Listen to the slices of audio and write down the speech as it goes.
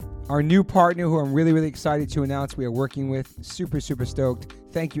Our new partner who I'm really, really excited to announce we are working with. Super, super stoked.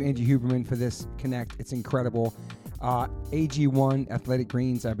 Thank you, Angie Huberman, for this connect. It's incredible. AG1 Athletic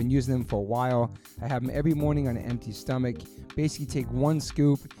Greens. I've been using them for a while. I have them every morning on an empty stomach. Basically take one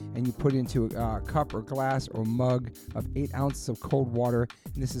scoop and you put it into a cup or glass or mug of 8 ounces of cold water.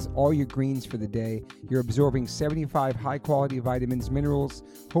 And this is all your greens for the day. You're absorbing 75 high-quality vitamins, minerals,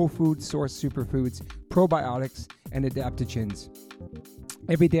 whole food source superfoods, probiotics, and adaptogens.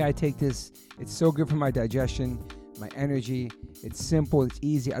 Every day I take this. It's so good for my digestion, my energy. It's simple. It's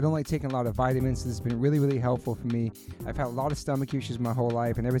easy. I don't like taking a lot of vitamins. This has been really, really helpful for me. I've had a lot of stomach issues my whole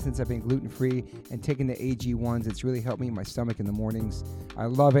life, and ever since I've been gluten-free and taking the AG1s, it's really helped me in my stomach in the mornings. I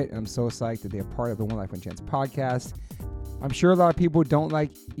love it, and I'm so psyched that they're part of the One Life, One Chance podcast. I'm sure a lot of people don't like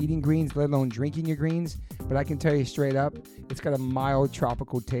eating greens, let alone drinking your greens, but I can tell you straight up, it's got a mild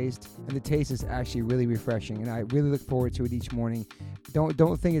tropical taste, and the taste is actually really refreshing, and I really look forward to it each morning.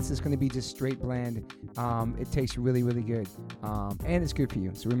 Don't think it's just going to be just straight bland. It tastes really, really good, and it's good for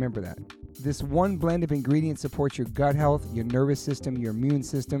you, so remember that. This one blend of ingredients supports your gut health, your nervous system, your immune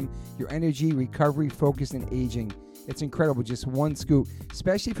system, your energy, recovery, focus, and aging. It's incredible, just one scoop,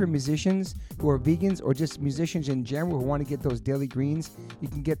 especially for musicians who are vegans or just musicians in general who want to get those daily greens. You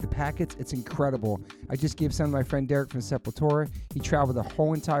can get the packets. It's incredible. I just gave some to my friend Derek from Sepultura. He traveled the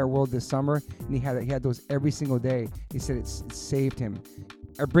whole entire world this summer, and he had those every single day. He said it saved him.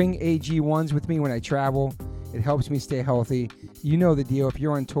 I bring AG1s with me when I travel. It helps me stay healthy. You know the deal. If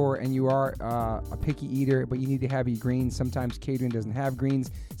you're on tour and you are a picky eater, but you need to have your greens, sometimes catering doesn't have greens.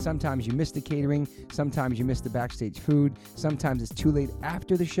 Sometimes you miss the catering. Sometimes you miss the backstage food. Sometimes it's too late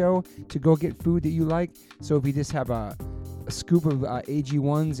after the show to go get food that you like. So if you just have a scoop of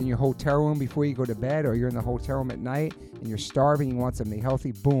AG1s in your hotel room before you go to bed, or you're in the hotel room at night and you're starving, you want something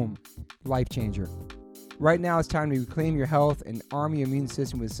healthy, boom, life changer. Right now, it's time to reclaim your health and arm your immune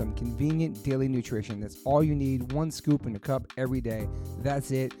system with some convenient daily nutrition. That's all you need, one scoop in a cup every day. That's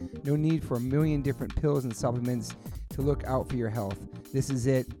it. No need for a million different pills and supplements to look out for your health. This is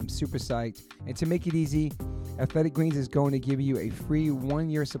it. I'm super psyched. And to make it easy, Athletic Greens is going to give you a free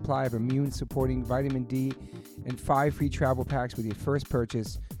 1-year supply of immune-supporting vitamin D and 5 free travel packs with your first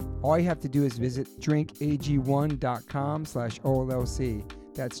purchase. All you have to do is visit drinkag1.com/OLLC.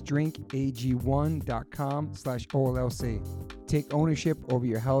 That's drinkag1.com/OLLC. Take ownership over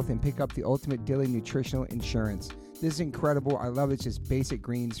your health and pick up the ultimate daily nutritional insurance. This is incredible. I love it. It's just basic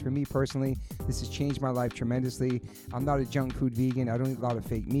greens. For me personally, this has changed my life tremendously. I'm not a junk food vegan. I don't eat a lot of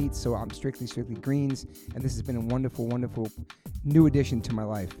fake meats, so I'm strictly greens. And this has been a wonderful, wonderful new addition to my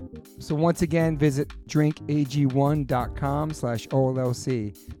life. So once again, visit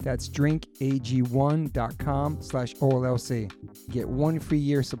drinkag1.com/OLLC. That's drinkag1.com/OLLC. Get 1 free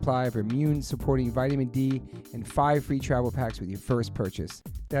year supply of immune-supporting vitamin D and 5 free travel packs with your first purchase.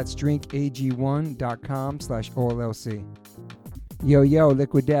 That's drinkag1.com/OLLC. Yo,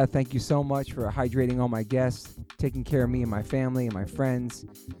 Liquid Death, thank you so much for hydrating all my guests, taking care of me and my family and my friends.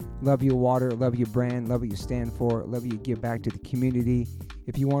 Love your water, love your brand, love what you stand for, love what you give back to the community.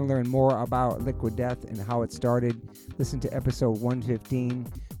 If you want to learn more about Liquid Death and how it started, listen to episode 115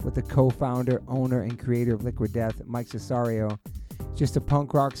 with the co-founder, owner, and creator of Liquid Death, Mike Cesario. Just a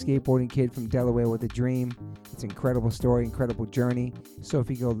punk rock skateboarding kid from Delaware with a dream. It's an incredible story, incredible journey. So if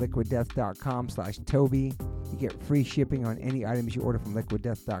you go liquiddeath.com/Toby, you get free shipping on any items you order from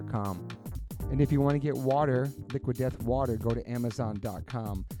liquiddeath.com. And if you want to get water, Liquid Death water, go to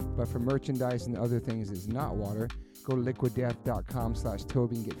amazon.com. But for merchandise and other things that's not water, go to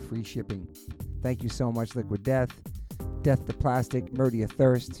liquiddeath.com/Toby and get free shipping. Thank you so much, Liquid Death. Death to plastic, murder your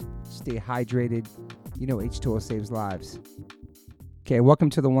thirst, stay hydrated. You know H2O saves lives. Okay, welcome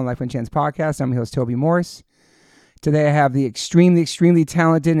to the One Life, One Chance podcast. I'm your host, Toby Morse. Today I have the extremely, extremely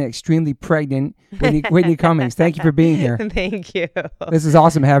talented and extremely pregnant Whitney Cummings. Thank you for being here. Thank you. This is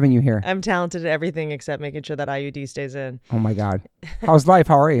awesome having you here. I'm talented at everything except making sure that IUD stays in. Oh my God. How's life?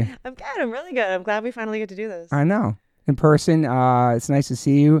 How are you? I'm good. I'm really good. I'm glad we finally get to do this. I know. In person. It's nice to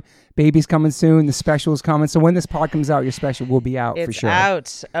see you. Baby's coming soon. The special is coming. So when this pod comes out, your special will be out for sure.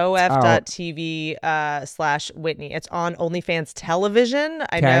 It's out. OF.TV/Whitney. It's on OnlyFans television.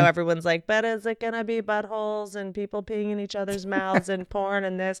 I know everyone's like, but is it going to be buttholes and people peeing in each other's mouths and porn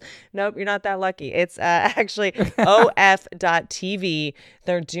and this? Nope, you're not that lucky. It's actually OF.TV.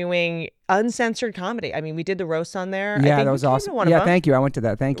 They're doing uncensored comedy. I mean, we did the roast on there. Yeah, that was awesome. Yeah, thank you. I went to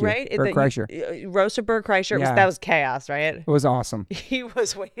that. Thank you. Right? Bert Kreischer. Roast of Bert Kreischer. That was chaos, right? It was awesome. He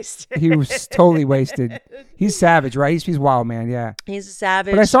was wasted. He was totally wasted. He's savage, right? He's wild, man. Yeah. He's a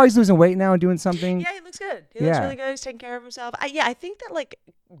savage. But I saw he's losing weight now and doing something. Yeah, he looks good. He looks really good. He's taking care of himself. I think that like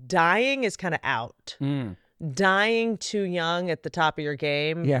dying is kind of out. dying too young at the top of your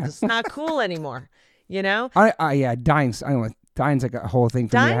game. Yeah. It's not cool anymore. You know? Yeah, dying's, I don't know, dying's like a whole thing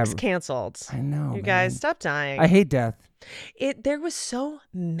for me. Dying's canceled. I know, You guys, stop dying. I hate death. There was so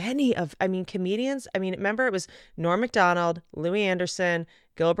many comedians. Remember it was Norm Macdonald, Louis Anderson,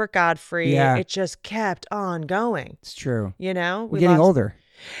 Gilbert Gottfried. Yeah. It just kept on going. It's true. You know? We're getting older.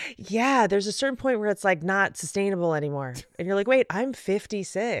 Yeah, there's a certain point where it's like not sustainable anymore. And you're like, wait, I'm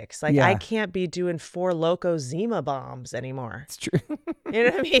 56. Like I can't be doing 4 Loco Zima bombs anymore. It's true. You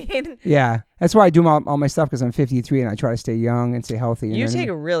know what I mean? Yeah. That's why I do all my stuff, because I'm 53 and I try to stay young and stay healthy. You take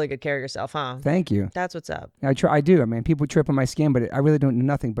a really good care of yourself, huh? Thank you. That's what's up. I do. I mean, people trip on my skin, but I really don't do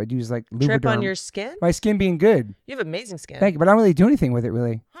nothing but use like Lubriderm. Trip on your skin? My skin being good. You have amazing skin. Thank you. But I don't really do anything with it,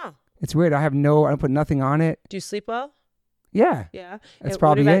 really. Huh. It's weird. I don't put nothing on it. Do you sleep well? Yeah. Yeah. That's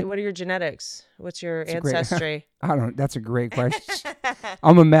probably it. What are your genetics? What's your ancestry? That's a great question.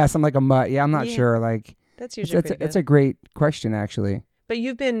 I'm a mess. I'm like a mutt. Yeah, I'm not sure. Like that's usually it's a great question, actually. But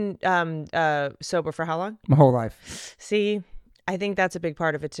you've been sober for how long? My whole life. See, I think that's a big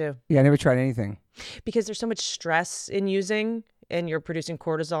part of it too. Yeah, I never tried anything. Because there's so much stress in using, and you're producing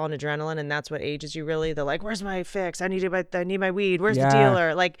cortisol and adrenaline, and that's what ages you really. They're like, where's my fix? I need my weed. Where's the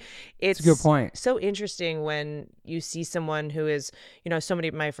dealer? Like, it's a good point. So interesting when you see someone who is, so many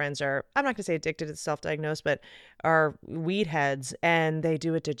of my friends are, I'm not going to say addicted to self-diagnosed, but are weed heads, and they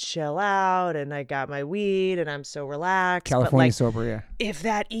do it to chill out, and I got my weed and I'm so relaxed. California sober, yeah. If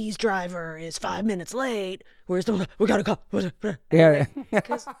that Ease driver is 5 minutes late, we gotta go. Yeah.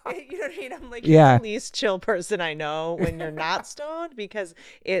 Because, you know what I mean? I'm like, you're the least chill person I know when you're not stoned, because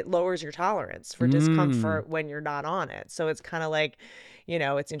it lowers your tolerance for discomfort when you're not on it. So it's kind of like,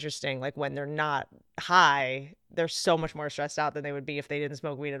 it's interesting. Like when they're not high, they're so much more stressed out than they would be if they didn't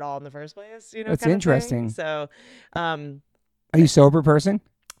smoke weed at all in the first place. That's interesting. So, are you a sober person?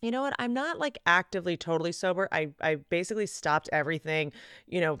 You know what? I'm not like actively totally sober. I basically stopped everything,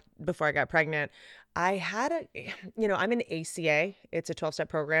 before I got pregnant. I had I'm in ACA. It's a 12-step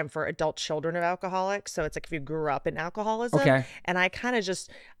program for adult children of alcoholics. So it's like if you grew up in alcoholism. Okay. And I kind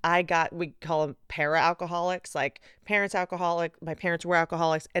of we call them para-alcoholics, like parents alcoholic. My parents were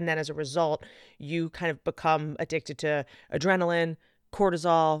alcoholics. And then as a result, you kind of become addicted to adrenaline,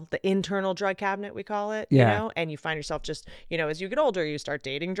 cortisol, the internal drug cabinet, we call it, and you find yourself just, as you get older, you start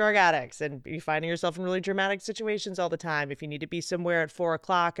dating drug addicts, and you're finding yourself in really dramatic situations all the time. If you need to be somewhere at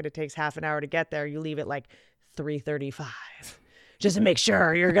 4:00 and it takes half an hour to get there, you leave at like 3:35 just to make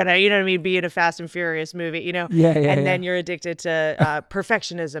sure you're gonna, be in a Fast and Furious movie, and then you're addicted to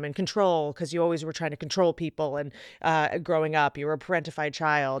perfectionism and control, because you always were trying to control people. And growing up, you were a parentified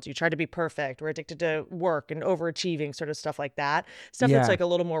child. You tried to be perfect. We're addicted to work and overachieving, sort of stuff like that. Stuff that's like a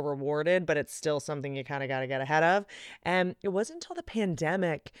little more rewarded, but it's still something you kind of got to get ahead of. And it wasn't until the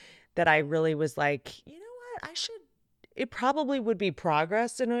pandemic that I really was like, you know what, it probably would be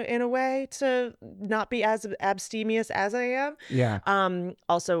progress in a way to not be as abstemious as I am. Yeah.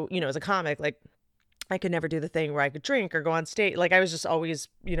 Also, as a comic, like I could never do the thing where I could drink or go on stage. Like I was just always,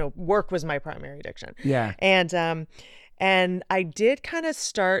 work was my primary addiction. Yeah. And I did kind of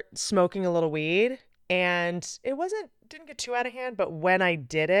start smoking a little weed, and it didn't get too out of hand, but when I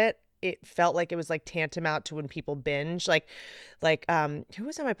did it, it felt like it was like tantamount to when people binge, like who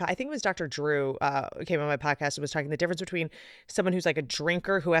was on my I think it was Dr. Drew came on my podcast and was talking the difference between someone who's like a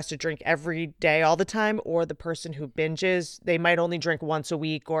drinker who has to drink every day all the time, or the person who binges. They might only drink once a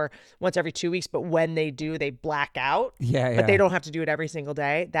week or once every 2 weeks, but when they do, they black out. But they don't have to do it every single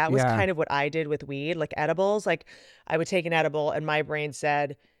day. That was kind of what I did with weed, like edibles. Like I would take an edible and my brain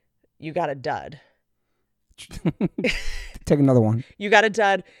said, you got a dud. Take another one. You got a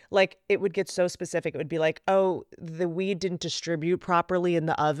dud. Like it would get so specific. It would be like, oh, the weed didn't distribute properly in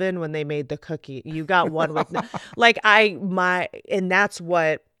the oven when they made the cookie. You got one with and that's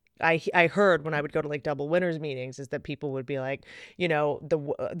what I heard when I would go to like double winners meetings, is that people would be like,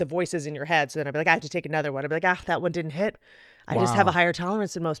 the voices in your head. So then I'd be like, I have to take another one. I'd be like, that one didn't hit. I just have a higher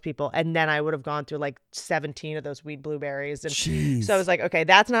tolerance than most people. And then I would have gone through like 17 of those weed blueberries. And so I was like, okay,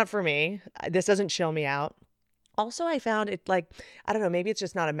 that's not for me. This doesn't chill me out. Also, I found it like, I don't know, maybe it's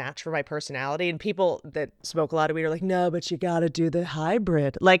just not a match for my personality. And people that smoke a lot of weed are like, no, but you got to do the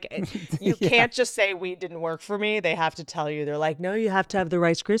hybrid. Like, you can't just say weed didn't work for me. They have to tell you. They're like, no, you have to have the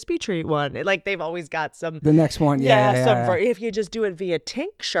Rice Krispie treat one. Like, they've always got some. The next one, if you just do it via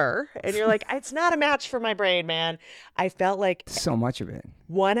tincture. And you're like, it's not a match for my brain, man. I felt like. So much of it.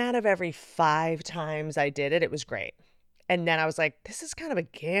 1 out of every 5 times I did it, it was great. And then I was like, this is kind of a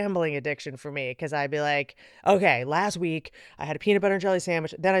gambling addiction for me, because I'd be like, okay, last week I had a peanut butter and jelly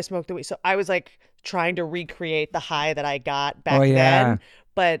sandwich. Then I smoked the weed. So I was like trying to recreate the high that I got back then.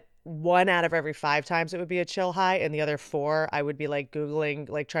 But 1 out of every 5 times it would be a chill high, and the other 4 I would be like Googling,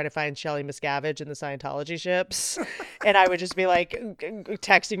 like trying to find Shelley Miscavige in the Scientology ships. And I would just be like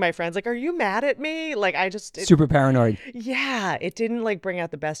texting my friends, like, are you mad at me? Like, super paranoid. Yeah, it didn't like bring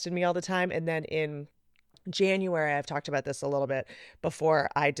out the best in me all the time. And then in January, I've talked about this a little bit before,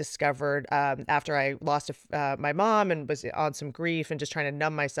 I discovered after I lost my mom and was on some grief and just trying to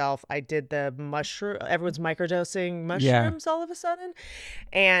numb myself, I did the mushroom, everyone's microdosing mushrooms all of a sudden,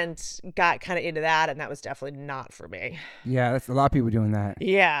 and got kind of into that, and that was definitely not for me. Yeah, that's a lot of people doing that.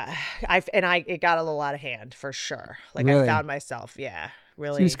 Yeah, it got a little out of hand for sure. Like really? I found myself,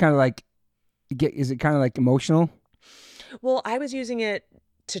 really. Seems kind of like, is it kind of like emotional? Well, I was using it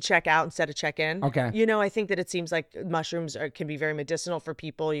to check out instead of check in. Okay. You know, I think that it seems like mushrooms can be very medicinal for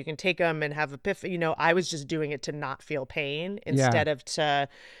people. You can take them and have epiphany. You know, I was just doing it to not feel pain instead of to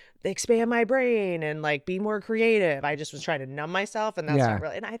expand my brain and like be more creative. I just was trying to numb myself, and that's not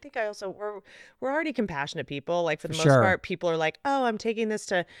really. And I think I also we're already compassionate people. Like for the most part, people are like, oh, I'm taking this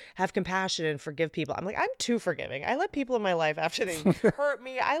to have compassion and forgive people. I'm like, I'm too forgiving. I let people in my life after they hurt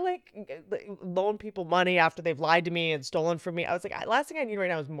me. I like loan people money after they've lied to me and stolen from me. I was like, last thing I need right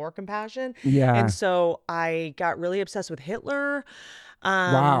now is more compassion. Yeah. And so I got really obsessed with Hitler.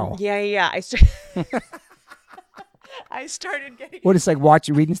 Wow. Yeah. I started getting. What, it's like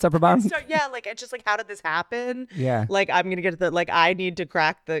reading stuff about him? Like it's just like, how did this happen? Yeah. Like I'm gonna get to the, like I need to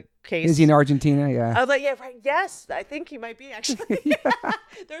crack the case. Is he in Argentina? Yeah. I was like, yeah, right. Yes, I think he might be actually.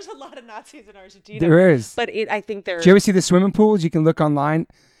 There's a lot of Nazis in Argentina. There is. But I think there. Do you ever see the swimming pools? You can look online.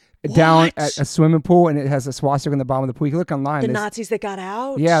 Down at a swimming pool, and it has a swastika in the bottom of the pool. You can look online. The Nazis that got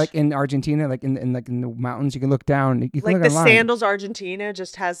out. Yeah, like in Argentina, like in the mountains, you can look down. You can like look the online. Sandals, Argentina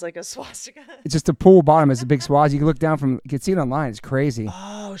just has like a swastika. It's just the pool bottom is a big swastika. You can look down from. You can see it online. It's crazy.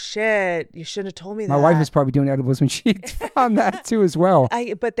 Oh shit! You shouldn't have told me that. My wife was probably doing edibles when she found that too as well.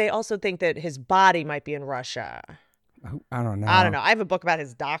 But they also think that his body might be in Russia. I don't know. I have a book about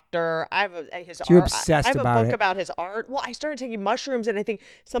his doctor. I have his You're art. obsessed I have about a book it. about his art. Well, I started taking mushrooms, and I think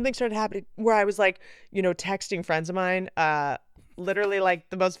something started happening where I was like, you know, texting friends of mine, literally like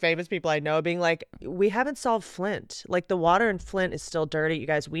the most famous people I know, being like, we haven't solved Flint. Like the water in Flint is still dirty. You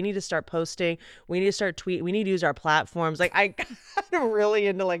guys, we need to start posting. We need to start tweeting. We need to use our platforms. Like I got really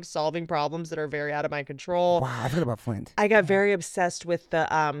into like solving problems that are very out of my control. Wow, I forgot about Flint. I got very obsessed with the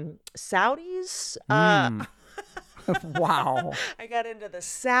Saudis. Wow. I got into the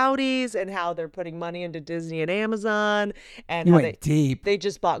Saudis and how they're putting money into Disney and Amazon, and you how went deep. They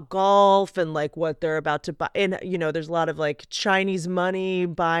just bought golf and like what they're about to buy. And you know, there's a lot of like Chinese money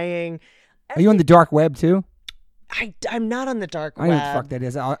buying. Are you on the dark web too? I'm not on the dark web. I know what the fuck that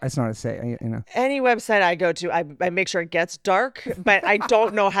is. It's not a say. You know. Any website I go to, I make sure it gets dark, but I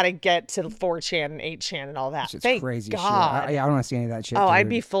don't know how to get to 4chan and 8chan and all that. It's Thank crazy God. shit. I don't want to see any of that shit. Oh, dude. I'd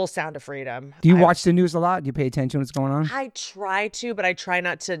be full Sound of Freedom. Do you watch the news a lot? Do you pay attention to what's going on? I try to, but I try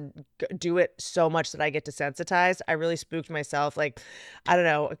not to do it so much that I get desensitized. I really spooked myself. Like, I don't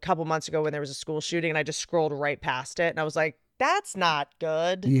know, a couple months ago when there was a school shooting and I just scrolled right past it and I was like, that's not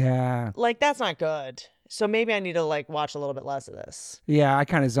good. Yeah. Like, that's not good. So maybe I need to like watch a little bit less of this. Yeah, I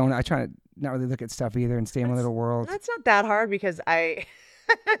kind of zone. I try to not really look at stuff either and stay in my little world. That's not that hard because I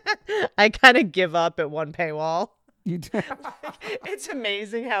kind of give up at one paywall. It's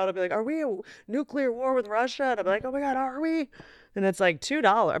amazing how it'll be like, are we a nuclear war with Russia? And I'll be like, oh my God, are we? And it's like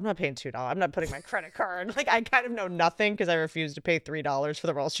 $2. I'm not paying $2. I'm not putting my credit card. Like I kind of know nothing because I refuse to pay $3 for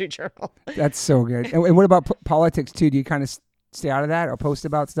the Wall Street Journal. That's so good. And what about politics too? Do you kind of stay out of that or post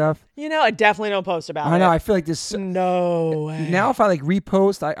about stuff? You know, I definitely don't post about it. I know. I feel like this. No way. Now if I like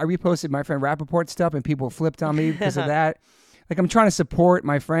repost, I reposted my friend Rappaport's stuff and people flipped on me because of that. Like I'm trying to support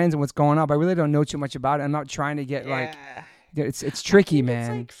my friends and what's going on, but I really don't know too much about it. I'm not trying to get like. It's tricky, man. It's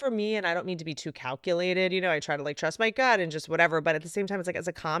like for me, and I don't mean to be too calculated, you know, I try to like trust my gut and just whatever. But at the same time, it's like as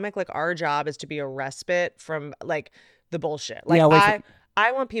a comic, like our job is to be a respite from like the bullshit. Like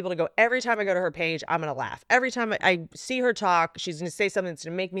I want people to go, every time I go to her page, I'm going to laugh. Every time I see her talk, she's going to say something that's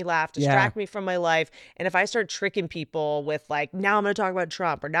going to make me laugh, distract me from my life. And if I start tricking people with like, now I'm going to talk about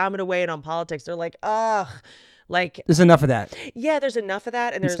Trump or now I'm going to weigh in on politics, they're like, ugh. Like there's enough of that. Yeah, there's enough of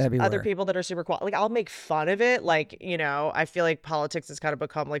that. And there's other people that are super cool. Like I'll make fun of it. Like, you know, I feel like politics has kind of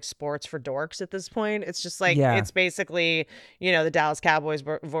become like sports for dorks at this point. It's just like, it's basically, you know, the Dallas Cowboys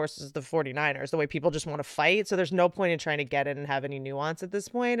versus the 49ers, the way people just want to fight. So there's no point in trying to get it and have any nuance at this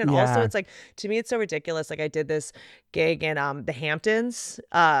point. And also it's like, to me, it's so ridiculous. Like I did this gig in the Hamptons,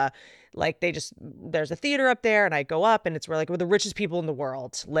 like there's a theater up there, and I go up, and it's where the richest people in the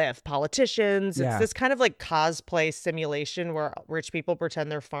world live, politicians. It's this kind of like cosplay simulation where rich people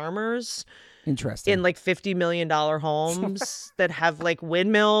pretend they're farmers. Interesting. In like $50 million homes that have like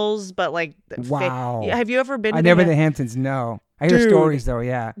windmills, but like wow. Have you ever been? I never been to the Hamptons. No, I hear stories though.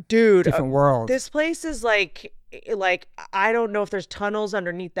 Yeah, dude, different world. This place is like I don't know if there's tunnels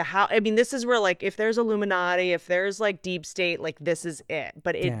underneath the house. I mean, this is where like if there's Illuminati, if there's like deep state, like this is it.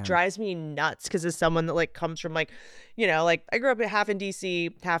 But it drives me nuts because as someone that like comes from like, like I grew up half in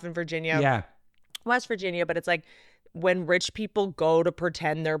DC, half in Virginia, West Virginia. But it's like when rich people go to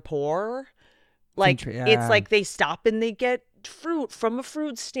pretend they're poor, like it's like they stop and they get fruit from a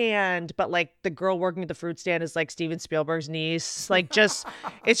fruit stand, but like the girl working at the fruit stand is like Steven Spielberg's niece. Like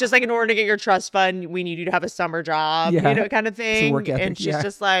it's just like in order to get your trust fund, we need you to have a summer job, kind of thing. And she's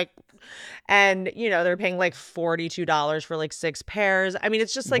just like, and they're paying like $42 for like 6 pairs. I mean,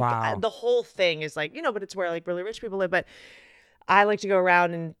 it's just like the whole thing is like, but it's where like really rich people live. But I like to go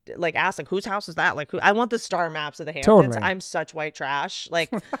around and like ask like whose house is that? Like I want the star maps of the Hamptons. Totally. I'm such white trash.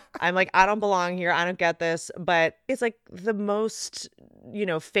 Like I'm like, I don't belong here. I don't get this. But it's like the most,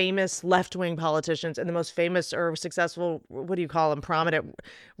 famous left-wing politicians and the most famous or successful, what do you call them? Prominent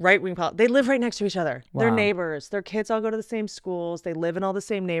right-wing they live right next to each other. Wow. They're neighbors. Their kids all go to the same schools. They live in all the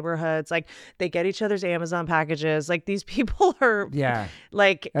same neighborhoods. Like they get each other's Amazon packages. Like these people are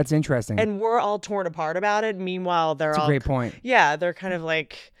like, that's interesting. And we're all torn apart about it. Meanwhile, they're that's all a great point. Yeah, they're kind of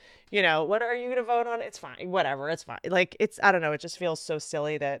like, what are you going to vote on? It's fine. Whatever. It's fine. Like, I don't know. It just feels so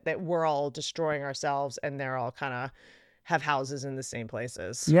silly that we're all destroying ourselves and they're all kind of have houses in the same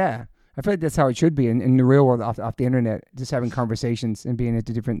places. Yeah. I feel like that's how it should be in the real world, off the internet, just having conversations and being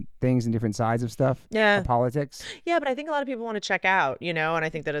into different things and different sides of stuff. Yeah. Politics. Yeah, but I think a lot of people want to check out, and I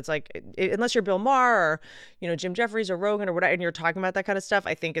think that it's like, unless you're Bill Maher or, Jim Jeffries or Rogan or whatever, and you're talking about that kind of stuff,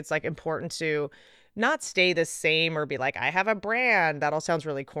 I think it's like important to not stay the same or be like, I have a brand. That all sounds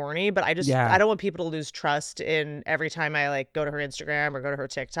really corny, but I don't want people to lose trust in every time I like go to her Instagram or go to her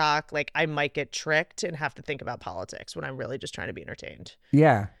TikTok. Like I might get tricked and have to think about politics when I'm really just trying to be entertained.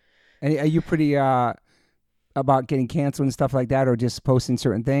 Yeah. And are you pretty about getting canceled and stuff like that, or just posting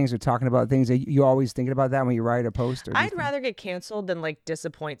certain things or talking about things? Are you always thinking about that when you write a post? I'd rather get canceled than like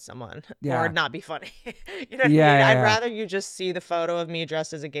disappoint someone or not be funny. You know what I mean? I'd rather you just see the photo of me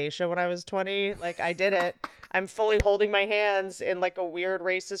dressed as a geisha when I was 20. Like I did it. I'm fully holding my hands in like a weird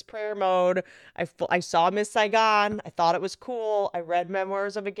racist prayer mode. I saw Miss Saigon. I thought it was cool. I read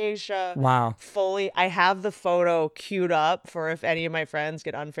Memoirs of a Geisha. Wow. Fully. I have the photo queued up for if any of my friends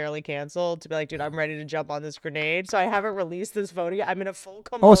get unfairly canceled to be like, dude, I'm ready to jump on this grenade. So I haven't released this photo yet. I'm in a full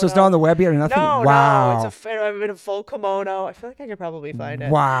kimono. Oh, so it's not on the web yet or nothing? No, wow. I'm in a full kimono. I feel like I could probably find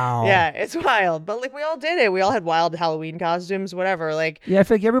it. Wow. Yeah, it's wild. But like we all did it. We all had wild Halloween costumes, whatever. Like yeah, I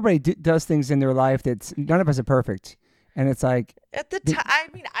feel like everybody does things in their life that's none of us are perfect. And it's like at the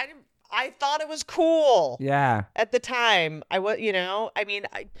time, I thought it was cool. Yeah. At the time,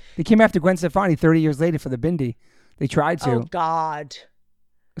 they came after Gwen Stefani 30 years later for the Bindi. They tried to. Oh God.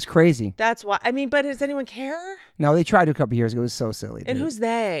 It's crazy. That's why. But does anyone care? No, they tried to a couple years ago. It was so silly. And who's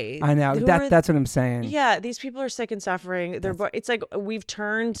they? I know. That's what I'm saying. Yeah, these people are sick and suffering. It's like we've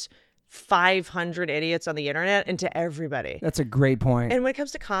turned 500 idiots on the internet into everybody. That's a great point. And when it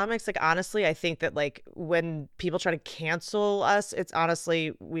comes to comics, like honestly, I think that like when people try to cancel us, it's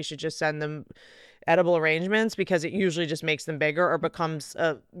honestly we should just send them edible arrangements because it usually just makes them bigger or becomes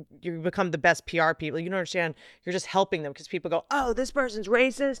you become the best PR people. You don't understand. You're just helping them because people go, oh, this person's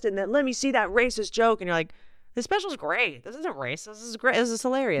racist, and then let me see that racist joke, and you're like, this special's great. This isn't racist. This is great. This is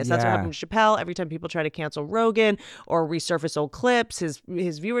hilarious. That's what happened to Chappelle. Every time people try to cancel Rogan or resurface old clips, his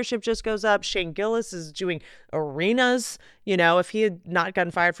viewership just goes up. Shane Gillis is doing arenas. If he had not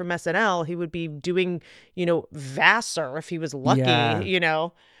gotten fired from SNL, he would be doing, Vassar if he was lucky,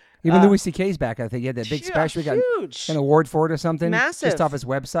 Even Louis C.K.'s back, I think. He had that big special. He got an award for it or something. Massive. Just off his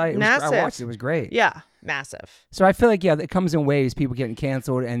website. I watched it. It was great. Yeah. Massive. So I feel like, it comes in waves. People getting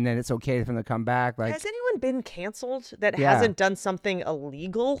canceled, and then it's okay for them to come back. Like, has anyone been canceled that hasn't done something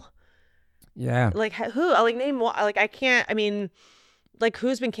illegal? Yeah. Like, who? Like, name one. Like, I can't. I mean, like,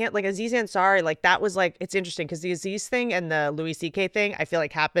 who's been canceled? Like, Aziz Ansari. Like, that was, like, it's interesting because the Aziz thing and the Louis C.K. thing, I feel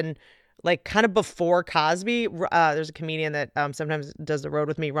like happened like kind of before Cosby. There's a comedian that sometimes does the road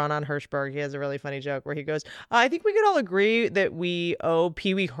with me, Ronan Hirschberg. He has a really funny joke where he goes, I think we could all agree that we owe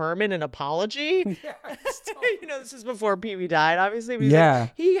Pee Wee Herman an apology. This is before Pee Wee died, obviously. But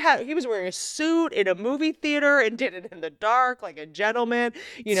like, he was wearing a suit in a movie theater and did it in the dark like a gentleman.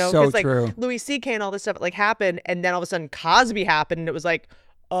 So like true. Louis C.K. and all this stuff like happened, and then all of a sudden Cosby happened, and it was like,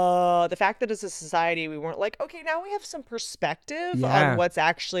 the fact that as a society we weren't like, okay, now we have some perspective on what's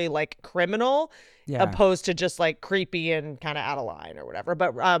actually like criminal opposed to just like creepy and kind of out of line or whatever.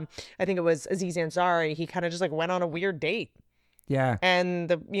 But I think it was Aziz Ansari. He kind of just like went on a weird date. Yeah.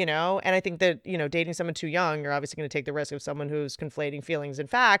 And and I think that, dating someone too young, you're obviously going to take the risk of someone who's conflating feelings and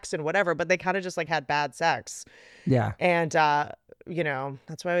facts and whatever, but they kind of just like had bad sex. Yeah. And, that's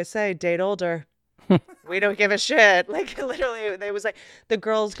why I always say date older. We don't give a shit. Like literally they was like the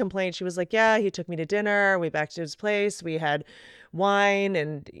girls complained. She was like, yeah, he took me to dinner. We back to his place. We had wine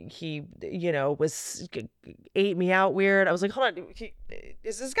and he, ate me out weird. I was like, hold on.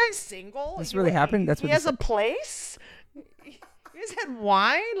 Is this guy single? This really happened? That's what he has a place? You guys had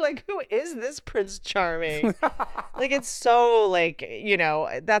wine? Like, who is this Prince Charming? Like, it's so, like,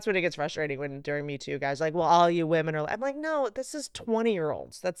 that's when it gets frustrating when during Me Too, guys like, well, all you women are, I'm like, no, this is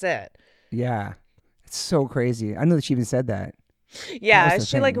 20-year-olds. That's it. Yeah. It's so crazy. I know that she even said that. Yeah,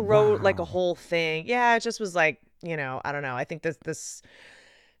 she, like, wrote, like, a whole thing. Yeah, it just was, like, I don't know. I think this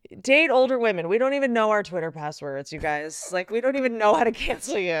date older women. We don't even know our Twitter passwords, you guys. Like, we don't even know how to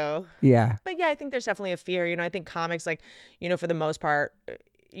cancel you. Yeah. But yeah, I think there's definitely a fear. I think comics, like, for the most part,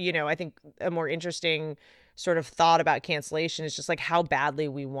 I think a more interesting sort of thought about cancellation is just like how badly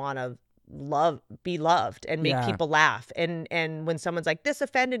we want to be loved and make people laugh. And when someone's like, this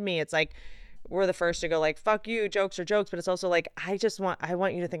offended me, it's like, we're the first to go like, fuck you, jokes are jokes. But it's also like, I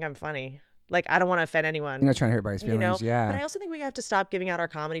want you to think I'm funny. Like, I don't want to offend anyone. You're not trying to hurt anybody's feelings, yeah. But I also think we have to stop giving out our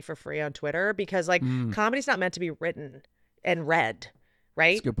comedy for free on Twitter because, like, comedy's not meant to be written and read,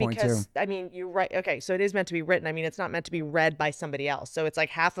 right? That's a good point, because, too. I mean, you're right. Okay, so it is meant to be written. I mean, it's not meant to be read by somebody else. So it's like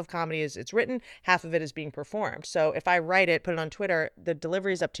half of comedy is it's written, half of it is being performed. So if I write it, put it on Twitter, the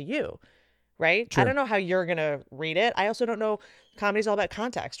delivery is up to you, right? True. I don't know how you're going to read it. I also don't know. Comedy's all about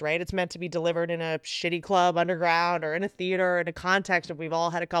context, right? It's meant to be delivered in a shitty club underground or in a theater in a context of we've all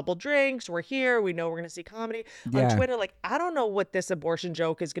had a couple drinks. We're here. We know we're going to see comedy. Yeah. On Twitter, like, I don't know what this abortion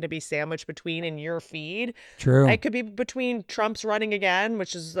joke is going to be sandwiched between in your feed. True. It could be between Trump's running again,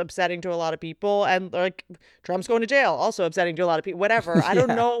 which is upsetting to a lot of people, and like Trump's going to jail, also upsetting to a lot of people. Whatever. I don't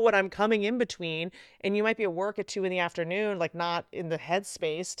know what I'm coming in between. And you might be at work at 2 p.m, like not in the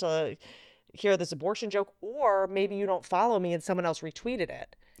headspace to hear this abortion joke, or maybe you don't follow me and someone else retweeted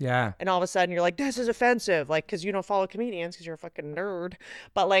it. Yeah. And all of a sudden you're like, this is offensive, like, because you don't follow comedians because you're a fucking nerd.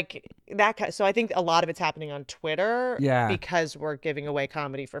 But like that, so I think a lot of it's happening on Twitter, because we're giving away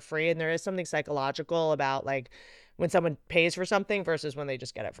comedy for free, and there is something psychological about like when someone pays for something versus when they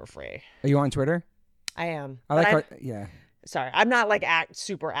just get it for free. Are you on Twitter? I am. I like Sorry, I'm not like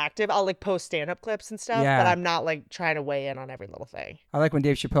super active. I'll like post stand-up clips and stuff, but I'm not like trying to weigh in on every little thing. I like when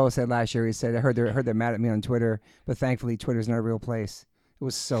Dave Chappelle said last year, he said, I heard they're mad at me on Twitter, but thankfully Twitter's not a real place. It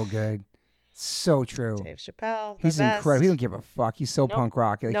was so good. So true. Dave Chappelle. He's incredible. He don't give a fuck. He's so punk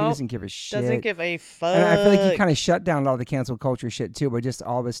rock. Like, he doesn't give a shit. Doesn't give a fuck. And I feel like he kind of shut down a lot of the cancel culture shit too, but just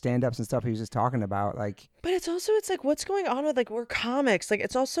all of his stand-ups and stuff he was just talking about. Like, but it's like, what's going on with, like, we're comics. Like,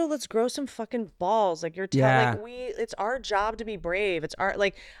 it's also, let's grow some fucking balls. Like, it's our job to be brave. It's our,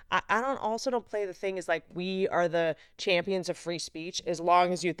 like, I don't play the thing is like, we are the champions of free speech as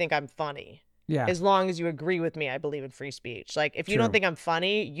long as you think I'm funny. Yeah. As long as you agree with me, I believe in free speech. Like, if you don't think I'm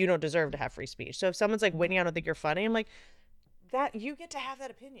funny, you don't deserve to have free speech. So if someone's like, Whitney, I don't think you're funny, I'm like, that you get to have that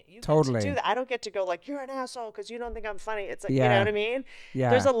opinion. You totally get to do that. I don't get to go like, you're an asshole because you don't think I'm funny. It's like, yeah. You know what I mean? Yeah.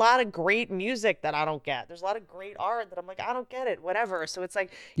 There's a lot of great music that I don't get. There's a lot of great art that I'm like, I don't get it, whatever. So it's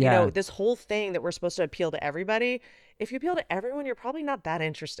like, you know, this whole thing that we're supposed to appeal to everybody. If you appeal to everyone, you're probably not that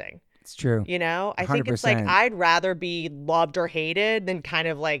interesting. It's true. You know, I 100%. think it's like, I'd rather be loved or hated than kind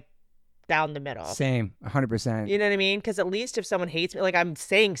of like down the middle. Same, 100%. You know what I mean? Because at least if someone hates me, like, I'm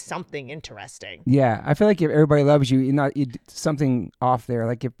saying something interesting. Yeah, I feel like if everybody loves you, you're something off there.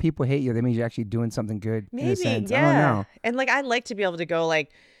 Like, if people hate you, that means you're actually doing something good. Maybe, in a sense. yeah. I don't know. And like, I like to be able to go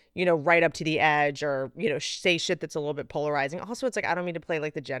like, you know, right up to the edge, or, you know, say shit that's a little bit polarizing. Also, it's like, I don't mean to play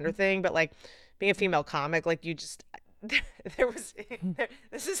like the gender thing, but like being a female comic, like, you just.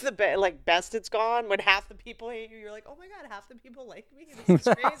 This is the best it's gone when half the people hate you. You're like, oh my god, half the people like me. This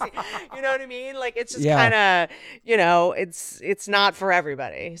is crazy. You know what I mean? Like, it's just kind of, you know, it's not for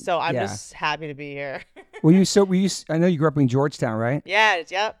everybody. So I'm just happy to be here. Were you? I know you grew up in Georgetown, right? Yeah.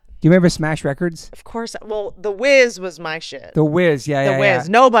 Yep. Do you remember Smash Records? Of course. Well, The Wiz was my shit. The Wiz, The Wiz.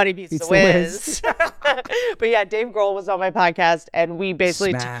 Nobody beats The Wiz. But yeah, Dave Grohl was on my podcast, and we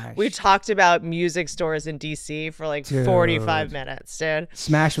basically we talked about music stores in DC for like 45 minutes, dude.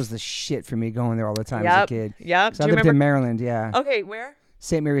 Smash was the shit for me, going there all the time as a kid. Yep. I lived in Maryland, Okay, where?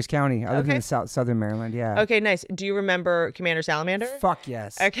 St. Mary's County. I lived in Okay. the southern Maryland. Yeah. Okay, nice. Do you remember Commander Salamander? Fuck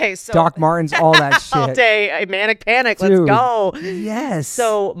yes. Okay, so Doc Martens, all that shit. all day, Manic Panic. Dude, Let's go. Yes.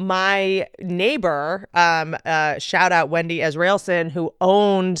 So my neighbor, shout out Wendy Israelson, who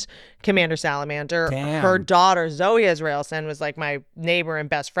owned Commander Salamander. Damn. Her daughter Zoe Israelson was like my neighbor and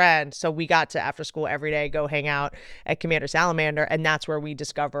best friend. So we got to after school every day go hang out at Commander Salamander, and that's where we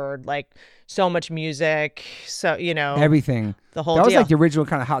discovered like so much music. So everything. The whole that was deal. like the original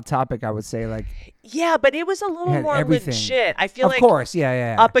kind of hot topic, I would say. Like, yeah, but it was a little had more everything. legit. I feel of like course,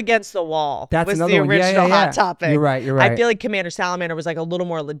 yeah. Up Against the Wall That's was another the one. Yeah, original yeah. hot topic. You're right. I feel like Commander Salamander was like a little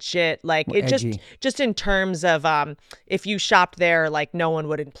more legit. Like More it edgy. just in terms of if you shopped there, like no one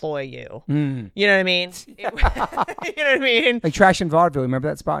would employ you. Mm. You know what I mean? You know what I mean? Like Trash and Vaudeville. Remember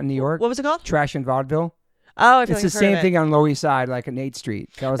that spot in New York? What was it called? Trash and Vaudeville. Oh, I feel It's like the I've heard same of it. thing on Lower East Side, like on 8th Street.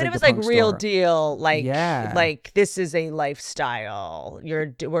 That was But like it was the like punk real store. deal. Like, Yeah. like this is a lifestyle.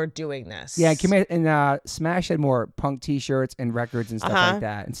 We're doing this. Yeah, and Smash had more punk T-shirts and records and stuff like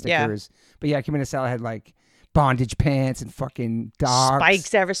that, and Yeah. stickers. But yeah, Commander Salad had like bondage pants and fucking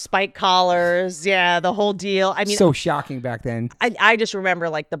dogs. Spike collars. Yeah, the whole deal. I mean, so shocking back then. I just remember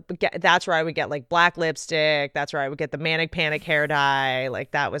like that's where I would get like black lipstick. That's where I would get the Manic Panic hair dye.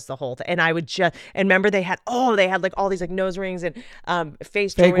 Like that was the whole thing. And I would and remember they had like all these like nose rings and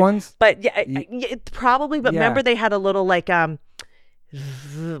face Fake jewelry. ones? But yeah, probably. But Yeah. remember they had a little like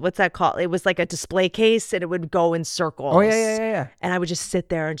what's that called? It was like a display case and it would go in circles. Oh yeah. And I would just sit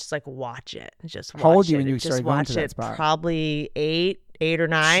there and just like watch it and just watch How old were you it when you and started just going watch to that it. spot? Probably eight or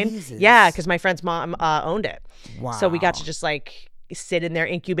nine. Jesus. Yeah, because my friend's mom owned it. Wow. So we got to just like sit in there,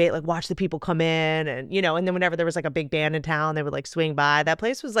 incubate, like watch the people come in, and and then whenever there was like a big band in town, they would like swing by. That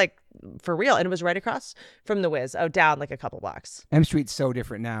place was like for real, and it was right across from the Wiz. Oh, down like a couple blocks. M Street's so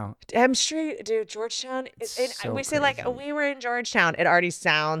different now. M Street, dude, Georgetown. So We say like crazy. we were in Georgetown. It already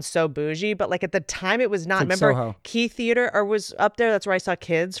sounds so bougie, but like at the time it was not. It's like Remember Soho. Key Theater was up there. That's where I saw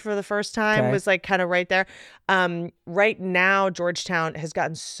Kids for the first time. Okay. Was like kind of right there. Right now Georgetown has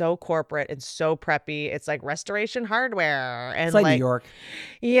gotten so corporate and so preppy. It's like Restoration Hardware and It's like New York.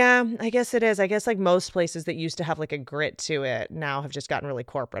 Yeah, I guess it is. I guess like most places that used to have like a grit to it now have just gotten really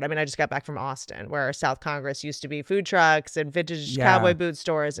corporate. I mean, I just got back from Austin where South Congress used to be food trucks and vintage Yeah. cowboy boot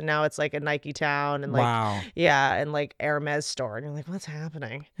stores, and now it's like a Nike town and like Wow. yeah, and like Hermes store, and you're like, what's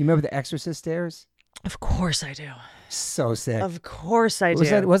happening? You remember the Exorcist stairs? Of course I do. So sick. Of course I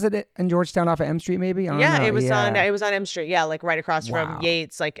do. Was it in Georgetown off of M Street maybe? I don't Yeah, know. it was on M Street. Yeah, like right across Wow. from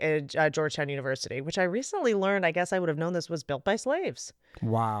Yates, like Georgetown University, which I recently learned. I guess I would have known this was built by slaves.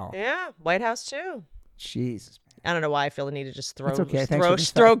 Wow. Yeah, White House too. Jesus. I don't know why I feel the need to just throw That's okay. Thanks for those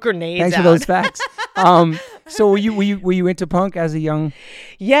throw facts. grenades Thanks out. for those facts. So were you into punk as a young?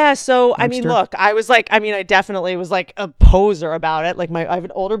 Yeah, so I mean, youngster? look, I definitely was like a poser about it. Like I have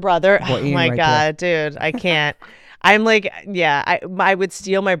an older brother. Boy, Oh Ian my right god, dude, I can't. I'm like, yeah, I would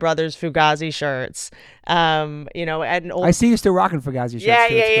steal my brother's Fugazi shirts. And old. I see you still rocking Fugazi shirts. Yeah,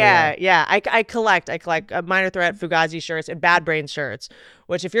 too. It's cool, yeah. I collect Minor Threat Fugazi shirts and Bad Brain shirts.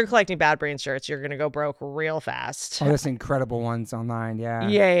 Which, if you're collecting Bad Brain shirts, you're gonna go broke real fast. Oh, there's incredible ones online. Yeah.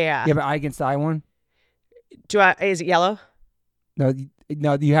 Yeah. You have an Eye Against the Eye one? Is it yellow? No,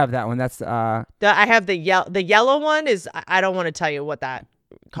 you have that one. That's I have the yellow one. Is I don't want to tell you what that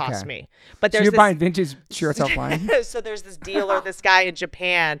cost Okay. me, but so there's you're this, buying vintage shirts offline. so there's this dealer, this guy in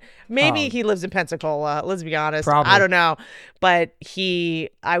Japan. Maybe Oh. he lives in Pensacola. Let's be honest. Probably. I don't know, but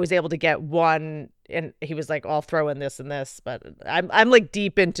I was able to get one. And he was like, I'll throw in this and this, but I'm like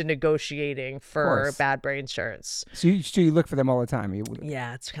deep into negotiating for course. Bad Brain shirts. So you look for them all the time.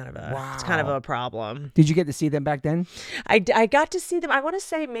 Yeah, it's kind of Wow. a problem. Did you get to see them back then? I got to see them. I want to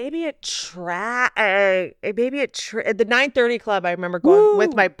say maybe at the 930 Club. I remember going Woo!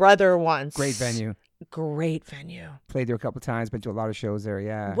 with my brother once. Great venue. Great venue. Played there a couple times. Been to a lot of shows there.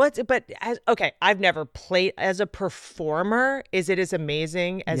 Yeah. I've never played as a performer. Is it as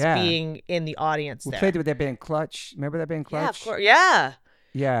amazing as Yeah. being in the audience We there? played with that band Clutch. Remember that band Clutch? Yeah, of course. Yeah.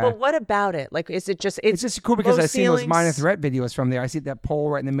 Yeah. But what about it? Like, is it just It's just cool because low I seen those ceilings? Minor Threat videos from there. I see that pole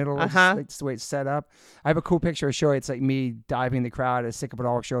right in the middle. Uh-huh. It's the way it's set up. I have a cool picture to show you. It's like me diving in the crowd at a Sick of It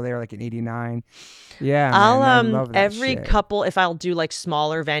All show there, like in '89. Yeah, man, I love that every shit. couple, if I'll do like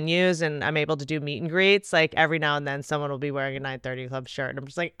smaller venues and I'm able to do meet and greets, like every now and then someone will be wearing a 930 Club shirt, and I'm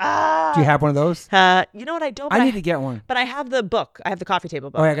just like, Do you have one of those? you know what? I don't. I need to get one. But I have the book. I have the coffee table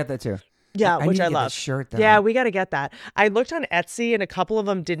book. Oh, yeah, I got that too. Yeah, I which need to I get love. that shirt, though. Yeah, we got to get that. I looked on Etsy and a couple of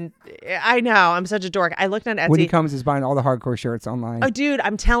them didn't. I know, I'm such a dork. I looked on Etsy. Whitney Cummings is buying all the hardcore shirts online. Oh, dude,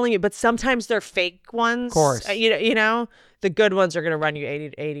 I'm telling you, but sometimes they're fake ones. Of course. You know, the good ones are going to run you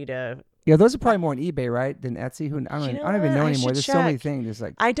 80 to Yeah, those are probably more on eBay, right, than Etsy. Who I don't even know anymore. There's so many things. There's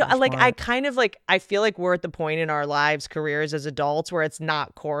like I don't like. I kind of like. I feel like we're at the point in our lives, careers as adults, where it's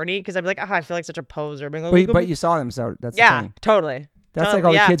not corny because I'm like, oh, I feel like such a poser. Being like, but you saw them, so that's the thing. Totally. That's like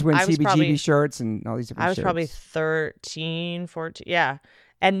all the kids wearing CBGB shirts and all these different shirts. I was probably 13, 14. Yeah.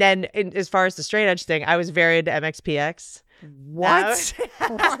 And then as far as the straight edge thing, I was very into MXPX. What?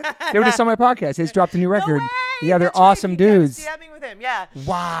 They were just on my podcast. They just dropped a new record. No way! Yeah, they're That's right. awesome dudes. DMing with him. Yeah.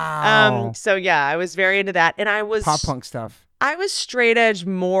 Wow. So yeah, I was very into that, and I was pop punk stuff. I was straight edge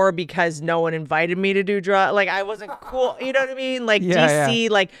more because no one invited me to do drugs. Like I wasn't cool. You know what I mean? Like DC,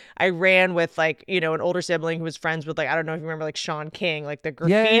 like I ran with like, you know, an older sibling who was friends with like, I don't know if you remember like Sean King, like the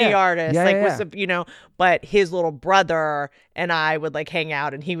graffiti artist, was, you know, but his little brother and I would like hang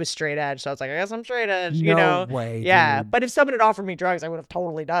out and he was straight edge. So I was like, I guess I'm straight edge, you know? No way, yeah. dude. But if someone had offered me drugs, I would have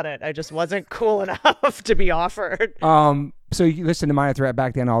totally done it. I just wasn't cool enough to be offered. So you listened to Minor Threat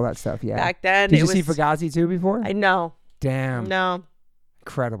back then, all that stuff. Yeah. Back then. Did you see Fugazi too before? I know. Damn. No.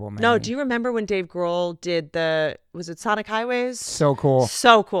 Incredible, man. No, do you remember when Dave Grohl did was it Sonic Highways? So cool.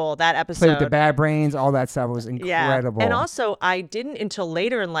 So cool, that episode. Played with the Bad Brains, all that stuff was incredible. Yeah. And also, I didn't until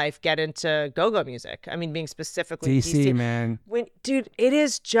later in life get into go-go music. I mean, being specifically DC. man. Dude, it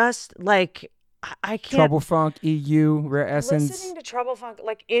is just like, I can't. Trouble Funk, EU, Rare Essence. Listening to Trouble Funk,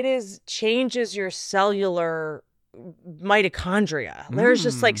 like changes your cellular mitochondria. There's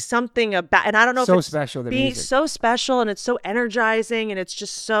just like something about, and I don't know if it's special. So special, and it's so energizing, and it's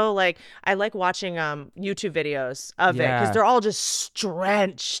just so like, I like watching YouTube videos of it because they're all just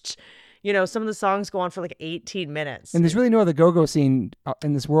drenched. You know, some of the songs go on for like 18 minutes. And there's really no other go-go scene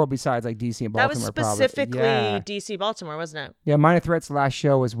in this world besides like DC and Baltimore. That was specifically DC, Baltimore, wasn't it? Yeah, Minor Threat's last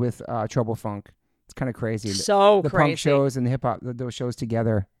show was with Trouble Funk. It's kind of crazy. So the crazy. punk shows and the hip hop, those shows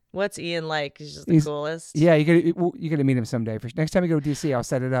together. What's Ian like? He's just the coolest. Yeah, you gotta meet him someday. Next time you go to DC, I'll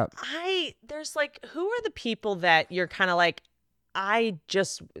set it up. There's like, who are the people that you're kind of like, I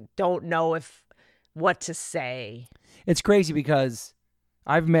just don't know what to say. It's crazy because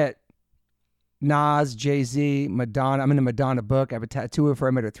I've met Nas, Jay-Z, Madonna. I'm in a Madonna book. I have a tattoo of her.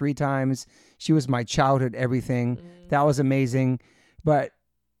 I met her 3 times. She was my childhood everything. That was amazing. But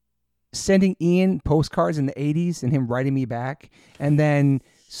sending Ian postcards in the 80s and him writing me back, and then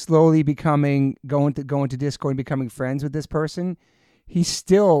slowly going to Discord and becoming friends with this person, he's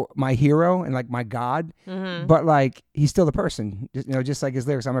still my hero and like my god, but like he's still the person, just like his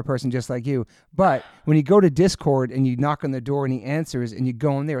lyrics. I'm a person just like you. But when you go to Discord and you knock on the door and he answers and you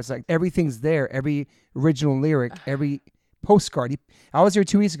go in there, it's like everything's there, every original lyric, every postcard. I was there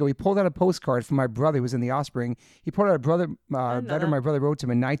 2 weeks ago. He pulled out a postcard from my brother who was in the Offspring. He pulled out a letter my brother wrote to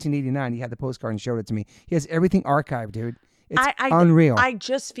him in 1989. He had the postcard and showed it to me. He has everything archived, dude. It's unreal. I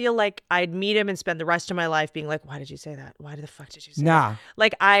just feel like I'd meet him and spend the rest of my life being like, why did you say that? Why the fuck did you say that?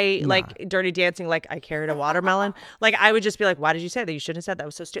 Like like Dirty Dancing, like I carried a watermelon. Like I would just be like, why did you say that? You shouldn't have said that. It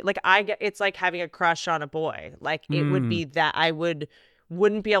was so stupid. Like it's like having a crush on a boy. Like it would be that I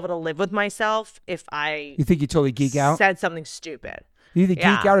wouldn't be able to live with myself if I You think you totally geek out? Said something stupid. You either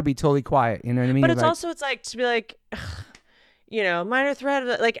geek out or be totally quiet. You know what I mean? But it's like to be like, you know, Minor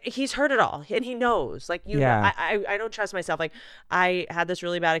Threat, like he's heard it all and he knows. Like know, I don't trust myself. Like I had this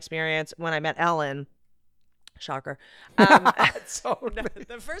really bad experience when I met Ellen. Shocker.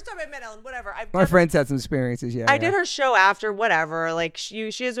 The first time I met Ellen, whatever. My friends had some experiences. Yeah, I did her show after, whatever. Like she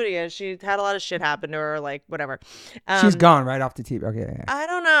is what he is. She had a lot of shit happen to her. Like whatever. She's gone right off the TV. Okay. Yeah. I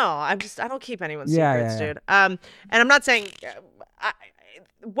don't know. I don't keep anyone's secrets, dude. And I'm not saying.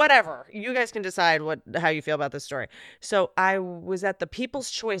 Whatever, you guys can decide how you feel about this story. So I was at the People's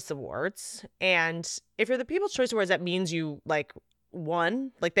Choice Awards, and if you're the People's Choice Awards, that means you like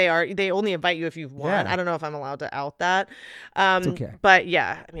won. Like they only invite you if you've won. I don't know if I'm allowed to out that. It's okay. But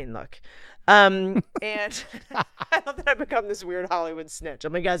yeah, I mean, look. And I love that I've become this weird Hollywood snitch.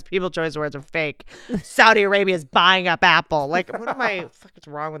 I'm like, guys, People's Choice Awards are fake. Saudi Arabia is buying up Apple. Like, what am I? Fuck, what's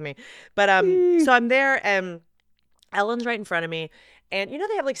wrong with me? But so I'm there, and Ellen's right in front of me. And you know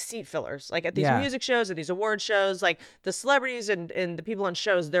they have like seat fillers, like at these music shows or these award shows, like the celebrities and the people on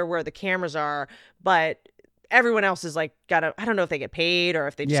shows, they're where the cameras are, but everyone else is like I don't know if they get paid or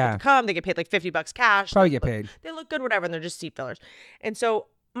if they just get to come. They get paid like $50 cash. Probably get paid. They look good, whatever, and they're just seat fillers. And so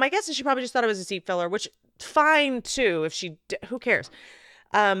my guess is she probably just thought it was a seat filler, which fine too if she who cares.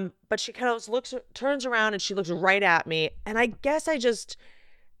 But she kind of turns around and she looks right at me, and I guess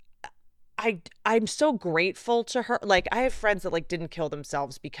I'm so grateful to her. Like, I have friends that like didn't kill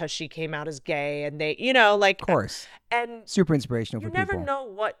themselves because she came out as gay, and they, like, of course, and super inspirational for people. You never know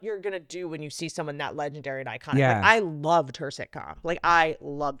what you're gonna do when you see someone that legendary and iconic. Yeah. Like, I loved her sitcom. Like, I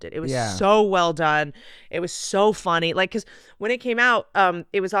loved it. It was so well done. It was so funny. Like, because when it came out,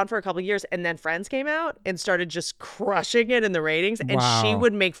 it was on for a couple of years, and then Friends came out and started just crushing it in the ratings. And she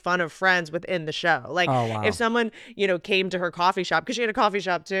would make fun of Friends within the show. Like, if someone came to her coffee shop, because she had a coffee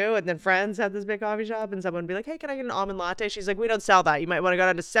shop too, and then Friends had this big coffee shop, and someone would be like, "Hey, can I get an almond latte?" She's like, "We don't sell that. You might want to go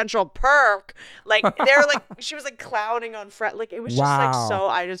down to Central Perk." Like, they're like, she was like clowning on Fred. Like, it was just like so.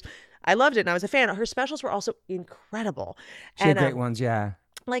 I loved it, and I was a fan. Her specials were also incredible. She had great ones, yeah.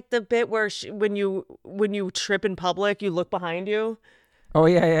 Like the bit where when you trip in public, you look behind you. Oh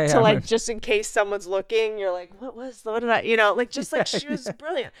yeah. So like, just in case someone's looking, you're like, what did I, like, just like, she was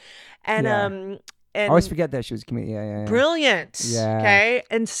brilliant. And and I always forget that she was a comedian. Yeah. Brilliant. Yeah. Okay.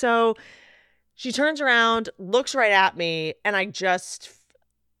 And so she turns around, looks right at me, and I just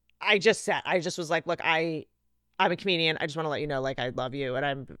was like, look, I'm a comedian. I just want to let you know, like, I love you. And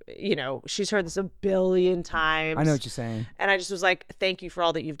I'm, she's heard this a billion times. I know what you're saying. And I just was like, thank you for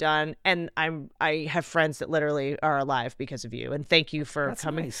all that you've done. And I have friends that literally are alive because of you. And thank you for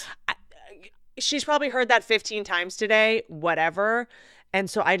coming. Nice. She's probably heard that 15 times today, whatever. And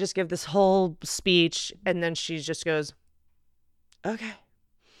so I just give this whole speech, and then she just goes, okay.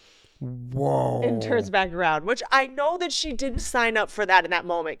 Whoa. And turns back around, which I know that she didn't sign up for that in that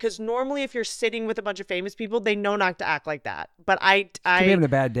moment, because normally if you're sitting with a bunch of famous people, they know not to act like that. But I having a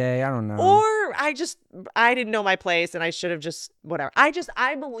bad day, I don't know. Or I didn't know my place, and I should have just whatever.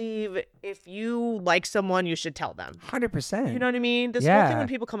 I believe if you like someone, you should tell them. 100%. You know what I mean? This whole thing when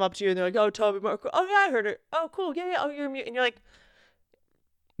people come up to you and they're like, "Oh, Toby Marco. Oh yeah, I heard it. Oh cool. Yeah. Oh, you're mute," and you're like,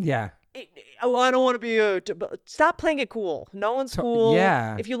 yeah. Oh, I don't want to be stop playing it cool. No one's cool.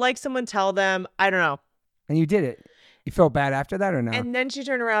 Yeah. If you like someone, tell them. I don't know. And you did it. You felt bad after that or no? And then she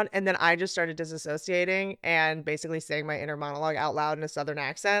turned around, and then I just started disassociating and basically saying my inner monologue out loud in a Southern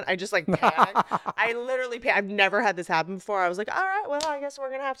accent. I just like panicked. I literally panicked. I've never had this happen before. I was like, all right, well, I guess we're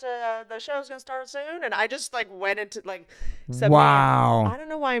going to have to, the show's going to start soon. And I just like went into like, wow. I don't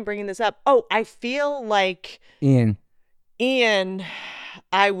know why I'm bringing this up. Oh, I feel like Ian,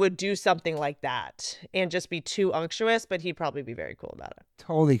 I would do something like that and just be too unctuous, but he'd probably be very cool about it.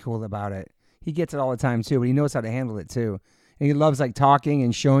 Totally cool about it. He gets it all the time too, but he knows how to handle it too. And he loves like talking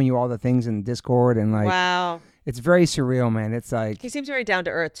and showing you all the things in Discord and like, wow, it's very surreal, man. It's like, he seems very down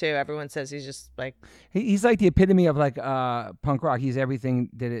to earth too. Everyone says he's just like, he's like the epitome of like punk rock. He's everything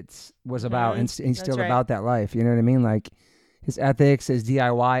that it was about, and he's still about that life. You know what I mean? Like his ethics, his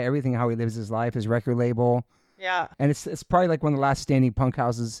DIY, everything, how he lives his life, his record label. Yeah. And it's probably like one of the last standing punk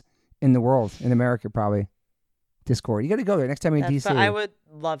houses in the world, in America, probably. Discord. You got to go there next time you're in DC. I would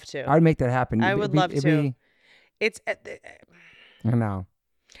love to. I would make that happen. I would love to. It's. I know.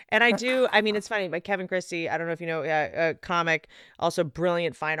 And I do. I mean, it's funny. Like Kevin Christie, I don't know if you know, a comic, also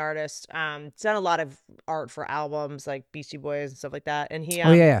brilliant fine artist. He's done a lot of art for albums like Beastie Boys and stuff like that. And he,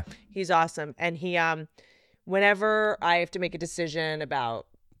 he's awesome. And he, whenever I have to make a decision about,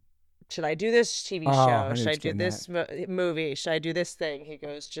 should I do this TV show? Should I do this movie? Should I do this thing? He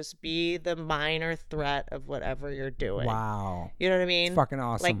goes, just be the minor threat of whatever you're doing. Wow. You know what I mean? It's fucking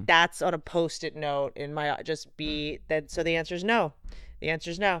awesome. Like that's on a Post-it note in my, just be that. So the answer is no. The answer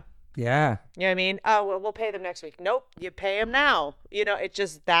is no. Yeah. You know what I mean? Oh, well, we'll pay them next week. Nope. You pay them now. You know, it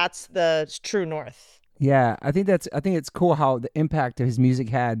just, that's the true north. Yeah. I think it's cool how the impact of his music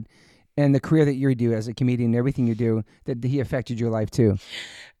had and the career that you do as a comedian and everything you do, that he affected your life too.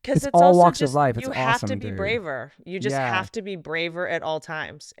 Because it's all also walks just, of life. It's you awesome, have to be dude. braver. You just have to be braver at all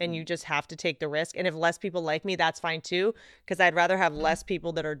times. And you just have to take the risk. And if less people like me, that's fine too. Because I'd rather have less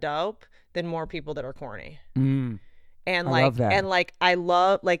people that are dope than more people that are corny. Mm. And I like, love that. and like, I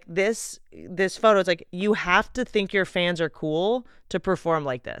love like this photo. It's like, you have to think your fans are cool to perform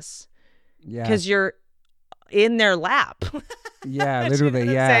like this. Yeah. Because you're in their lap. Yeah, literally. You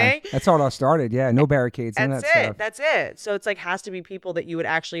know what yeah. I'm saying? That's how it all started. Yeah. No barricades. None of that stuff. That's it. So it's like, has to be people that you would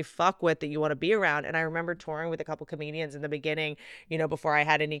actually fuck with, that you want to be around. And I remember touring with a couple comedians in the beginning, you know, before I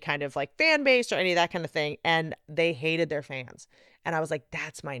had any kind of like fan base or any of that kind of thing. And they hated their fans. And I was like,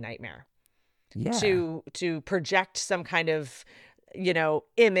 that's my nightmare. Yeah. To project some kind of, you know,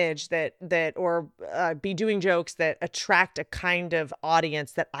 image that or be doing jokes that attract a kind of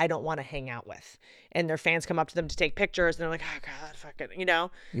audience that I don't want to hang out with. And their fans come up to them to take pictures and they're like, oh God, fucking, you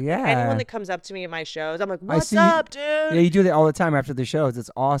know? Yeah. Anyone that comes up to me in my shows, I'm like, what's up, dude? Yeah, you do that all the time after the shows. It's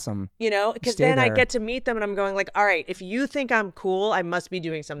awesome. You know, because then I get to meet them and I'm going like, all right, if you think I'm cool, I must be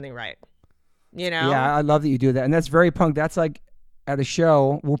doing something right. You know? Yeah, I love that you do that. And that's very punk. That's like at a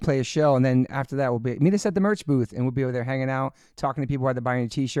show, we'll play a show, and then after that, we'll meet us at the merch booth, and we'll be over there hanging out, talking to people while they're buying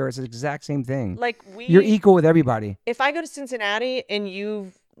T-shirts. It's the exact same thing. Like you're equal with everybody. If I go to Cincinnati and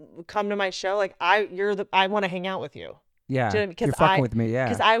you come to my show, like I want to hang out with you. Yeah, you're fucking with me. Yeah,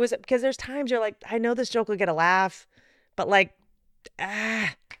 because there's times you're like, I know this joke will get a laugh, but like,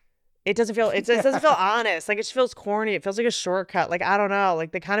 it doesn't feel honest. Like it just feels corny. It feels like a shortcut. Like I don't know.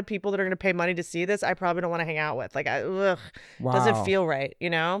 Like the kind of people that are going to pay money to see this, I probably don't want to hang out with. Like doesn't feel right. You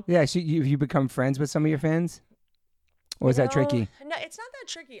know? Yeah. So you become friends with some of your fans? Or is that tricky? No, it's not that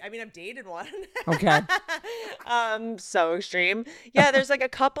tricky. I mean, I've dated one. Okay. So extreme. Yeah, there's like a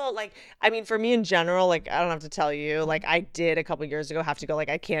couple, like, I mean, for me in general, like, I don't have to tell you, like, I did a couple years ago have to go, like,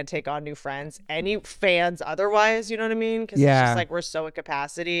 I can't take on new friends, any fans otherwise, you know what I mean? Because it's just like, we're so at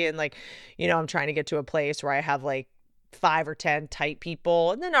capacity. And like, you know, I'm trying to get to a place where I have like 5 or 10 tight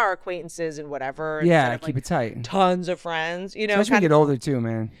people, and then our acquaintances and whatever. Yeah, keep it tight. Tons of friends, you know. Especially when you get older too,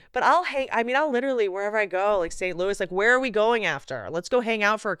 man. But I'll literally, wherever I go, like St. Louis, like, where are we going after? Let's go hang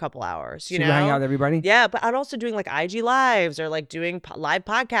out for a couple hours, you know? Hang out with everybody? Yeah, but I'm also doing like IG lives or like doing live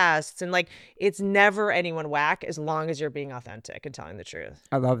podcasts, and like, it's never anyone whack as long as you're being authentic and telling the truth.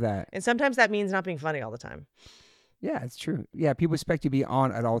 I love that. And sometimes that means not being funny all the time. Yeah, it's true. Yeah, people expect you to be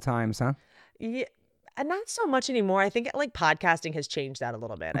on at all times, huh? Yeah. And not so much anymore. I think like podcasting has changed that a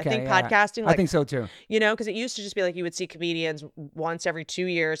little bit. Okay, I think podcasting, like, I think so too. You know, because it used to just be like you would see comedians once every 2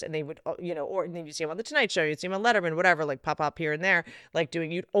 years, and they would, you know, or then you'd see them on the Tonight Show, you'd see them on Letterman, whatever, like pop up here and there, like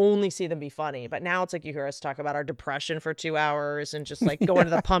you'd only see them be funny. But now it's like you hear us talk about our depression for 2 hours and just like going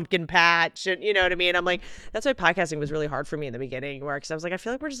to the pumpkin patch, and you know what I mean? I'm like, that's why podcasting was really hard for me in the beginning, because I was like, I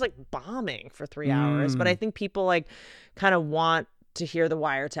feel like we're just like bombing for 3 hours. But I think people like kind of want to hear the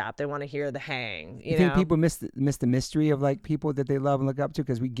wiretap. They want to hear the hang. You know? Think people miss the mystery of like people that they love and look up to,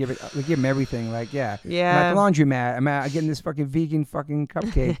 because we give them everything. Like, I'm at the laundromat. I'm getting this fucking vegan fucking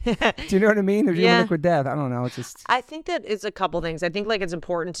cupcake. Do you know what I mean? Or do you liquid death? I don't know. It's just. I think that it's a couple things. I think like it's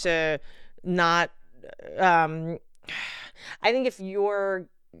important to not. I think if you're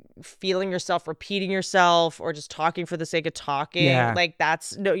feeling yourself repeating yourself or just talking for the sake of talking, like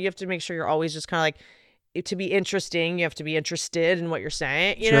you have to make sure you're always just kind of like. To be interesting, you have to be interested in what you're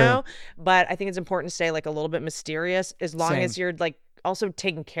saying, you know? But I think it's important to stay like a little bit mysterious, as long as you're like also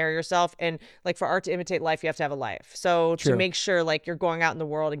taking care of yourself. And like for art to imitate life, you have to have a life. So to make sure like you're going out in the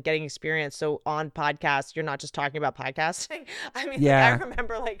world and getting experience. So on podcasts, you're not just talking about podcasting. I mean, like, I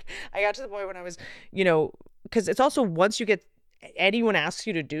remember like I got to the point when I was, you know, because it's also once you get anyone asks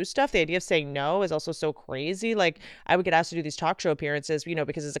you to do stuff, the idea of saying no is also so crazy. Like I would get asked to do these talk show appearances, you know,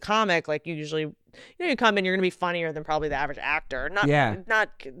 because as a comic, like you usually, you know, you come in, you're gonna be funnier than probably the average actor. Not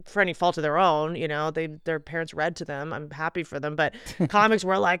for any fault of their own, you know, their parents read to them. I'm happy for them, but comics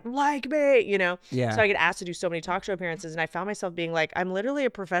were like me, you know. Yeah. So I get asked to do so many talk show appearances, and I found myself being like, I'm literally a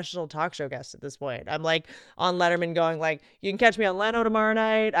professional talk show guest at this point. I'm like on Letterman going like, you can catch me on Leno tomorrow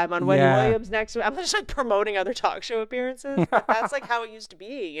night. I'm on Wendy Williams next week. I'm just like promoting other talk show appearances. But that's like how it used to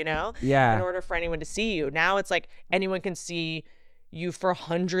be, you know? Yeah. In order for anyone to see you. Now it's like anyone can see you for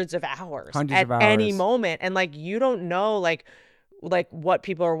hundreds of hours at any moment, and like you don't know like what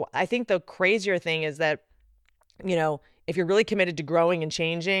people are. I think the crazier thing is that, you know, if you're really committed to growing and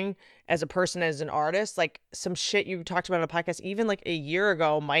changing as a person, as an artist, like some shit you talked about on a podcast even like a year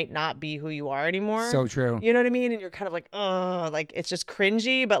ago might not be who you are anymore. So true. You know what I mean? And you're kind of like, oh, like it's just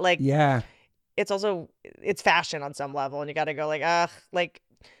cringy, but like it's also it's fashion on some level, and you got to go like, like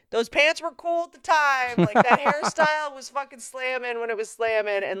those pants were cool at the time. Like that hairstyle was fucking slamming when it was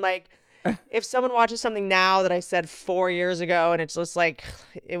slamming. And like, if someone watches something now that I said 4 years ago and it's just like,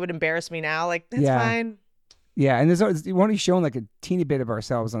 it would embarrass me now, like that's fine. Yeah, and we're only showing like a teeny bit of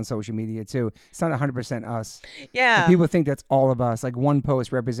ourselves on social media too. It's not 100% us. Yeah. And people think that's all of us. Like one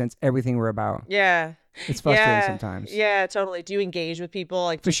post represents everything we're about. Yeah. It's frustrating sometimes. Yeah, totally. Do you engage with people?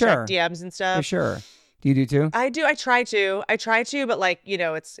 Like for sure. Check DMs and stuff? For sure. Do you do too? I do. I try to, but like, you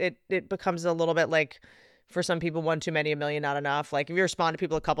know, it becomes a little bit like, for some people, one too many, a million not enough. Like if you respond to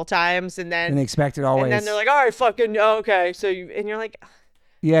people a couple times and they expect it always. And then they're like, all right, fucking, okay. So you're like,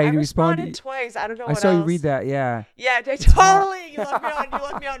 yeah, you responded twice. I don't know what else. I saw you read that, yeah. Yeah, totally. You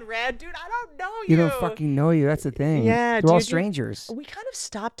left me on red. Dude, I don't know you. You don't fucking know you. That's the thing. Yeah. We're all strangers. We kind of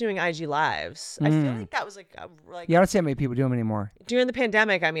stopped doing IG lives. I feel like that was like yeah, I don't see how many people do them anymore. During the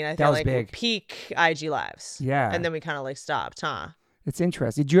pandemic, I mean, I felt like big. Peak IG lives. Yeah. And then we kind of like stopped, huh? It's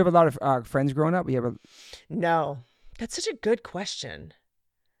interesting. Did you have a lot of friends growing up? No. That's such a good question.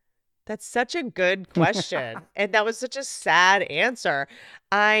 That's such a good question. And that was such a sad answer.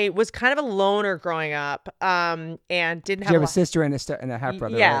 I was kind of a loner growing up, and didn't have You a have a lot. sister and a half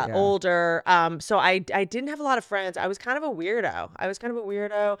brother, Yeah, right? older. So I didn't have a lot of friends. I was kind of a weirdo.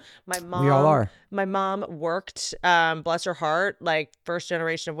 My We all mom are. my mom worked, bless her heart, like first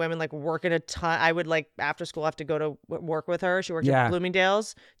generation of women, like working a ton. I would like after school have to go to work with her. She worked at Yeah.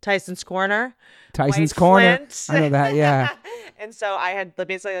 Bloomingdale's, Tyson's Corner, Tyson's White Corner. Flint. I know that. Yeah. And so I had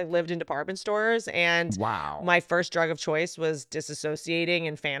basically like lived in department stores, and Wow. my first drug of choice was disassociating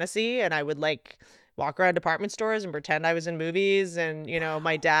in fantasy, and I would like walk around department stores and pretend I was in movies. And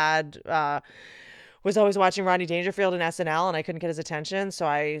my dad was always watching Rodney Dangerfield and SNL, and I couldn't get his attention, so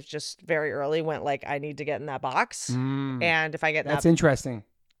I just very early went like, I need to get in that box. And if I get in That's interesting.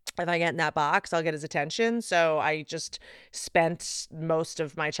 if I get in that box, I'll get his attention. So I just spent most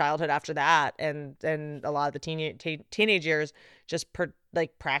of my childhood after that, and a lot of the teenage years just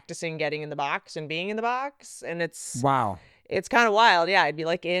like practicing getting in the box and being in the box. And it's Wow. It's kind of wild. Yeah, I'd be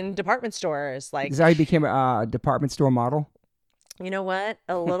like in department stores. Like, Is that how you became a department store model? you know what?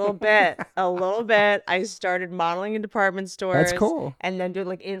 A little bit. I started modeling in department stores. That's cool. And then doing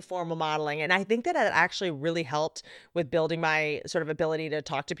like informal modeling. And I think that it actually really helped with building my sort of ability to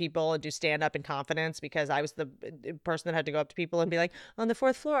talk to people and do stand up and confidence, because I was the person that had to go up to people and be like, on the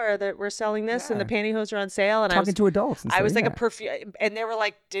fourth floor that we're selling this and the pantyhose are on sale. And talking to adults. I was like a perfume, and they were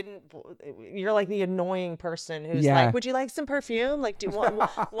like, you're like the annoying person who's like, would you like some perfume? Like, do you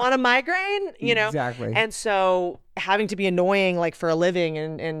want a migraine? Exactly. And so having to be annoying like for a living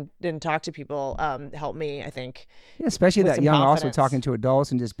and talk to people helped me, I think. Yeah, especially that young, confidence. also talking to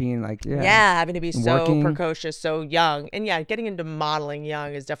adults and just being like, having to be so precocious, so young. And getting into modeling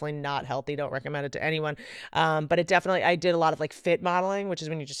young is definitely not healthy. Don't recommend it to anyone. But I did a lot of like fit modeling, which is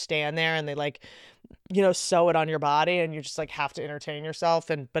when you just stand there and they like, sew it on your body and you just like have to entertain yourself.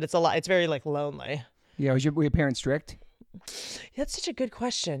 But it's very like lonely. Yeah. Were your parents strict? That's such a good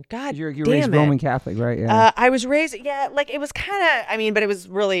question. God, you're raised Roman Catholic, right? Yeah. I was raised, like it was kind of, but it was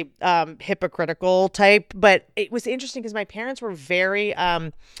really hypocritical type. But it was interesting because my parents were very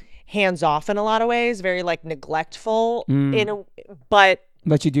hands off in a lot of ways, very like neglectful but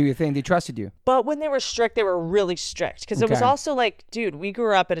let you do your thing. They trusted you. But when they were strict, they were really strict, because it was also like, dude, we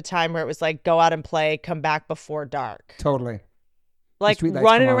grew up at a time where it was like, go out and play, come back before dark. Totally. Like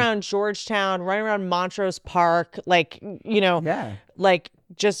running around Georgetown, running around Montrose Park, like, like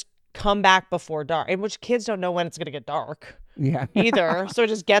just come back before dark. And which kids don't know when it's going to get dark. Yeah. Either. So it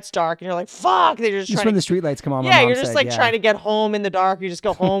just gets dark and you're like, fuck. They're just trying when the streetlights come on. Yeah, you're just like trying to get home in the dark. You just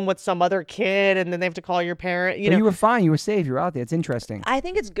go home with some other kid and then they have to call your parent. You were fine. You were safe. You were out there. It's interesting. I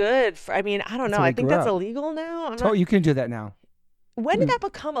think it's good. I don't know. I think that's illegal now. You can do that now. When did that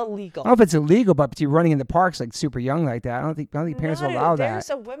become illegal? I don't know if it's illegal, but you're running in the parks like super young like that. I don't think parents will allow that. There's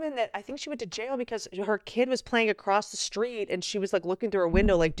a woman that I think she went to jail because her kid was playing across the street and she was like looking through her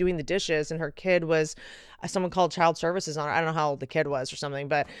window, like doing the dishes, and her kid was, someone called child services on her. I don't know how old the kid was or something,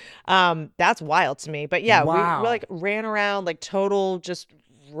 but that's wild to me. But yeah, we like ran around like total just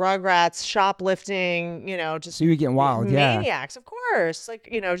Rugrats, shoplifting, just. So you were getting wild, maniacs, of course. Like,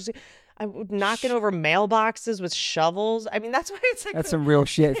 just. I'm knocking over mailboxes with shovels. That's why it's like. That's some real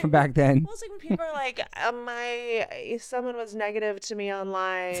shit from back then. Well, it's like when people are like, someone was negative to me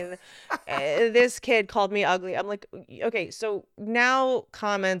online. This kid called me ugly. I'm like, okay, so now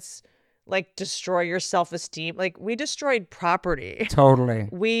comments like destroy your self-esteem. Like, we destroyed property. Totally.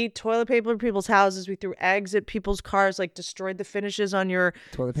 We toilet paper people's houses. We threw eggs at people's cars, like destroyed the finishes on your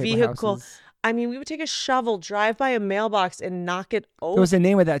toilet paper vehicle. Houses. We would take a shovel, drive by a mailbox, and knock it over. There was the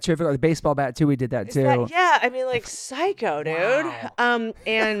name of that too. The baseball bat too. We did that too. Like psycho, dude.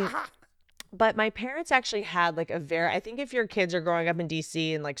 Wow. But my parents actually had like I think if your kids are growing up in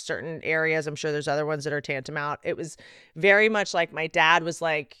DC in like certain areas, I'm sure there's other ones that are tantamount. It was very much like my dad was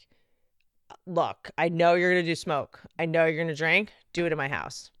like, look, I know you're going to do smoke. I know you're going to drink. Do it in my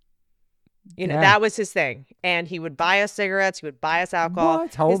house. That was his thing. And he would buy us cigarettes. He would buy us alcohol.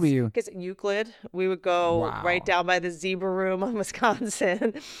 What? How old were you? Because at Euclid, we would go right down by the Zebra Room on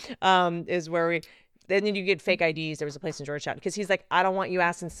Wisconsin, is where we. Then you get fake IDs. There was a place in Georgetown. Because he's like, I don't want you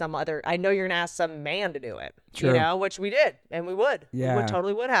asking some other. I know you're going to ask some man to do it. True. Which we did. And we would. Yeah. We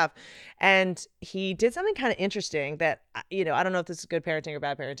totally would have. And he did something kind of interesting that, I don't know if this is good parenting or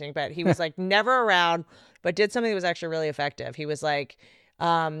bad parenting, but he was like never around, but did something that was actually really effective. He was like,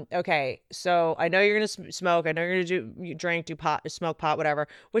 okay, so I know you're going to smoke. I know you're going to drink, do pot, smoke pot, whatever,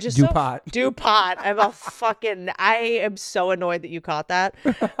 which is do pot. I am so annoyed that you caught that.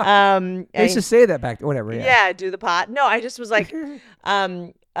 I used to say that back, whatever. Yeah, do the pot. No, I just was like,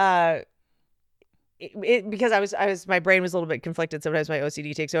 because my brain was a little bit conflicted. Sometimes my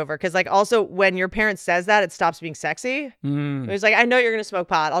OCD takes over. Because like also when your parent says that, it stops being sexy. It was like, I know you're going to smoke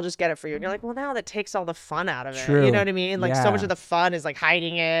pot. I'll just get it for you. And you're like, well, now that takes all the fun out of it. True. You know what I mean? Like so much of the fun is like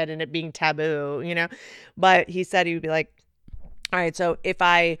hiding it and it being taboo, you know? But he said he would be like, all right, so if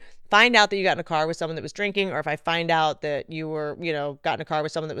I find out that you got in a car with someone that was drinking, or if I find out that you were, got in a car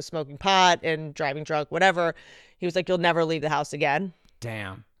with someone that was smoking pot and driving drunk, whatever, he was like, you'll never leave the house again.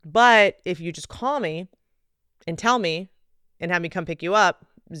 Damn. But if you just call me and tell me and have me come pick you up,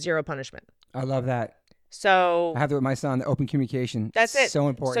 zero punishment. I love that. So I have that with my son, the open communication. That's it. So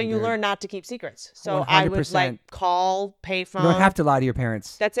important. So you learn not to keep secrets. So 100%. I would like call, pay phone. You don't have to lie to your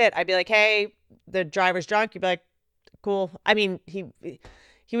parents. That's it. I'd be like, hey, the driver's drunk. You'd be like, cool. I mean, he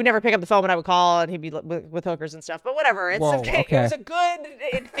would never pick up the phone when I would call, and he'd be with hookers and stuff. But whatever. It's okay. It was a good,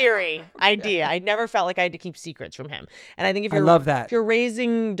 in theory, idea. I never felt like I had to keep secrets from him. And I think if you're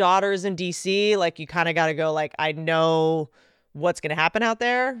raising daughters in DC, like you kind of got to go like, I know what's going to happen out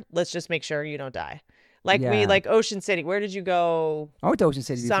there. Let's just make sure you don't die. Like Ocean City. Where did you go? I went to Ocean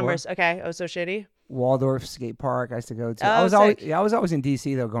City Summers. before. Okay. Oh, so shitty. Waldorf Skate Park. I used to go to. Oh, I was always in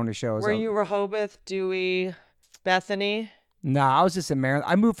DC though, going to shows. Were you Rehoboth, Dewey, Bethany? Nah, I was just in Maryland.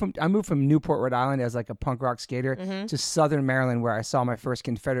 I moved from Newport, Rhode Island as like a punk rock skater to Southern Maryland, where I saw my first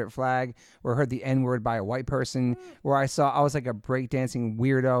Confederate flag, where I heard the N-word by a white person, where I was like a breakdancing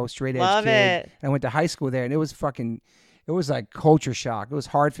weirdo, straight edge kid. And I went to high school there, and it was like culture shock. It was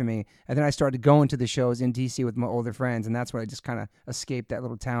hard for me. And then I started going to the shows in DC with my older friends, and that's when I just kind of escaped that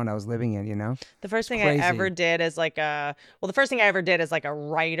little town I was living in, The first thing I ever did as like a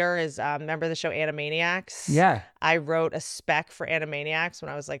writer is remember the show Animaniacs? Yeah. I wrote a spec for Animaniacs when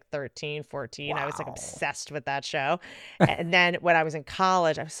I was like 13, 14. Wow. I was like obsessed with that show. And then when I was in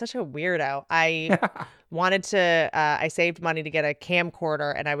college, I was such a weirdo. I wanted to, I saved money to get a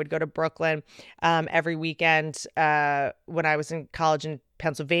camcorder, and I would go to Brooklyn every weekend when I was in college in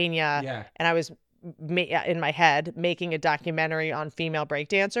Pennsylvania. Yeah. And I was in my head making a documentary on female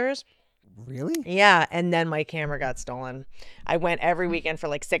breakdancers. Really? Yeah. And then my camera got stolen. I went every weekend for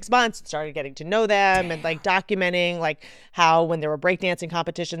like 6 months and started getting to know them and like documenting like how when there were breakdancing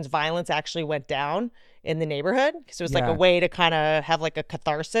competitions, violence actually went down in the neighborhood, because it was like a way to kind of have like a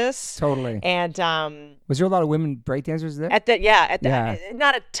catharsis. Totally. And was there a lot of women breakdancers there?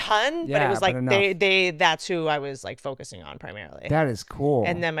 Not a ton, but it was like that's who I was like focusing on primarily. That is cool.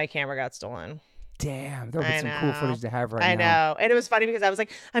 And then my camera got stolen. Damn, there'll be some cool footage to have now. I know. And it was funny because I was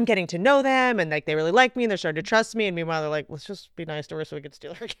like, I'm getting to know them, and like they really like me and they're starting to trust me. And meanwhile, they're like, let's just be nice to her so we can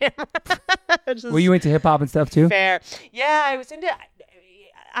steal her camera. Were you into hip hop and stuff too? Fair. Yeah, I was into,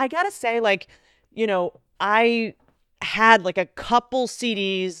 I gotta say, like, I had like a couple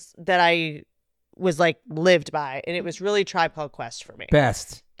CDs that I was like lived by, and it was really Tribe Called Quest for me.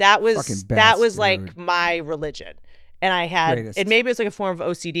 Best. That was dude. like my religion. And I had, and maybe it's like a form of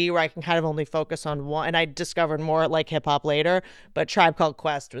OCD where I can kind of only focus on one. And I discovered more like hip hop later, but Tribe Called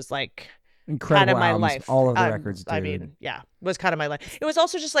Quest was like incredible kind of my albums, life. All of the records, dude. I mean, yeah, was kind of my life. It was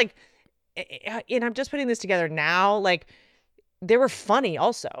also just like, and I'm just putting this together now, like they were funny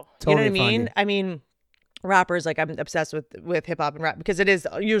also. Totally, you know what I mean? funny. I mean, rappers, like I'm obsessed with hip hop and rap because it is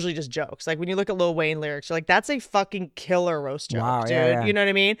usually just jokes. Like when you look at Lil Wayne lyrics, you're like, that's a fucking killer roast joke, wow, dude. Yeah. You know what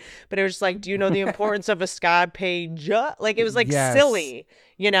I mean? But it was just like, do you know the importance of a ska page? Like it was like silly,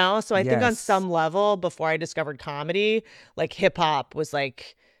 So I think on some level, before I discovered comedy, like hip hop was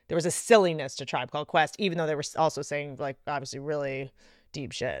like, there was a silliness to Tribe Called Quest, even though they were also saying like obviously really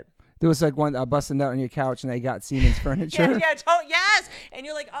deep shit. There was like one busting nut on your couch, and they got Siemens furniture. Yes, and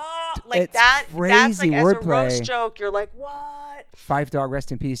you're like, oh, like it's that. Crazy that's like wordplay. As a roast joke. You're like, what? Five Dog,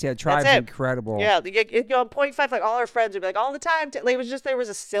 rest in peace. Yeah, Tribe's incredible. Yeah, on 0.5, like all our friends would be like all the time. Like, it was just there was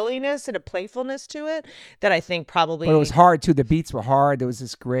a silliness and a playfulness to it that I think probably. But it was hard too. The beats were hard. There was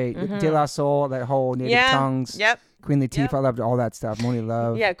this great De La Soul, that whole Native Tongues. Yep. Queen Latifah, I loved all that stuff. Moni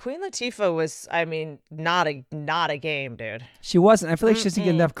Love. Yeah, Queen Latifah was, I mean, not a game, dude. She wasn't. I feel like she doesn't get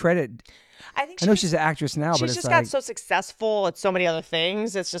enough credit. I know she's an actress now, but it's just got so successful at so many other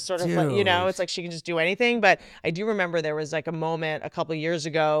things. It's just sort of like, it's like she can just do anything. But I do remember there was like a moment a couple of years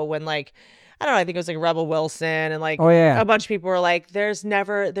ago when like, I don't know, I think it was like Rebel Wilson and like a bunch of people were like, there's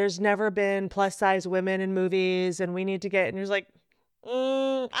never been plus size women in movies and we need to get, and it was like,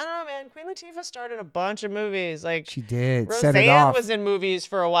 I don't know, man. Queen Latifah started a bunch of movies. Like she did. Roseanne was in movies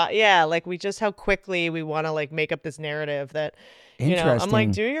for a while. Yeah, like we just how quickly we want to like make up this narrative that, I'm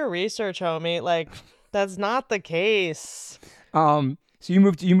like, do your research, homie. Like that's not the case. So you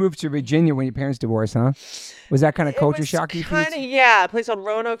moved to Virginia when your parents divorced, huh? Was that kind of culture shock? Yeah, a place called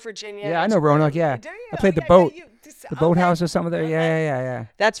Roanoke, Virginia. Yeah, I know Roanoke. Yeah, I played the boat, the boathouse or something there. Yeah.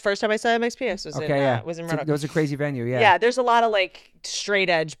 That's the first time I saw MXPX. Was in Roanoke. It was a crazy venue. Yeah. Yeah, there's a lot of like straight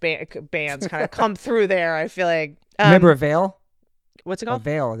edge bands kind of come through there. I feel like. Remember Avail? What's it called?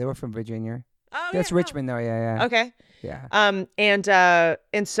 Avail. They were from Virginia. Oh, that's Richmond though. Yeah. Okay. Yeah.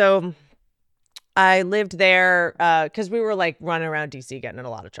 And so I lived there because we were like running around DC getting in a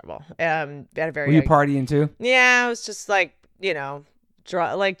lot of trouble. At a very were you partying too? Yeah, I was just like,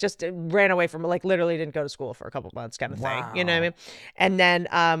 just ran away from like literally didn't go to school for a couple months kind of thing. You know what I mean? And then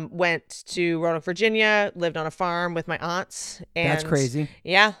went to Roanoke, Virginia, lived on a farm with my aunts. And that's crazy.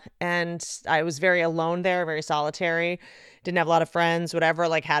 Yeah. And I was very alone there, very solitary. Didn't have a lot of friends, whatever,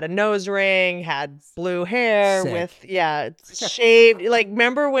 like had a nose ring, had blue hair. Sick. Shaved. Like,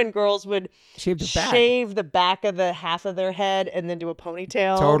 remember when girls would shave the back of the half of their head and then do a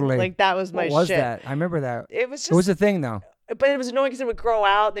ponytail? Totally. Like, that was my shit. What was that? I remember that. It was a thing, though. But it was annoying because it would grow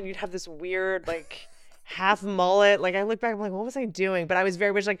out. Then you'd have this weird, like, half mullet. Like, I look back, I'm like, what was I doing? But I was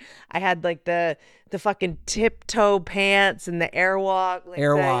very much like, I had like the fucking tiptoe pants and the airwalk. Like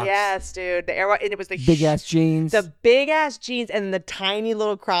Airwalks. Yes, dude. The airwalk. And it was the big ass jeans. The big ass jeans and the tiny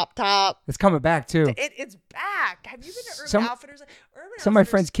little crop top. It's coming back too. It's back. Have you been to Urban Outfitters? Some of my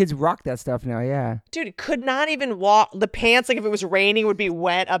friends' kids rock that stuff now, yeah. Dude, it could not even walk. The pants, like if it was raining, would be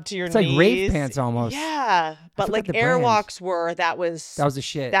wet up to your knees. It's like rave pants almost. Yeah. But like airwalks that was the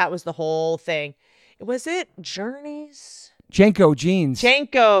shit. That was the whole thing. Was it Journeys? Jenko jeans.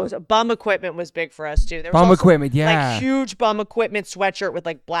 Jenko's bum equipment was big for us too. There was bum also, equipment, yeah. Like huge bum equipment sweatshirt with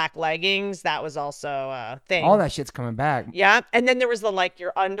like black leggings. That was also a thing. All that shit's coming back. Yeah, and then there was the like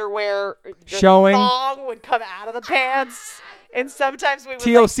your underwear showing. Thong would come out of the pants, and sometimes we would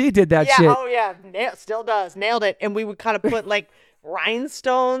TLC did that shit. Oh yeah, still does. Nailed it. And we would kind of put like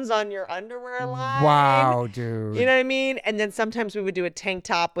rhinestones on your underwear line. Wow, dude. You know what I mean? And then sometimes we would do a tank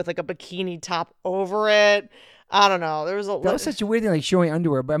top with like a bikini top over it. I don't know. That was such a weird thing, like showing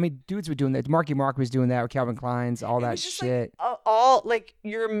underwear. But I mean, dudes were doing that. Marky Mark was doing that with Calvin Klein's, all that shit. Like, all like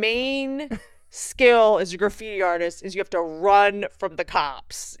your main skill as a graffiti artist is you have to run from the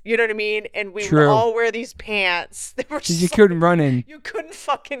cops. You know what I mean? And we would all wear these pants. They were you couldn't run in. You couldn't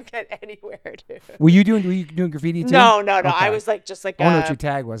fucking get anywhere, dude. Were you doing graffiti too? No. Okay. I was like just like I don't know what your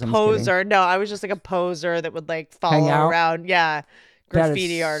tag was. Poser. No, I was just like a poser that would like follow around. Yeah.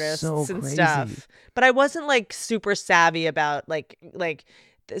 Graffiti artists and stuff. But I wasn't like super savvy about like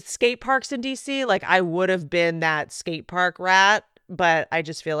the skate parks in DC. Like I would have been that skate park rat, but I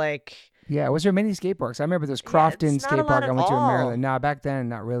just feel like was there many skate parks? I remember there's Crofton skate park I went to in Maryland. No, back then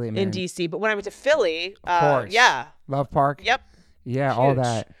not really, man. In DC, but when I went to Philly, of course. Love Park. Yep. Yeah, huge. All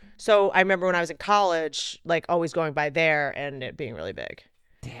that. So I remember when I was in college, like always going by there and it being really big.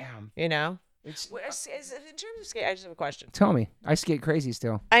 Damn. You know? In terms of skate, I just have a question. Tell me. I skate crazy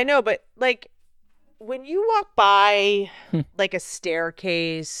still. I know, but like when you walk by like a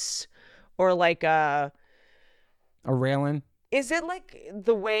staircase or like a railing, is it like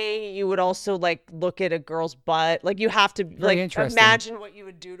the way you would also like look at a girl's butt? Like you have to like imagine what you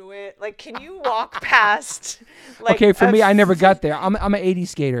would do to it. Like, can you walk past? Like, okay, for me, I never got there. I'm an 80s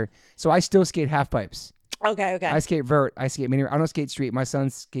skater, so I still skate half pipes. Okay. I skate vert. I skate mini. I don't skate street. My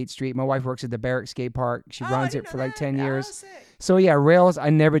son skates street. My wife works at the Barrack Skate Park. She runs it for like 10 years. So yeah, rails. I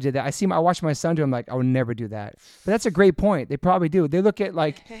never did that. I watch my son do. I'm like, I would never do that. But that's a great point. They probably do. They look at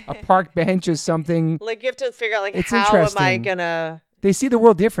like a park bench or something. Like you have to figure out like it's how am I gonna? They see the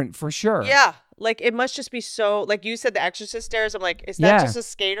world different for sure. Yeah. Like it must just be so like you said the Exorcist stairs. I'm like, is that just a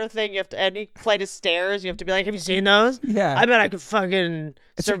skater thing? You have to any flight of stairs. You have to be like, have you seen those? Yeah. I bet I could fucking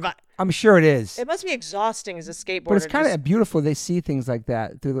survive. I'm sure it is. It must be exhausting as a skateboarder. But it's kind of beautiful. They see things like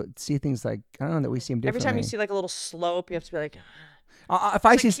that. See things like I don't know that we see them differently. Every time you see like a little slope, you have to be like. If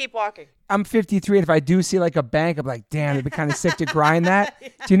I see, keep walking. I'm 53, and if I do see like a bank, I'm like, damn, it'd be kind of sick to grind that. Yeah.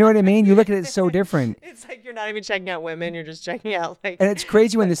 Do you know what I mean? You look at it so different. It's like you're not even checking out women; you're just checking out like. And it's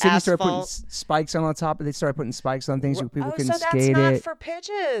crazy when the city asphalt. started putting spikes on top. They started putting spikes on things so people can so skate that's not for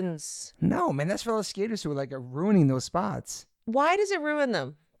pigeons. No, man, that's for those skaters who are like ruining those spots. Why does it ruin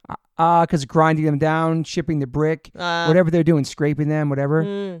them? Because grinding them down, shipping the brick, whatever they're doing, scraping them,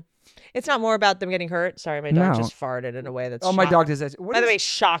 whatever. It's not more about them getting hurt. Sorry, my dog just farted in a way that's my dog does that. By the way,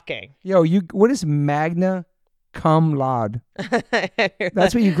 shocking. Yo, what is Magna cum laude.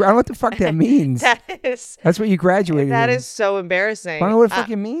 That's what you. I don't know what the fuck that means. That's what you graduated. That in. is so embarrassing. I don't know what it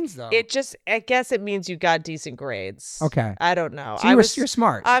fucking means though. I guess it means you got decent grades. Okay. I don't know. So you're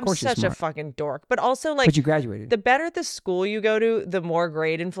smart. I'm such a fucking dork. But also, like, but you graduated. The better the school you go to, the more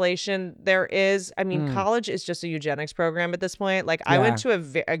grade inflation there is. I mean, college is just a eugenics program at this point. Like, I went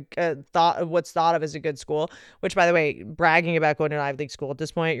to what's thought of as a good school, which, by the way, bragging about going to an Ivy League school at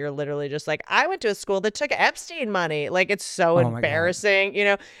this point, you're literally just like, I went to a school that took Epstein money. Like, it's so embarrassing. You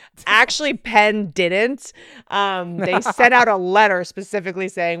know, actually, Penn didn't. They sent out a letter specifically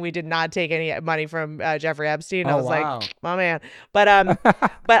saying we did not take any money from Jeffrey Epstein. I was like, oh man. But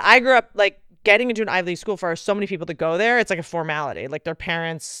I grew up like getting into an Ivy League school for so many people to go there. It's like a formality. Like their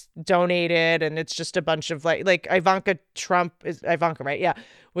parents donated, and it's just a bunch of like Ivanka, right? Yeah,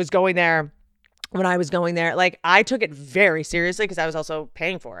 was going there. When I was going there, like I took it very seriously because I was also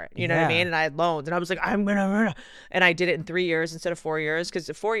paying for it. You know what I mean? And I had loans, and I was like, I'm gonna, and I did it in 3 years instead of 4 years because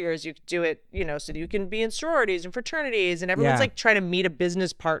in 4 years you could do it, you know, so that you can be in sororities and fraternities, and everyone's like trying to meet a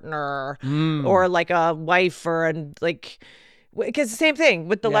business partner or like a wife like. Because the same thing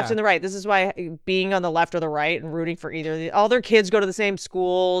with the left and the right. This is why being on the left or the right and rooting for either, all their kids go to the same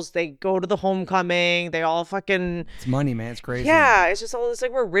schools. They go to the homecoming. They all fucking. It's money, man. It's crazy. Yeah, it's just all this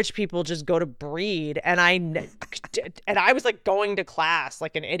like where rich people just go to breed. And I was like going to class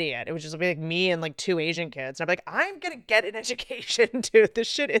like an idiot. It was just like me and like 2 Asian kids. And I'm like, I'm gonna get an education, dude. This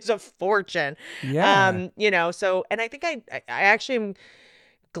shit is a fortune. Yeah. You know. So, and I think I actually am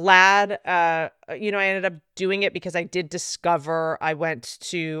glad you know, I ended up doing it because I did discover I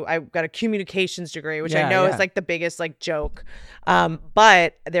got a communications degree, which I know is like the biggest like joke,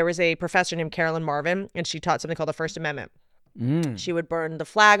 but there was a professor named Carolyn Marvin, and she taught something called the First Amendment. She would burn the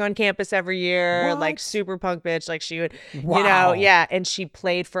flag on campus every year, like super punk bitch. Like she would, you know, and she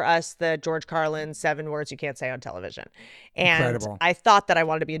played for us the George Carlin 7 words you can't say on television. And incredible. I thought that I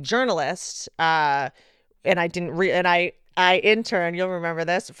wanted to be a journalist, and I didn't I interned, you'll remember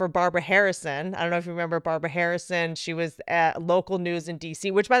this, for Barbara Harrison. I don't know if you remember Barbara Harrison. She was at local news in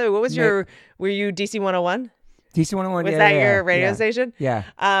DC, which, by the way, what was were you DC 101? DC 101, was that your radio station? Yeah.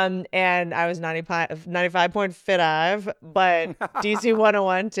 And I was 95.5, but DC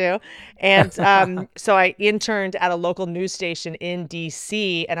 101 too. And so I interned at a local news station in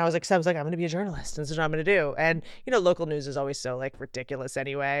DC, and I was like, I'm going to be a journalist, and this is what I'm going to do. And you know, local news is always so like ridiculous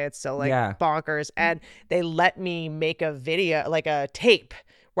anyway. It's so like bonkers. And they let me make a video, like a tape,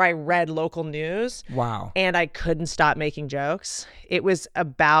 where I read local news. Wow. And I couldn't stop making jokes. It was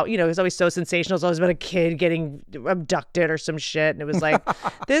about, you know, it was always so sensational. It's always about a kid getting abducted or some shit. And it was like,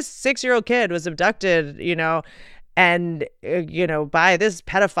 this 6-year-old kid was abducted, you know, and, you know, by this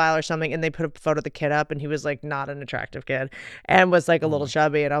pedophile or something. And they put a photo of the kid up, and he was like not an attractive kid and was like a little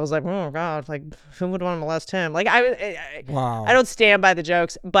chubby. And I was like, oh God, like who would want to molest him? Like I don't stand by the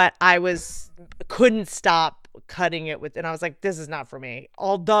jokes, but I couldn't stop cutting it with, and I was like, this is not for me.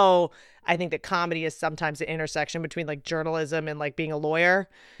 Although I think that comedy is sometimes the intersection between like journalism and like being a lawyer.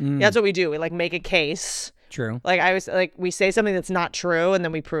 That's what we do. We like make a case. True. Like I was like, we say something that's not true, and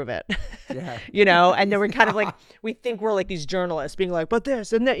then we prove it. Yeah. You know, and then we're kind of like, we think we're like these journalists being like, but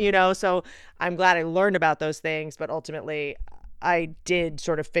this and that, you know. So I'm glad I learned about those things, but ultimately I did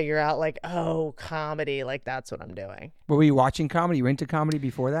sort of figure out like, oh, comedy, like that's what I'm doing. But were you watching comedy? You were into comedy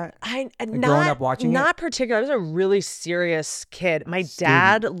before that? Growing up watching not particularly. I was a really serious kid. My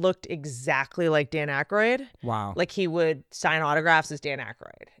dad looked exactly like Dan Aykroyd. Wow. Like he would sign autographs as Dan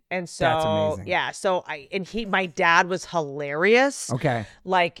Aykroyd. And so, that's amazing. Yeah. So my dad was hilarious. Okay.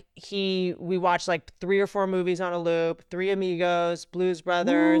 Like we watched like 3 or 4 movies on a loop, 3 Amigos, Blues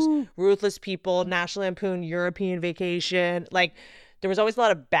Brothers, Ruthless People, National Lampoon, European Vacation. Like there was always a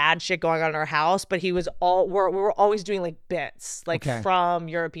lot of bad shit going on in our house, but we were always doing like bits, like from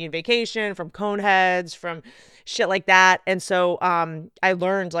European Vacation, from Coneheads, from shit like that. And so, I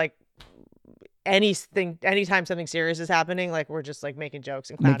learned like, anytime something serious is happening, like we're just like making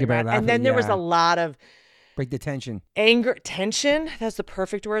jokes and clowning around. And then there was a lot of break the tension. Tension. That's the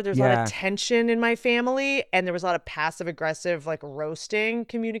perfect word. There's a lot of tension in my family, and there was a lot of passive aggressive, like roasting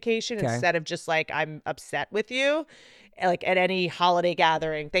communication instead of just like, I'm upset with you. Like at any holiday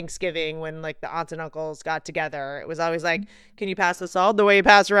gathering, Thanksgiving, when like the aunts and uncles got together, it was always like, can you pass the salt the way you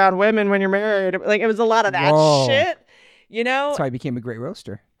pass around women when you're married? Like it was a lot of that shit, you know? That's why I became a great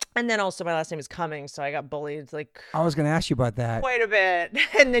roaster. And then also my last name is Cummings, so I got bullied like I was going to ask you about that. Quite a bit.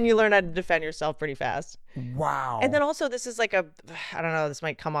 And then you learn how to defend yourself pretty fast. Wow. And then also this is like I don't know, this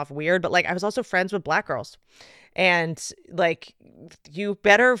might come off weird, but like I was also friends with black girls. And like you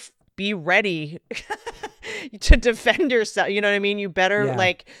better be ready to defend yourself. You know what I mean? You better Yeah.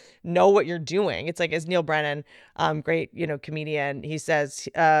 like know what you're doing. It's like, as Neil Brennan, great, comedian, he says,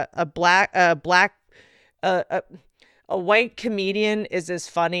 a white comedian is as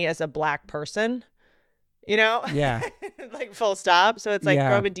funny as a black person. Yeah. Like full stop. So it's like Yeah.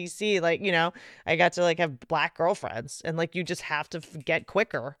 growing up in DC, like, I got to like have black girlfriends, and like you just have to get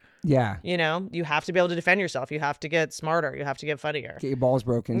quicker. Yeah. You have to be able to defend yourself. You have to get smarter. You have to get funnier. Get your balls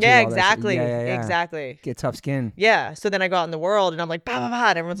broken. Yeah, all that shit. exactly. Yeah. Exactly. Get tough skin. Yeah. So then I go out in the world and I'm like, bah, bah, bah.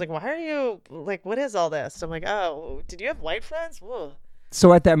 And everyone's like, why are you like, what is all this? I'm like, oh, did you have white friends? Whoa.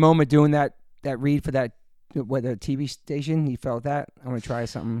 So at that moment, doing that read for that, the TV station, you felt that I want to try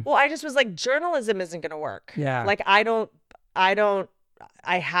something. Well, I just was like, journalism isn't going to work. Yeah. Like, I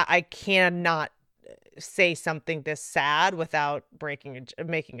cannot say something this sad without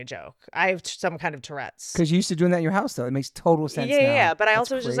making a joke. I have some kind of Tourette's. Because you used to doing that in your house, though. It makes total sense now. Yeah. But I That's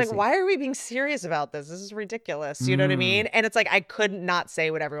also was just like, crazy. why are we being serious about this? This is ridiculous. You know what I mean? And it's like, I could not say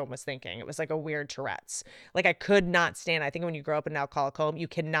what everyone was thinking. It was like a weird Tourette's. Like, I could not stand. I think when you grow up in an alcoholic home, you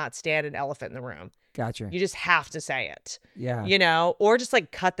cannot stand an elephant in the room. Gotcha. You just have to say it. Yeah. Or just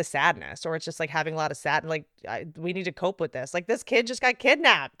like cut the sadness, or it's just like having a lot of like, we need to cope with this. Like, this kid just got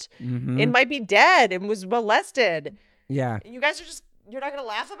kidnapped. Mm-hmm. It might be dead and was molested. Yeah. You guys you're not going to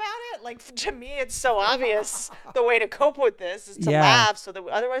laugh about it? Like, to me, it's so obvious the way to cope with this is to laugh, so that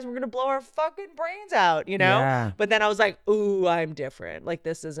otherwise we're going to blow our fucking brains out, Yeah. But then I was like, ooh, I'm different. Like,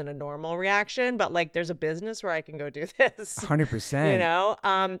 this isn't a normal reaction, but like, there's a business where I can go do this. 100%.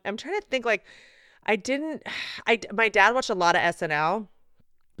 I'm trying to think, like, my dad watched a lot of SNL.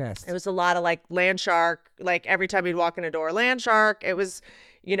 Best. It was a lot of like Land Shark. Like, every time he'd walk in a door, Land Shark. It was,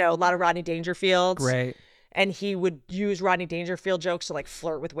 a lot of Rodney Dangerfield. Great. And he would use Rodney Dangerfield jokes to like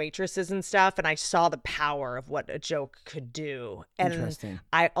flirt with waitresses and stuff. And I saw the power of what a joke could do. And Interesting.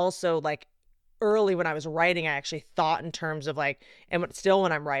 I also, like, early when I was writing, I actually thought in terms of like, and still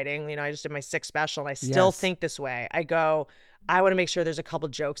when I'm writing, I just did my 6th special, and I still think this way. I go, I want to make sure there's a couple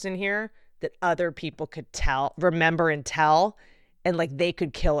jokes in here that other people could remember and tell, and like they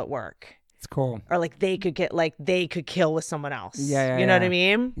could kill at work. It's cool. Or like they could kill with someone else. Yeah. You know what I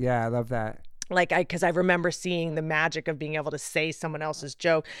mean? Yeah, I love that. Like, because I remember seeing the magic of being able to say someone else's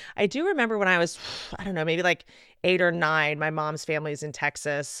joke. I do remember when I was, I don't know, maybe like 8 or 9, my mom's family is in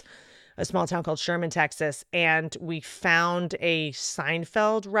Texas, a small town called Sherman, Texas. And we found a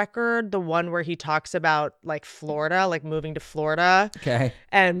Seinfeld record, the one where he talks about like Florida, like moving to Florida. Okay.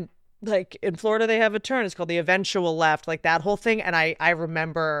 And like in Florida, they have a term. It's called the eventual left, like that whole thing. And I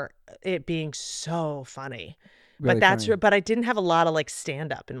remember it being so funny. Really But I didn't have a lot of like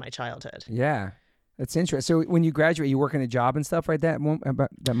stand up in my childhood. Yeah. That's interesting. So when you graduate, you working a job and stuff right about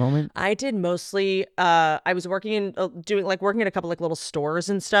that moment? I did mostly, I was working in working at a couple like little stores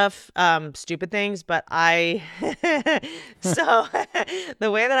and stuff, stupid things. But so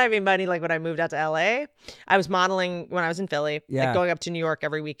the way that I made money, like when I moved out to LA, I was modeling when I was in Philly, like going up to New York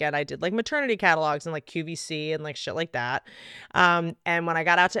every weekend. I did like maternity catalogs and like QVC and like shit like that. And when I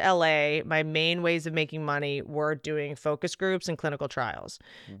got out to LA, my main ways of making money were doing focus groups and clinical trials.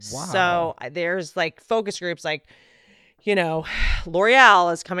 Wow. So there's like focus groups, like,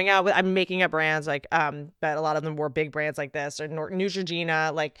 L'Oreal is coming out with, I'm making up brands like, but a lot of them were big brands like this, or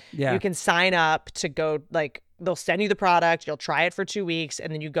Neutrogena. Like, you can sign up to go, like, they'll send you the product, you'll try it for 2 weeks,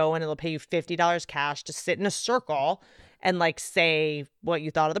 and then you go in and they'll pay you $50 cash to sit in a circle and like say what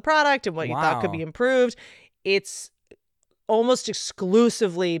you thought of the product and what you thought could be improved. It's almost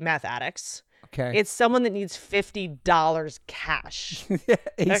exclusively meth addicts. Okay. It's someone that needs $50 cash.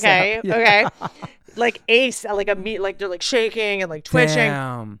 Okay. Okay. Like like they're like shaking and like twitching.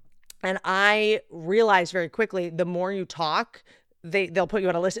 Damn. And I realized very quickly, the more you talk, they'll put you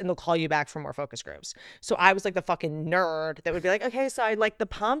on a list and they'll call you back for more focus groups. So I was like the fucking nerd that would be like, okay, so I like the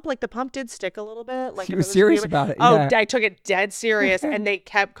pump did stick a little bit. Like, you were serious about it. Oh, yeah. I took it dead serious, and they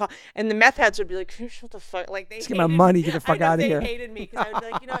kept calling. And the meth heads would be like, what the fuck? Like, they Just get my money, get the fuck out of here. They hated me because I would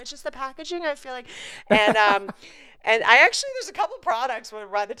be like, it's just the packaging, I feel like. And and I actually, there's a couple products where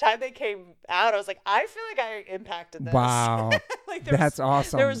by the time they came out, I was like, I feel like I impacted this. Wow. Like, that's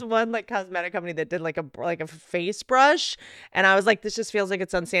awesome. There was one like cosmetic company that did like a face brush, and I was like, this just feels like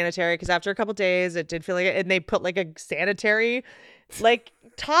it's unsanitary, because after a couple days it did feel like it, and they put like a sanitary like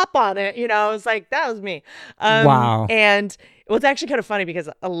top on it, I was like, that was me. Wow. And it was actually kind of funny because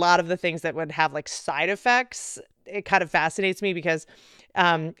a lot of the things that would have like side effects, it kind of fascinates me because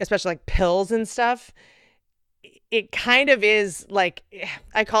especially like pills and stuff, it kind of is like,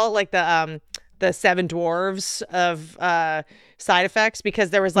 I call it like the 7 dwarves of side effects because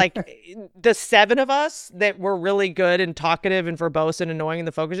there was like the 7 of us that were really good and talkative and verbose and annoying in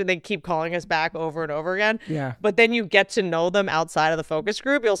the focus group. They keep calling us back over and over again. Yeah. But then you get to know them outside of the focus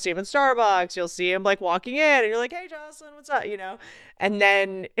group. You'll see them in Starbucks. You'll see them like walking in and you're like, hey, Jocelyn, what's up? You know? And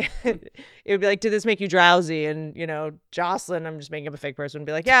then it would be like, did this make you drowsy? And, you know, Jocelyn, I'm just making up a fake person, would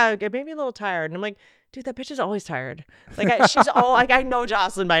be like, yeah, it made me a little tired. And I'm like, dude, that bitch is always tired. Like, she's all like, I know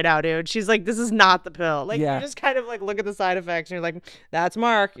Jocelyn by now, dude. She's like, this is not the pill. Like, you just kind of like look at the side effects and you're like, that's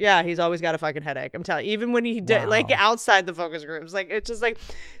Mark. Yeah, he's always got a fucking headache. I'm telling you, even when he did, like, outside the focus groups, like, it's just like,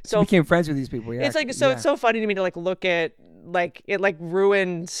 so you became friends with these people. Yeah. It's like, so it's so funny to me to like look at, like, it like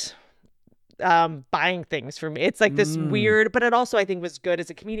ruined buying things for me. It's like this weird, but it also I think was good as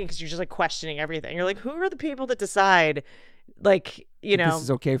a comedian because you're just like questioning everything. You're like, who are the people that decide, like, you know, this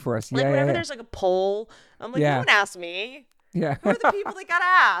is okay for us? Like whenever there's like a poll, I'm like, no one asked me. Yeah. Who are the people that got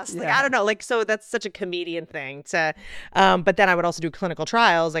asked? Like, I don't know. Like, so that's such a comedian thing to, but then I would also do clinical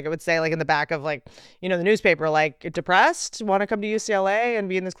trials. Like it would say like in the back of like, you know, the newspaper, like depressed, want to come to UCLA and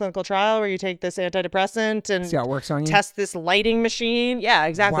be in this clinical trial where you take this antidepressant and see how it works on you, test this lighting machine. Yeah,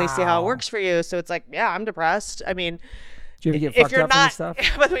 exactly. Wow. See how it works for you. So it's like, yeah, I'm depressed. I mean, do you ever get fucked up and stuff?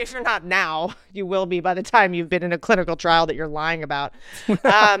 By the way, if you're not now, you will be by the time you've been in a clinical trial that you're lying about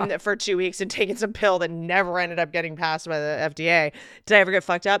for 2 weeks and taking some pill that never ended up getting passed by the FDA. Did I ever get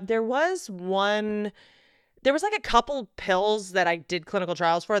fucked up? There was like a couple pills that I did clinical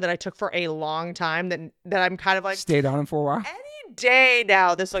trials for that I took for a long time that I'm kind of like. Stayed on them for a while? Any day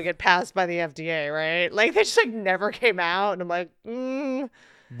now, this will get passed by the FDA, right? Like they just like never came out. And I'm like,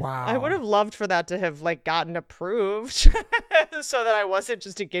 Wow. I would have loved for that to have like gotten approved so that I wasn't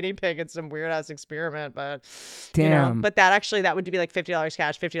just a guinea pig in some weird ass experiment. But damn. You know, but that would be like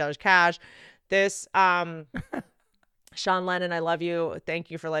 $50 cash. This Sean Lennon, I love you.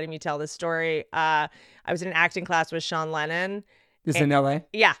 Thank you for letting me tell this story. I was in an acting class with Sean Lennon. This is in LA?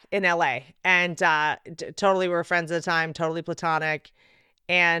 Yeah, in LA. And totally we were friends at the time, totally platonic.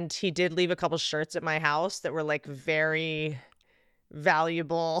 And he did leave a couple shirts at my house that were like very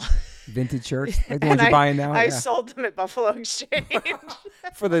valuable vintage shirts, like the ones you're buying now. I sold them at Buffalo Exchange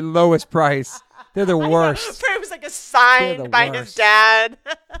for the lowest price. They're the worst. It was like a sign by his dad.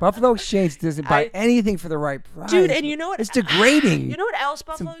 Buffalo Exchange doesn't buy anything for the right price, dude. And you know what? It's degrading. You know what else?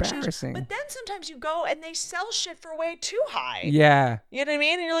 Buffalo it's embarrassing. Exchange. But then sometimes you go and they sell shit for way too high. Yeah. You know what I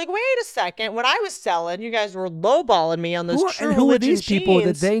mean? And you're like, wait a second. When I was selling, you guys were lowballing me on those true and who are these jeans. people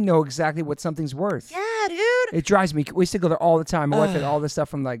that they know exactly what something's worth? Yeah, dude. It drives me. We used to go there all the time. My wife had all this stuff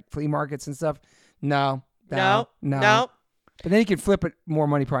from like flea markets and stuff. No. But then you can flip it more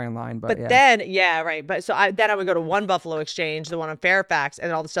money probably online. But then, yeah, right. But so I would go to one Buffalo Exchange, the one on Fairfax,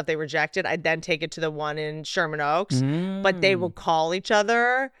 and all the stuff they rejected. I'd then take it to the one in Sherman Oaks. But they will call each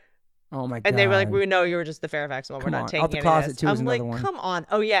other. Oh my God. And they were like, we know you were just the Fairfax one. We're not taking Out the Closet too. I'm like, come on.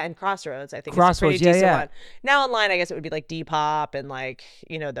 Oh yeah, and Crossroads. I think Crossroads, is a pretty decent one. Now online, I guess it would be like Depop and like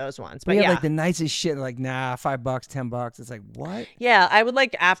those ones. But like the nicest shit. Like $5, $10. It's like what? Yeah, I would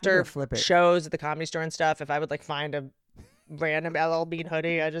like after shows at the Comedy Store and stuff. If I would like find a random LL Bean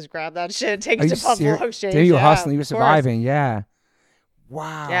hoodie, I just grab that shit and take it to Buffalo Exchange. There you were hustling. You were surviving. Yeah.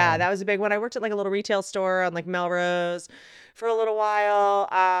 Wow. Yeah, that was a big one. I worked at like a little retail store on like Melrose for a little while.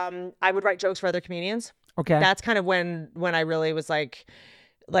 I would write jokes for other comedians. Okay. That's kind of when I really was like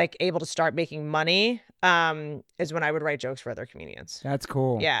able to start making money, is when I would write jokes for other comedians. That's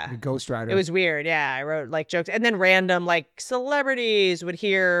cool. Yeah. The ghostwriter. It was weird. Yeah. I wrote like jokes, and then random like celebrities would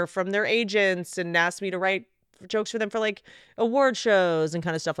hear from their agents and ask me to write jokes for them for like award shows and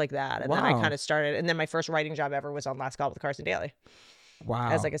kind of stuff like that. And then I kind of started, and then my first writing job ever was on Last Call with Carson Daly.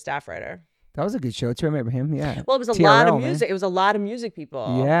 Wow. As like a staff writer. That was a good show too. I remember him. Yeah. Well, it was a lot of music. It was a lot of music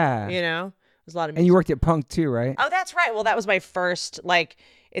people. Yeah. It was a lot of music. And you worked at Punk too, right? Oh, that's right. Well, that was my first, like,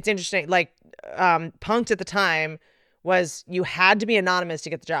 it's interesting. Like, Punk'd at the time was you had to be anonymous to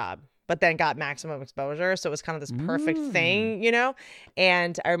get the job, but then got maximum exposure. So it was kind of this perfect thing,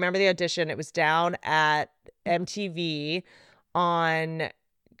 And I remember the audition. It was down at MTV on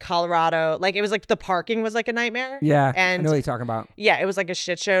Colorado. Like it was like the parking was like a nightmare. Yeah. And I know what you're talking about. Yeah, it was like a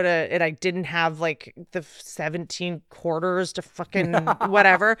shit show and I didn't have like the 17 quarters to fucking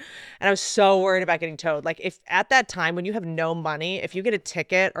whatever. And I was so worried about getting towed. Like if at that time when you have no money, if you get a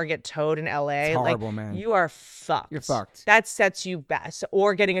ticket or get towed in LA, it's horrible, like man. you are fucked. You're fucked. That sets you back.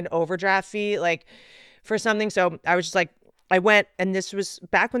 Or getting an overdraft fee like for something. So I was just like, I went, and this was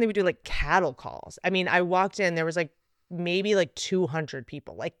back when they would do like cattle calls. I mean, I walked in, there was like maybe like 200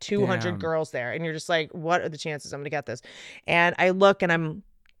 people, like 200 girls there. And you're just like, what are the chances I'm going to get this? And I look and I'm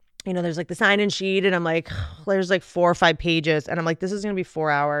you know, there's like the sign-in sheet, and I'm like, there's like 4 or 5 pages, and I'm like, this is gonna be 4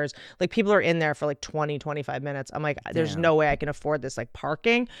 hours. Like, people are in there for like 20-25 minutes. I'm like, there's no way I can afford this like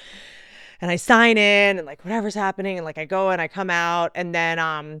parking. And I sign in, and like whatever's happening, and like I go and I come out, and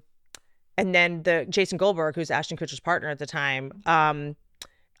then the Jason Goldberg, who's Ashton Kutcher's partner at the time,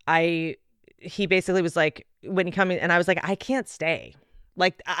 he basically was like, when he come in, and I was like, I can't stay.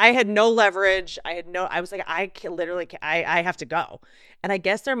 Like, I had no leverage. I was like, I have to go. And I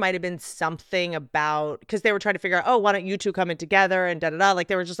guess there might have been something about, because they were trying to figure out, oh, why don't you two come in together and da-da-da. Like,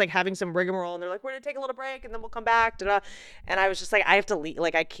 they were just like having some rigmarole, and they're like, we're going to take a little break and then we'll come back, da-da. And I was just like, I have to leave.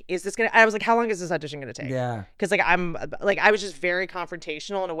 Like, I was like, how long is this audition going to take? Yeah. Because like, I was just very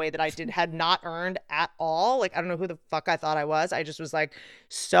confrontational in a way that had not earned at all. Like, I don't know who the fuck I thought I was. I just was like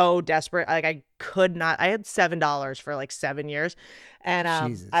so desperate. Like, I could not, I had $7 for like 7 years. And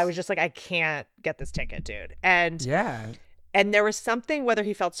I was just like, I can't get this ticket, dude. And yeah. And there was something, whether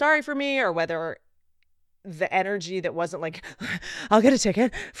he felt sorry for me or whether the energy that wasn't like, I'll get a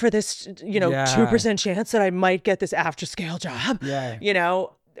ticket for this, 2% chance that I might get this after scale job,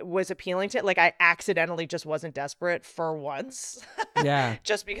 was appealing to it. Like, I accidentally just wasn't desperate for once. Yeah.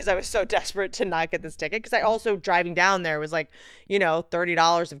 Just because I was so desperate to not get this ticket. Because I also, driving down there was like,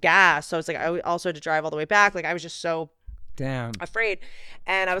 $30 of gas. So it's like, I also had to drive all the way back. Like, I was just so afraid.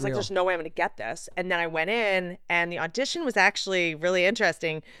 And I was like, there's no way I'm going to get this. And then I went in, and the audition was actually really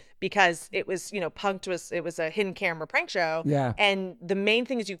interesting because it was, Punk'd it was a hidden camera prank show. Yeah. And the main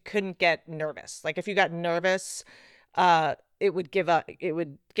thing is you couldn't get nervous. Like, if you got nervous, it would give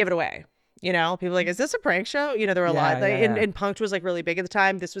it away. People were like, is this a prank show? There were a lot. And Punk'd was like really big at the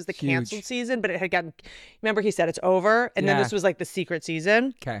time. This was the canceled season, but it had gotten, remember he said it's over. And then this was like the secret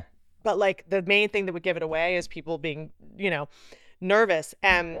season. Okay. But like, the main thing that would give it away is people being, nervous.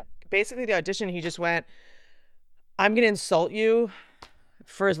 And basically the audition, he just went, I'm going to insult you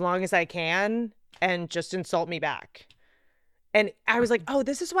for as long as I can and just insult me back. And I was like, oh,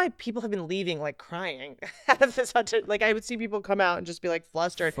 this is why people have been leaving, like, crying out of this audition. Like, I would see people come out and just be like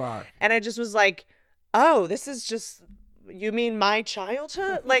flustered. Fuck. And I just was like, oh, this is just, you mean my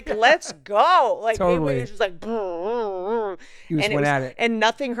childhood? Like, let's go. Like, totally. It was just like, you just went at it. And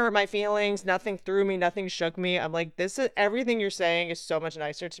nothing hurt my feelings. Nothing threw me. Nothing shook me. I'm like, everything you're saying is so much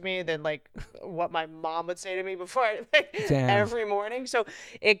nicer to me than like what my mom would say to me before, every morning. So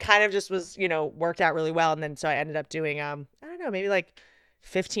it kind of just was, worked out really well. And then so I ended up doing, I don't know, maybe like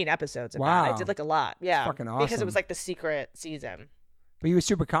 15 episodes of that. I did like a lot. Yeah. That's fucking awesome. Because it was like the secret season. But you were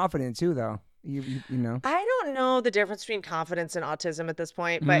super confident too, though. You know. I don't know the difference between confidence and autism at this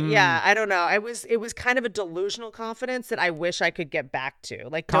point, but yeah, I don't know. It was kind of a delusional confidence that I wish I could get back to.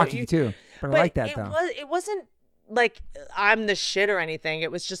 Like, cocky too, but I like that though. It wasn't like I'm the shit or anything.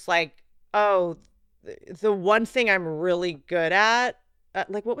 It was just like, oh, the one thing I'm really good at.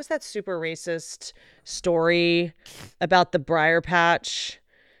 Like, what was that super racist story about the Briar Patch?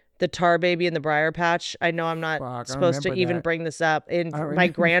 The tar baby in the Briar Patch. I know I'm not supposed to even bring this up. And my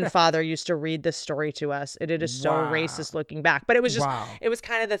grandfather used to read this story to us. And it is so racist looking back. But it was just, it was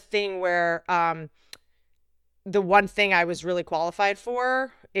kind of the thing where the one thing I was really qualified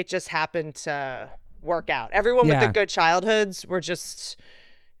for, it just happened to work out. Everyone with the good childhoods were just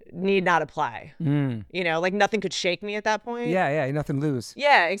need not apply. Like nothing could shake me at that point. Yeah, nothing to lose.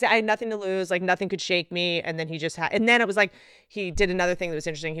 Yeah, exactly. I had nothing to lose. Like nothing could shake me. And then he just and then it was like he did another thing that was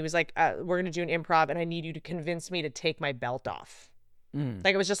interesting. He was like, we're gonna do an improv, and I need you to convince me to take my belt off.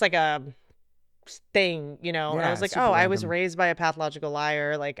 Like it was just like a thing, and I was like, oh, I was raised by a pathological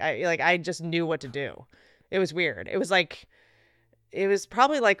liar. I just knew what to do. It was weird. It was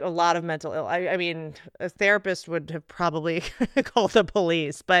probably like a lot of mental ill. I mean, a therapist would have probably called the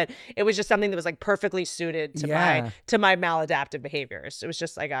police, but it was just something that was like perfectly suited to my maladaptive behaviors. It was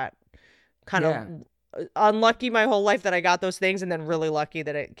just, I got kind of unlucky my whole life that I got those things, and then really lucky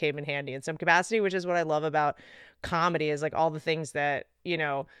that it came in handy in some capacity, which is what I love about comedy, is like all the things that,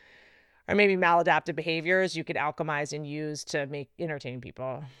 or maybe maladaptive behaviors you could alchemize and use to entertain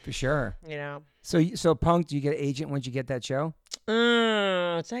people. For sure. So Punk, do you get an agent once you get that show?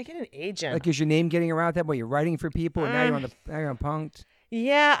 Did I get an agent? Like, is your name getting around that way? You're writing for people, and now you're on Punk'd?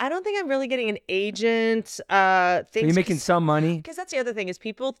 Yeah, I don't think I'm really getting an agent. Are you making some money? Because that's the other thing, is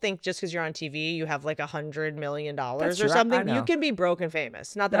people think just because you're on TV, you have like $100 million or something. You can be broke and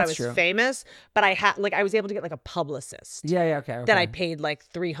famous. Not that I was famous, but I was able to get like a publicist. Yeah, okay. That I paid like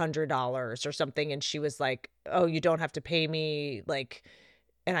 $300 or something, and she was like, "Oh, you don't have to pay me," like,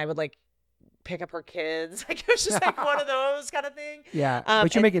 and I would like pick up her kids. Like, it was just like one of those kind of thing. Yeah,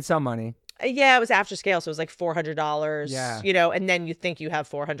 but you're making some money. Yeah, it was after scale, so it was like $400. Yeah. And then you think you have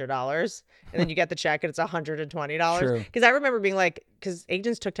 $400, and then you get the check and it's $120. Because I remember being like, because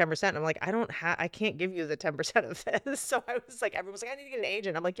agents took 10%. I'm like, I can't give you the 10% of this. So I was like, everyone's like, I need to get an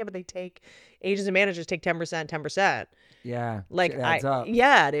agent. I'm like, yeah, but agents and managers take 10%, 10%. Yeah. Like, shit adds up.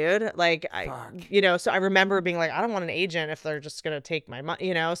 yeah, dude. Like, Fuck. So I remember being like, I don't want an agent if they're just going to take my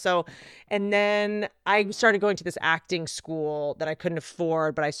money, So, and then I started going to this acting school that I couldn't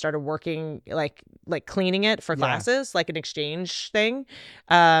afford, but I started working like cleaning it for classes, like an exchange thing.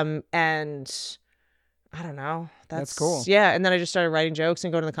 And I don't know. That's cool. Yeah. And then I just started writing jokes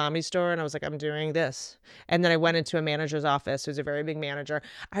and going to the Comedy Store, and I was like, I'm doing this. And then I went into a manager's office who's a very big manager.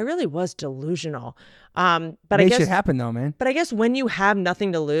 I really was delusional. But I guess shit happen though, man. But I guess when you have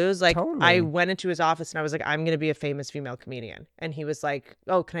nothing to lose, like Totally. I went into his office and I was like, I'm going to be a famous female comedian. And he was like,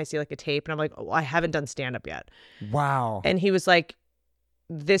 oh, can I see like a tape? And I'm like, oh, I haven't done stand up yet. Wow. And he was like,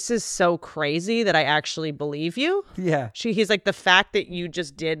 this is so crazy that I actually believe you. Yeah. He's like, the fact that you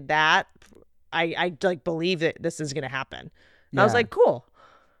just did that, I like believe that this is going to happen. And I was like, cool.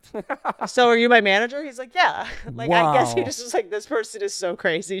 So are you my manager? He's like, yeah. Like, wow. I guess he just was like, this person is so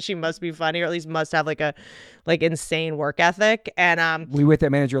crazy. She must be funny, or at least must have like a insane work ethic. And were you with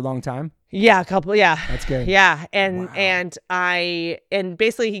that manager a long time? Yeah, a couple. Yeah. That's good. Yeah. And and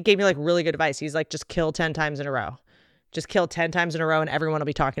basically he gave me like really good advice. He's like, just kill 10 times in a row. Just kill 10 times in a row and everyone will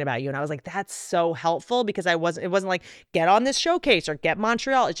be talking about you. And I was like, that's so helpful, because it wasn't like get on this showcase or get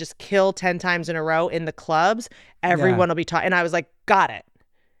Montreal. It's just kill 10 times in a row in the clubs. Everyone will be talking. And I was like, got it.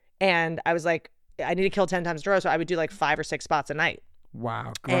 And I was like, I need to kill 10 times in a row. So I would do like 5 or 6 spots a night.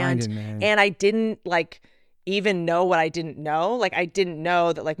 Wow. Grinding, man. And I didn't like even know what I didn't know. Like, I didn't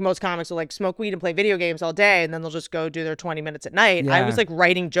know that like most comics will like smoke weed and play video games all day and then they'll just go do their 20 minutes at night. Yeah. I was like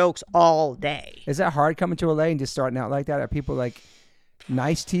writing jokes all day. Is that hard coming to LA and just starting out like that? Are people like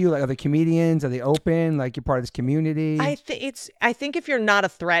nice to you? Like, are the comedians? Are they open? Like, you're part of this community? I think if you're not a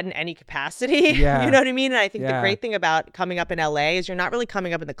threat in any capacity, yeah. You know what I mean? And I think the great thing about coming up in LA is you're not really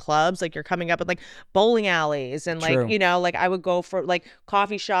coming up in the clubs. Like, you're coming up in like bowling alleys and like, like I would go for like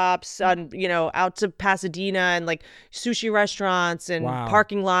coffee shops on, out to Pasadena and like sushi restaurants and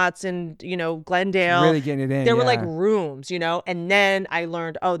parking lots and, Glendale. Really getting it in. There were like rooms, and then I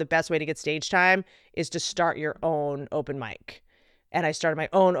learned, the best way to get stage time is to start your own open mic. And I started my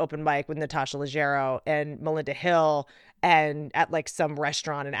own open mic with Natasha Leggero and Melinda Hill, and at like some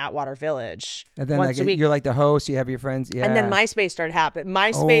restaurant in Atwater Village. And then like you're like the host, you have your friends. Yeah. And then MySpace started happening.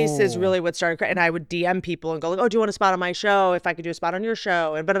 MySpace is really what started. And I would DM people and go like, oh, do you want a spot on my show? If I could do a spot on your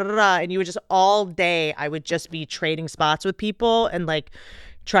show, and blah, blah, blah, blah. And you would just all day, I would just be trading spots with people and like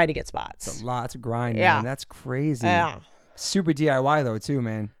try to get spots. It's a lot to grind, man. That's crazy. Yeah. Super DIY though too,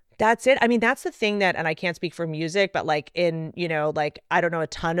 man. That's it. I mean, that's the thing that, and I can't speak for music, but like in, like, I don't know a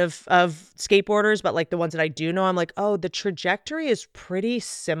ton of skateboarders, but like the ones that I do know, I'm like, oh, the trajectory is pretty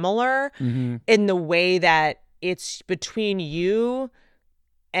similar in the way that it's between you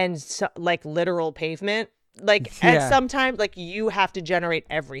and like literal pavement. Like at sometimes like you have to generate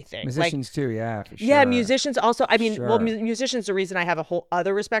everything. Musicians like, too, yeah. For sure. Yeah, musicians also. I mean, well, musicians. The reason I have a whole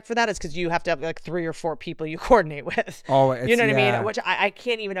other respect for that is because you have to have like 3 or 4 people you coordinate with. Oh, you know what I mean? Which I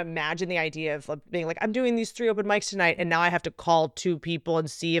can't even imagine the idea of being like, I'm doing these 3 open mics tonight, and now I have to call 2 people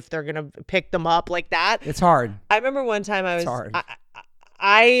and see if they're gonna pick them up like that. It's hard. I remember one time I was.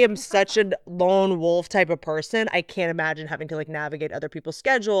 I am such a lone wolf type of person. I can't imagine having to like navigate other people's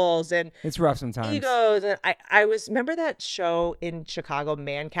schedules, and it's rough sometimes. Egos. And remember that show in Chicago,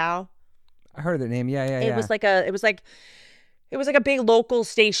 Man Cow? I heard the name. Yeah. It was like a big local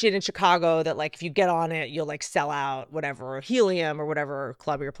station in Chicago that like if you get on it, you'll like sell out whatever, or Helium or whatever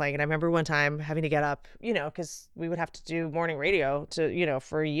club you're playing. And I remember one time having to get up, because we would have to do morning radio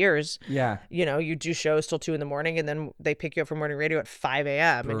for years. Yeah. You do shows till 2 a.m. and then they pick you up for morning radio at 5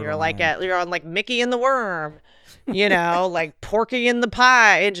 a.m. Brutal, and you're like you're on like Mickey and the Worm, like Porky and the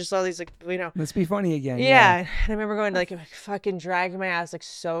Pie, and just all these like, Let's be funny again. Yeah. And I remember going to like fucking dragging my ass, like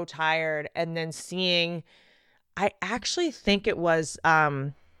so tired, and then seeing. I actually think it was,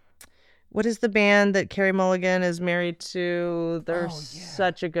 what is the band that Carey Mulligan is married to? They're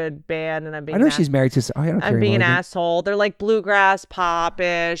such a good band, and I know she's married to. I'm being an asshole. They're like bluegrass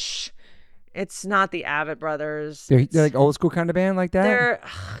pop-ish. It's not the Avett Brothers. They're like old school kind of band like that.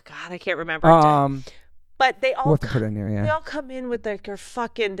 God, I can't remember. But they all put in there, they all come in with their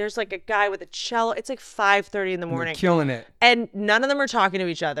fucking. There's like a guy with a cello. It's like 5:30 in the morning. They're killing it, and none of them are talking to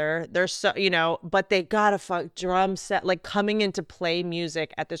each other. They're so but they got a drum set like coming in to play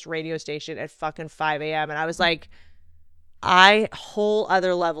music at this radio station at fucking 5 a.m. And I was like, whole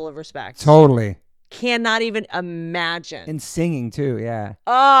other level of respect. Totally. Cannot even imagine. And singing too, yeah.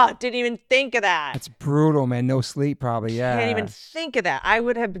 Oh, didn't even think of that. It's brutal, man. No sleep, probably. Yeah. Can't even think of that. I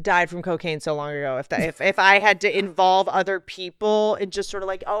would have died from cocaine so long ago if I had to involve other people and just sort of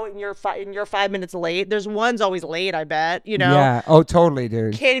like, oh, and you're 5 minutes late. There's one's always late, I bet. Yeah. Oh, totally,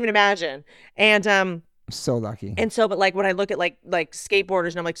 dude. Can't even imagine. And I'm so lucky. And so, but like when I look at like skateboarders,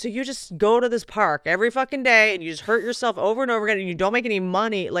 and I'm like, so you just go to this park every fucking day and you just hurt yourself over and over again and you don't make any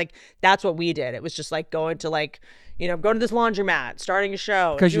money. Like that's what we did. It was just like going to going to this laundromat, starting a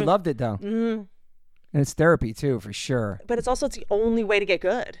show. Because you loved it though. Mm-hmm. And it's therapy too, for sure. But it's the only way to get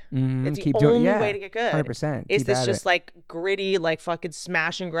good. Mm-hmm. It's the only way to get good. 100%. Is this just like gritty, like fucking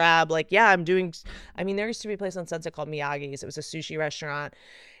smash and grab? Like, yeah, there used to be a place on Sunset called Miyagi's. It was a sushi restaurant.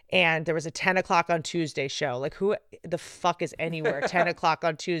 And there was a 10 o'clock on Tuesday show. Like, who the fuck is anywhere 10 o'clock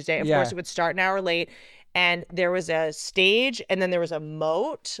on Tuesday? Of course, it would start an hour late. And there was a stage, and then there was a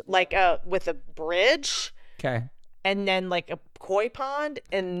moat, with a bridge. Okay. And then, like, a koi pond,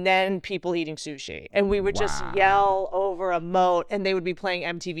 and then people eating sushi. And we would just yell over a moat, and they would be playing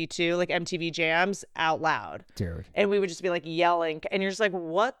MTV2, like MTV Jams, out loud. Dude. And we would just be, like, yelling. And you're just like,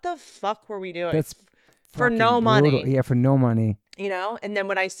 what the fuck were we doing? That's for no money. Yeah, for no money. And then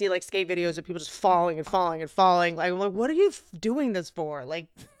when I see like skate videos of people just falling and falling and falling, like, I'm like, what are you doing this for? Like,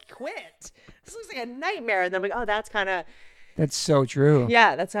 quit. This looks like a nightmare. And then I'm like, oh, that's so true.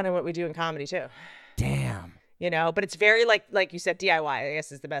 Yeah, that's kind of what we do in comedy too. Damn. But it's very like you said, DIY, I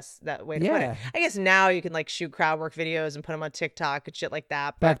guess is the best way to put it. I guess now you can like shoot crowd work videos and put them on TikTok and shit like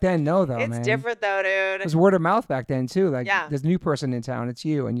that. But back then, no, though, it's man. different though, dude. It was word of mouth back then too. Like, there's a new person in town, it's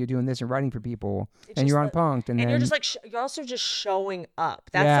you, and you're doing this and writing for people, and you're on Punk'd, and then you're just like you're also just showing up.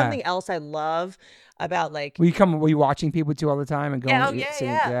 That's something else I love about like. Were you watching people too all the time and going?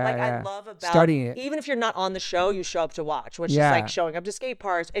 I love about studying it. Even if you're not on the show, you show up to watch, which is like showing up to skate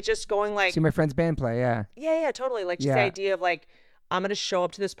parks. It's just going like. See my friend's band play, Yeah, totally. Like just the idea of like, I'm gonna show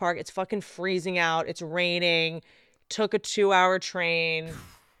up to this park. It's fucking freezing out. It's raining. Took a 2-hour train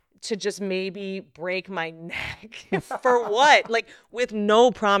to just maybe break my neck for what? Like with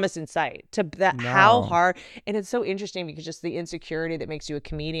no promise in sight. How hard? And it's so interesting because just the insecurity that makes you a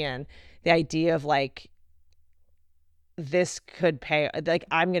comedian. The idea of like, this could pay, like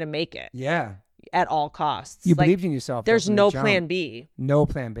I'm going to make it. Yeah. At all costs. You believed in yourself. There's no plan B. No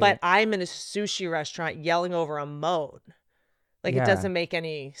plan B. But I'm in a sushi restaurant yelling over a moat. Like it doesn't make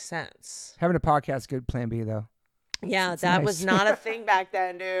any sense. Having a podcast is good plan B though. Yeah, that was not a thing back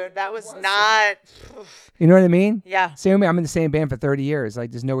then, dude. That was not. You know what I mean? Yeah. Same with me. I'm in the same band for 30 years. Like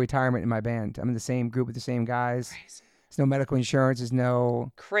there's no retirement in my band. I'm in the same group with the same guys. Crazy. There's no medical insurance. There's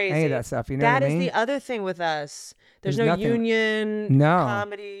no any of that stuff. You know what I mean? That is the other thing with us. There's no nothing. Union,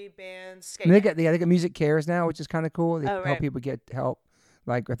 comedy, bands. They got Music Cares now, which is kind of cool. They help people get help,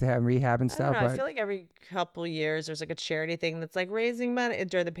 like if they have rehab and stuff. I feel like every couple years there's like a charity thing that's like raising money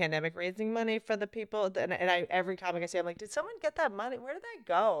during the pandemic, raising money for the people. And every comic I see, I'm like, did someone get that money? Where did that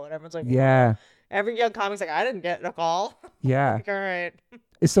go? And everyone's like, yeah. Every young comic's like, I didn't get a call. Yeah. Like, all right.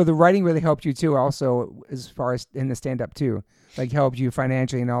 So the writing really helped you too, also as far as in the stand-up too, like helped you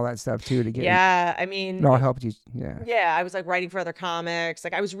financially and all that stuff too to get. Yeah, I mean, it all helped you. Yeah. Yeah, I was like writing for other comics.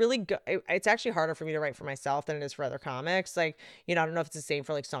 Like I was really good. It's actually harder for me to write for myself than it is for other comics. Like I don't know if it's the same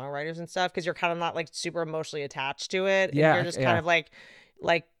for like songwriters and stuff because you're kind of not like super emotionally attached to it. Yeah, and you're just kind of like.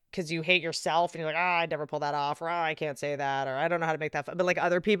 Because you hate yourself and you're like, I never pull that off, or I can't say that, or I don't know how to make that fun. But like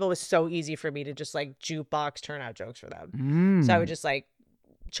other people, it was so easy for me to just like jukebox turn out jokes for them. So I would just like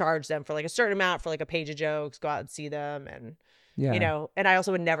charge them for like a certain amount for like a page of jokes, go out and see them, and and I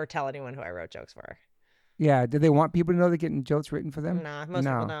also would never tell anyone who I wrote jokes for. Yeah, did they want people to know they're getting jokes written for them? Nah, most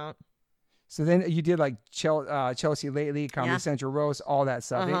people don't. So then you did like Chelsea Lately, Comedy Central Roast, all that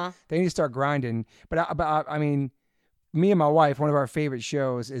stuff. They need to start grinding. But I mean. Me and my wife, one of our favorite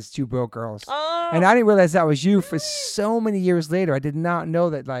shows is Two Broke Girls. Oh. And I didn't realize that was you for so many years later. I did not know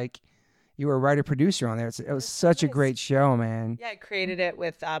that like you were a writer-producer on there. It was such a great show, man. Yeah, I created it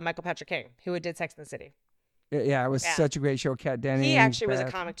with Michael Patrick King, who did Sex and the City. Yeah, it was such a great show. Kat Denny. He actually was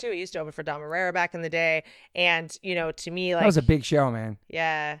a comic too. He used to open for Don Herrera back in the day. And, to me, like. That was a big show, man.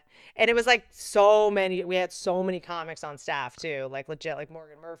 Yeah. And it was like we had so many comics on staff too. Like legit, like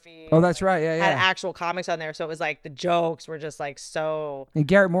Morgan Murphy. Oh, that's right. Yeah, yeah. Had actual comics on there. So it was like the jokes were just like so. And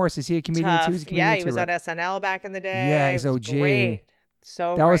Garrett Morris, is he a comedian tough. too? Yeah, he was on SNL back in the day. Yeah, he's OG. Great.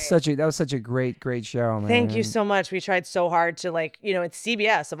 So that was such a great show, man. Thank you so much. We tried so hard to like, it's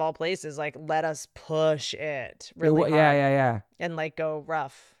CBS of all places, like let us push it really hard. Yeah. And like go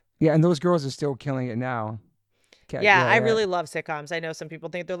rough. Yeah, and those girls are still killing it now. Yeah, I really love sitcoms. I know some people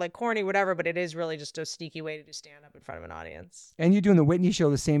think they're like corny, whatever, but it is really just a sneaky way to do stand up in front of an audience. And you're doing the Whitney show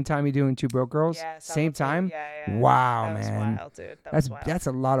the same time you're doing Two Broke Girls? Yeah, same time? Yeah. Wow, that man. was wild, dude. That was wild. That's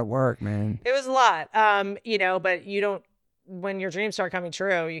a lot of work, man. It was a lot. You know, but you don't, when your dreams start coming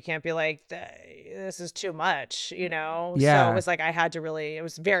true, you can't be like, this is too much, you know? Yeah. So it was like, I had to really, it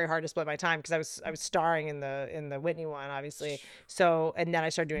was very hard to split my time because I was starring in the Whitney one, obviously. So, and then I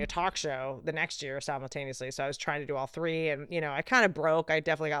started doing a talk show the next year simultaneously. So I was trying to do all three, and, you know, I kind of broke. I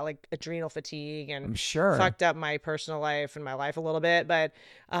definitely got like adrenal fatigue and I'm sure fucked up my personal life and my life a little bit. But,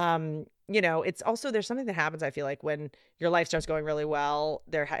 you know, it's also, there's something that happens, I feel like, when your life starts going really well,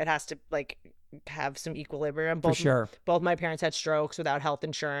 it has to like have some equilibrium. For sure. Both my parents had strokes without health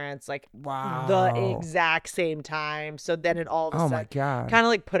insurance, like wow, the exact same time. So then it all of a sudden my God, kind of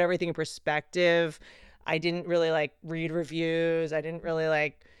like put everything in perspective. I didn't really like read reviews. I didn't really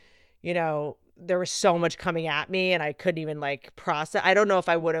like, you know, there was so much coming at me and I couldn't even like process. I don't know if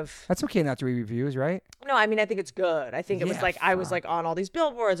I would have. That's okay not to read reviews, right? No, I mean, I think it's good. I think it was like, I was like on all these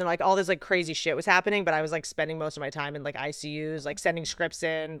billboards and like all this like crazy shit was happening, but I was like spending most of my time in like ICUs, like sending scripts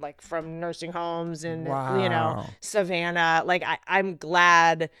in like from nursing homes and, you know, Savannah. Like I'm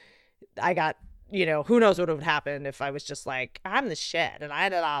glad I got, you know, who knows what would have happened if I was just like, I'm the shit and I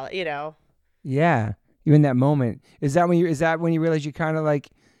did all, you know. Yeah. You're in that moment. Is that when you realize you kind of like,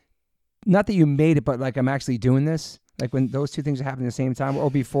 not that you made it, but like, I'm actually doing this? Like when those two things are happening at the same time, or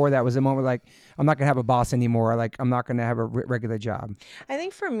before that was a moment like, I'm not going to have a boss anymore. Like I'm not going to have a regular job. I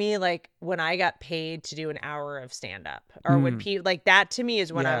think for me, like when I got paid to do an hour of stand up, or when people like that, to me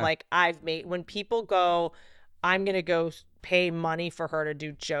is when I'm like, when people go, I'm going to go pay money for her to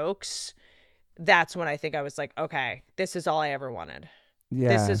do jokes. That's when I think I was like, okay, this is all I ever wanted. Yeah.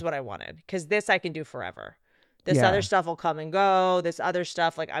 This is what I wanted. 'Cause this I can do forever. This other stuff will come and go. This other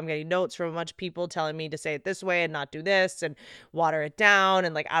stuff, like I'm getting notes from a bunch of people telling me to say it this way and not do this and water it down.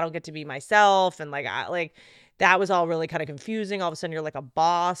 And like, I don't get to be myself. And like, that was all really kind of confusing. All of a sudden you're like a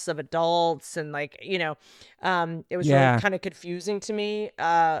boss of adults. And like, you know, it was really kind of confusing to me,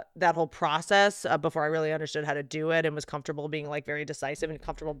 that whole process, before I really understood how to do it and was comfortable being like very decisive and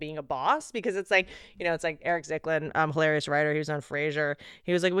comfortable being a boss. Because it's like, you know, it's like Eric Zicklin, hilarious writer. He was on Frasier.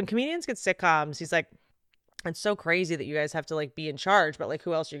 He was like, when comedians get sitcoms, he's like, it's so crazy that you guys have to like be in charge, but like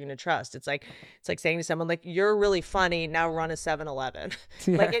who else are you going to trust? It's like saying to someone like, you're really funny, now run a 7-Eleven.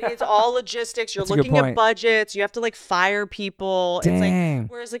 Like it's all logistics. You're looking at budgets. You have to like fire people. Dang. It's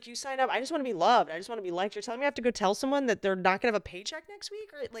like, whereas like you sign up, I just want to be loved. I just want to be liked. You're telling me I have to go tell someone that they're not going to have a paycheck next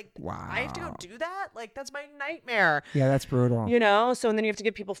week? Or like, wow, I have to go do that? Like, that's my nightmare. Yeah, that's brutal. You know? So, and then you have to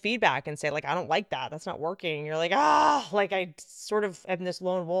give people feedback and say like, I don't like that. That's not working. You're like, like I sort of am this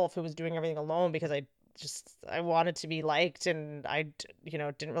lone wolf who was doing everything alone because I wanted to be liked, and I, you know,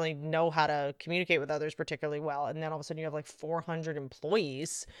 didn't really know how to communicate with others particularly well. And then all of a sudden you have like 400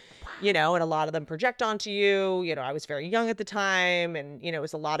 employees, you know, and a lot of them project onto you. You know, I was very young at the time, and, you know, it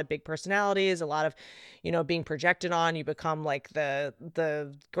was a lot of big personalities, a lot of, you know, being projected on. You become like the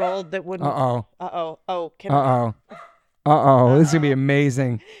girl that wouldn't. This is gonna be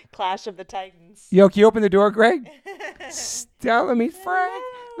amazing. Clash of the Titans. Yo, can you open the door, Greg? Stella, meet Frank.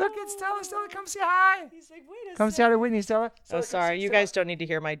 Look at Stella. Stella, come say hi. He's like, wait a second. Come say hi to Whitney, Stella. Oh, sorry. You guys don't need to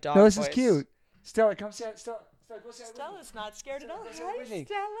hear my dog No, this voice. is cute. Stella, come say hi. Stella, go say hi to Whitney. Stella's not scared at all. Hi, Stella.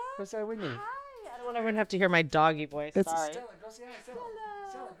 Go say hi to Whitney. Hi. I don't want everyone to have to hear my doggy voice. Sorry. Stella, go say hi. Stella,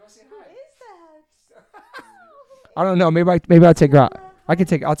 go say hi. Who is that? I don't know. Maybe I'll take her out. I'll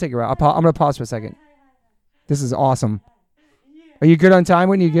take her out. I'm gonna pause for a second. This is awesome. Are you good on time?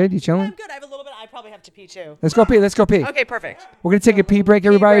 Whitney, you good? You chilling? Yeah, I'm good. I have a little bit. I probably have to pee too. Let's go pee. Okay, perfect. We're gonna take a pee break,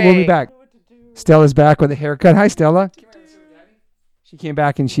 everybody. We'll be back. Stella's back with a haircut. Hi, Stella. She came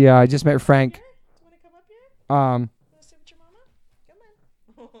back and she just met Frank. Do you want to come up here? Want to sit with your mama? Come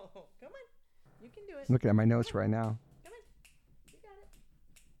on. Come on. You can do it. I'm looking at my notes right now. Come on. You got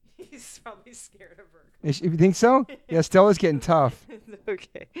it. He's probably scared of her. You think so? Yeah, Stella's getting tough.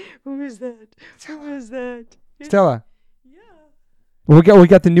 Okay. Who is that? Stella. Well, we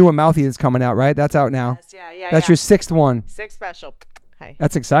got the newer Mouthy that's coming out, right? That's out now. Yes, yeah. That's your 6th one. 6th special. Hi.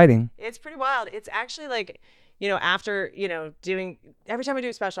 That's exciting. It's pretty wild. It's actually like, you know, after, you know, doing, every time I do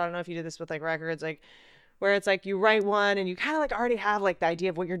a special, I don't know if you did this with like records, like where it's like you write one and you kind of like already have like the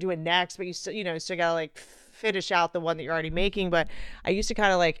idea of what you're doing next, but you still, you know, still gotta like finish out the one that you're already making. But I used to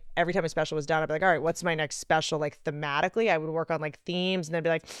kind of like, every time a special was done, I'd be like, all right, what's my next special? Like thematically, I would work on like themes and then be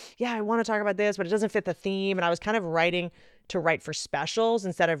like, yeah, I want to talk about this, but it doesn't fit the theme. And I was kind of writing to write for specials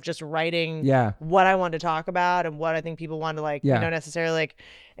instead of just writing what I wanted to talk about and what I think people want to like, you know, necessarily like.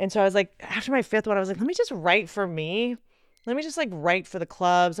 And so I was like, after my 5th one, I was like, let me just write for me let me just like write for the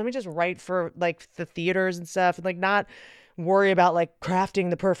clubs. Let me just write for like the theaters and stuff, and like not worry about like crafting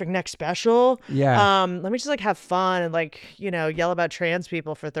the perfect next special. Yeah. Let me just like have fun and like, yell about trans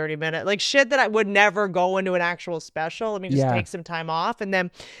people for 30 minutes. Like shit that I would never go into an actual special. Let me just take some time off. And then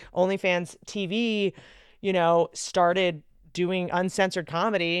OnlyFans TV, started doing uncensored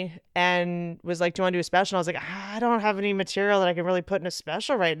comedy and was like, do you want to do a special? And I was like, I don't have any material that I can really put in a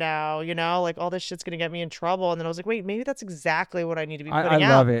special right now. Like all this shit's going to get me in trouble. And then I was like, wait, maybe that's exactly what I need to be putting out. I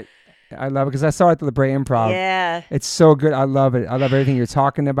love it. I love it because I saw it at the La Brea Improv. Yeah. It's so good. I love it. I love everything you're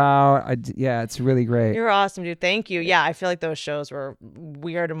talking about. It's really great. You're awesome, dude. Thank you. Yeah, I feel like those shows were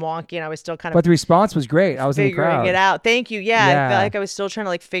weird and wonky, and I was still kind of. But the response was great. I was in the crowd. Figuring it out. Thank you. Yeah, I felt like I was still trying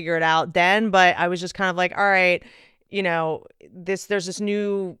to like figure it out then, but I was just kind of like, all right, there's this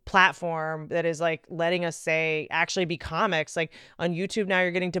new platform that is like letting us actually be comics. Like on YouTube now,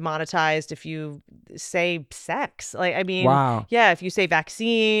 you're getting demonetized if you say sex. Like, I mean, wow. Yeah, if you say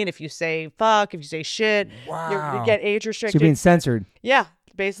vaccine, if you say fuck, if you say shit, you get age restricted. So you're being censored. Yeah,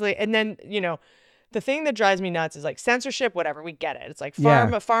 basically. And then, the thing that drives me nuts is like censorship, whatever, we get it. It's like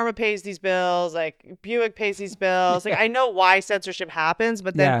pharma pays these bills, like Buick pays these bills. Like I know why censorship happens,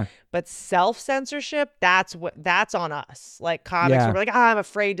 but then but self-censorship, that's on us. Like comics we're like, I'm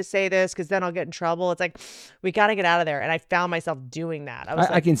afraid to say this because then I'll get in trouble. It's like we got to get out of there. And I found myself doing that.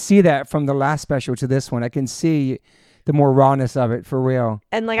 I can see that from the last special to this one. I can see the more rawness of it, for real.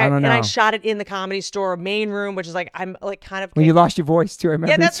 And like I shot it in the Comedy Store main room, which is like I'm like kind of when you lost your voice too. I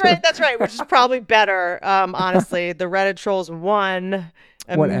remember. Yeah, that's right, which is probably better. Honestly, the Reddit trolls won.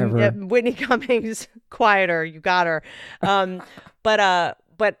 Whatever. Whitney Cummings, quieter. You got her. But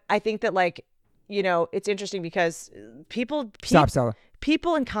I think that like it's interesting because people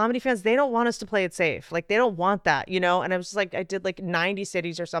and comedy fans, they don't want us to play it safe. Like they don't want that, And I was just like, I did like 90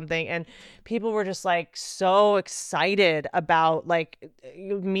 cities or something. And people were just like so excited about like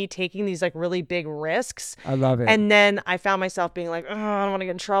me taking these like really big risks. I love it. And then I found myself being like, oh, I don't want to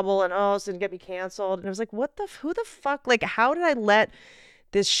get in trouble. And it's going to get me canceled. And I was like, who the fuck? Like, how did I let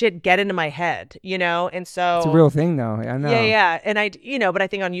this shit get into my head, And so it's a real thing though. I know. Yeah. And but I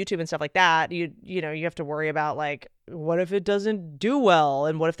think on YouTube and stuff like that, you have to worry about like, what if it doesn't do well?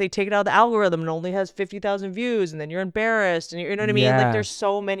 And what if they take it out of the algorithm and only has 50,000 views and then you're embarrassed and you know what I mean? Like there's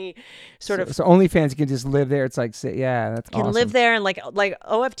so many so OnlyFans can just live there. It's like, that's awesome. Can live there and like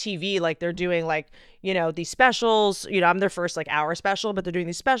OFTV, like they're doing like, these specials, I'm their first like hour special, but they're doing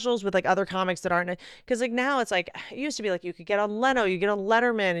these specials with like other comics that aren't, because like now it's like, it used to be like you could get on Leno, you get on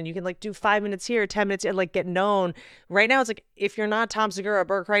Letterman and you can like do 5 minutes here, 10 minutes and like get known. Right now it's like, if you're not Tom Segura,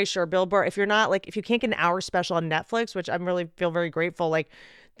 Burt Kreischer, or Bill Burr, if you're not like, if you can't get an hour special on Netflix, which I really feel very grateful like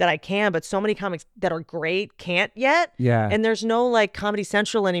that I can, but so many comics that are great can't yet. Yeah. And there's no like Comedy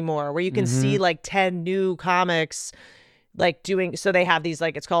Central anymore where you can see like 10 new comics like doing, so they have these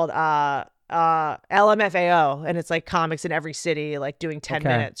like, it's called LMFAO, and it's like comics in every city like doing 10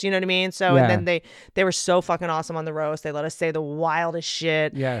 minutes, you know what I mean? So and then they were so fucking awesome on the roast. They let us say the wildest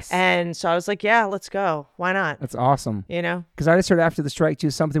shit. Yes. And so I was like, yeah, let's go, why not? That's awesome. Because I just heard after the strike too,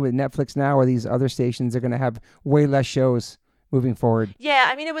 something with Netflix now where these other stations are going to have way less shows moving forward. Yeah,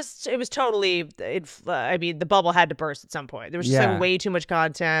 I mean, it was totally. I mean, the bubble had to burst at some point. There was just like way too much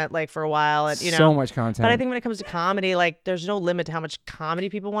content, like for a while, and so much content. But I think when it comes to comedy, like there's no limit to how much comedy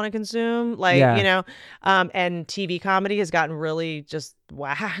people want to consume. Like and TV comedy has gotten really just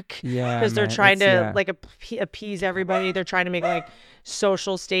whack. Yeah, because they're trying to like appease everybody. They're trying to make like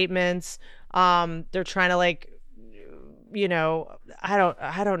social statements. They're trying to like,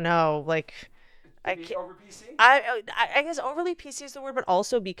 I don't know, like. Over PC? I guess overly PC is the word, but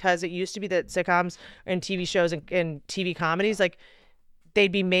also because it used to be that sitcoms and TV shows and TV comedies, like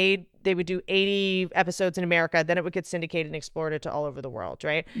they would do 80 episodes in America, then it would get syndicated and exported to all over the world,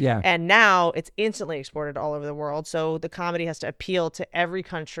 right? Yeah. And now it's instantly exported all over the world. So the comedy has to appeal to every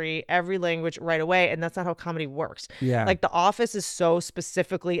country, every language right away. And that's not how comedy works. Yeah. Like The Office is so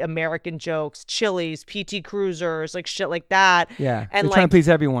specifically American jokes, Chili's, PT Cruisers, like shit like that. Yeah. And they're trying to please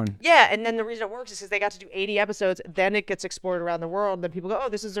everyone. Yeah. And then the reason it works is because they got to do 80 episodes. Then it gets exported around the world. And then people go, oh,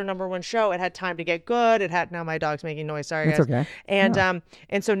 this is their number one show. It had time to get good. Now my dog's making noise. Sorry, guys. It's okay.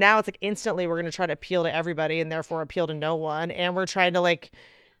 And so now it's like instantly we're going to try to appeal to everybody and therefore appeal to no one. And we're trying to like,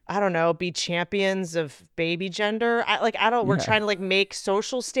 I don't know, be champions of baby gender. We're trying to like make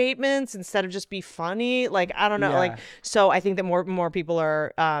social statements instead of just be funny. Like, I don't know. Like, so I think that more people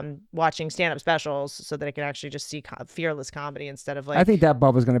are watching stand-up specials so that they can actually just see fearless comedy instead of like. I think that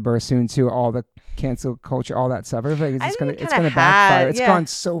bubble's going to burst soon too. All the cancel culture, all that stuff. It's going to backfire. It's gone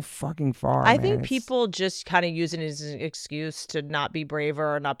so fucking far. I think people just kind of use it as an excuse to not be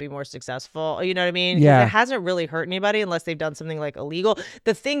braver or not be more successful. You know what I mean? Yeah. It hasn't really hurt anybody unless they've done something like illegal.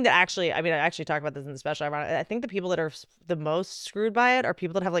 The thing that actually, I actually talk about this in the special. I think the people that are the most screwed by it are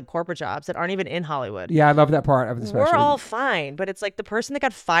people that have like corporate jobs that aren't even in Hollywood. Yeah, I love that part of the special. We're all fine, but it's like the person that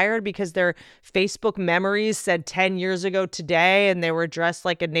got fired because their Facebook memories said 10 years ago today and they were dressed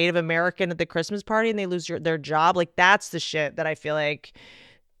like a Native American at the Christmas party and they lose their job. Like, that's the shit that I feel like.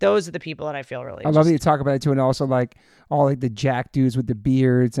 Those are the people that I feel really. I love that you talk about it too, and also like all like the jack dudes with the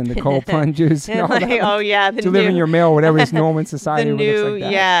beards and the cold plungers. And all like, that. Oh yeah, delivering your mail, whatever is normal in society. The new, like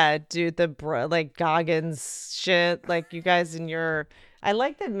that. Yeah, dude, like Goggins shit. Like you guys in your. I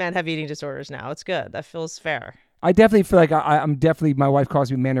like that men have eating disorders now. It's good. That feels fair. I definitely feel like I'm definitely, my wife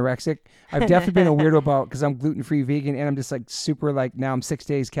calls me manorexic. I've definitely been a weirdo about, because I'm gluten-free vegan and I'm just like super like, now I'm 6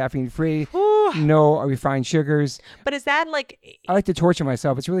 days caffeine-free, no refined sugars. But is that like... I like to torture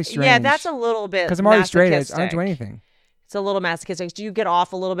myself. It's really strange. Yeah, that's a little bit because I'm already straight edge. I don't do anything. It's a little masochistic. Do you get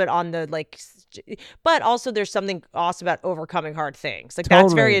off a little bit on the like, but also there's something awesome about overcoming hard things. Like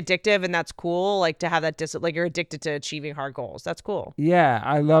that's very addictive and that's cool. Like to have that like you're addicted to achieving hard goals. That's cool. Yeah,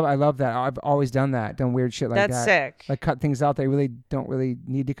 I love that. I've always done that. Done weird shit like that. That's sick. Like cut things out that I really don't really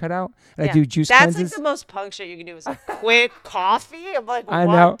need to cut out. And I do juice cleanses. That's like the most punk shit you can do is like quit coffee. I'm like, I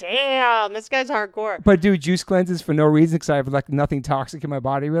know. Damn, this guy's hardcore. But do juice cleanses for no reason because I have like nothing toxic in my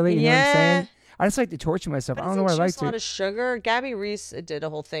body really. You know what I'm saying? I just like to torture myself. But I don't know what I like to. A lot of sugar. Gabby Reese did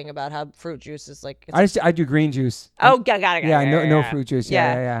a whole thing about how fruit juice is like. I do green juice. Oh, got it. Yeah, no fruit juice.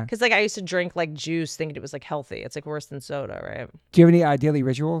 Yeah. Because like I used to drink like juice, thinking it was like healthy. It's like worse than soda, right? Do you have any daily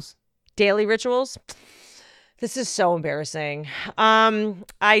rituals? Daily rituals? This is so embarrassing.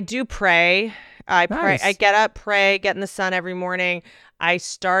 I do pray. I pray. I get up, pray, get in the sun every morning. I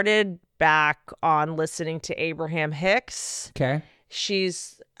started back on listening to Abraham Hicks. Okay.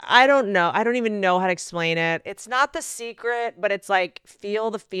 I don't know. I don't even know how to explain it. It's not The Secret, but it's like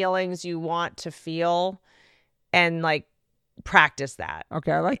feel the feelings you want to feel and like practice that.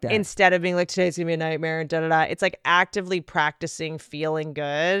 Okay, I like that. Instead of being like, today's gonna be a nightmare and da-da-da. It's like actively practicing feeling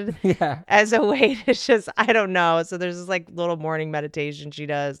good. Yeah. As a way to just, I don't know. So there's this like little morning meditation she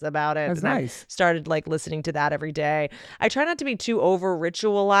does about it. That's nice. I started like listening to that every day. I try not to be too over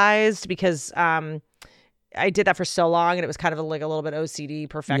ritualized because I did that for so long and it was kind of like a little bit OCD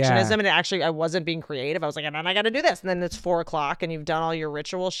perfectionism. And I wasn't being creative. I was like, and then I got to do this. And then it's 4:00 and you've done all your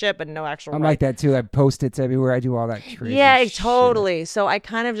ritual shit, but no actual. I'm like that too. I Post-its everywhere. I do all that crazy totally. Shit. So I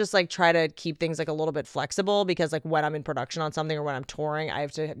kind of just like try to keep things like a little bit flexible because like when I'm in production on something or when I'm touring, I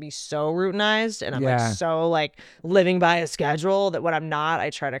have to be so routinized and I'm like so like living by a schedule that when I'm not, I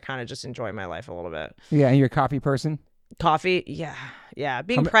try to kind of just enjoy my life a little bit. Yeah. And you're a coffee person? Coffee. Yeah.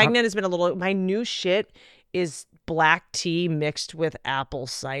 Being pregnant has been a little, my new shit is black tea mixed with apple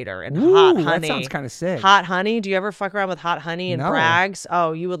cider and hot honey. That sounds kind of sick. Hot honey. Do you ever fuck around with hot honey and Bragg's?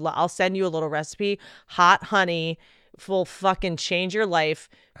 Oh, you would. I'll send you a little recipe. Hot honey will fucking change your life.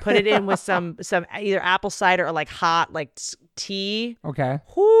 Put it in with some either apple cider or like hot like tea. Okay.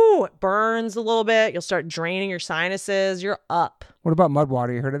 Whoo, it burns a little bit. You'll start draining your sinuses. You're up. What about mud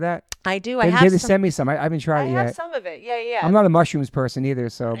water? You heard of that? I do. They send me some. I haven't tried it yet. I have some of it. Yeah. I'm not a mushrooms person either,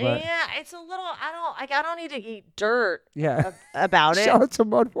 so. But yeah, it's a little. I don't need to eat dirt. Yeah. About it. Shout out to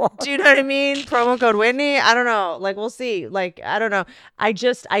mud water. Do you know what I mean? Promo code Whitney. I don't know. Like we'll see. Like I don't know. I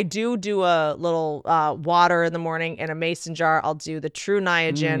do a little water in the morning in a mason jar. I'll do the True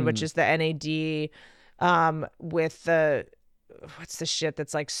Niagen, which is the NAD, with the. What's the shit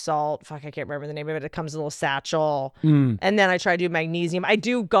that's like salt? Fuck, I can't remember the name of it. It comes in a little satchel. And then I try to do magnesium. I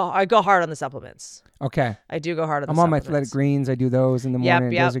go hard on the supplements. Okay. I do go hard on the supplements. I'm on my Athletic Greens. I do those in the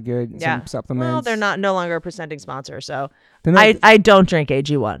morning. Yep. Those are good. Yeah. Some supplements. Well, they're no longer a presenting sponsor, so I don't drink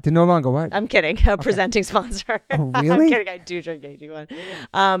AG1. They're no longer what? I'm kidding. A presenting sponsor. Oh, really? I'm kidding. I do drink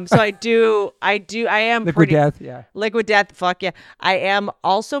AG1. So I am Liquid Death. Yeah. Liquid Death. Fuck yeah. I am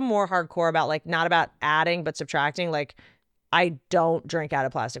also more hardcore about like not about adding but subtracting. Like I don't drink out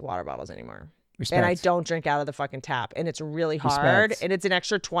of plastic water bottles anymore. Respect. And I don't drink out of the fucking tap. And it's really hard. And it's an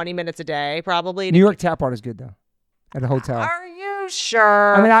extra 20 minutes a day, probably. New York tap water is good, though. At a hotel. Are you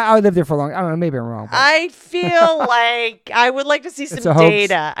sure? I mean, I lived there for a long. I don't know. Maybe I'm wrong. But. I feel like I would like to see some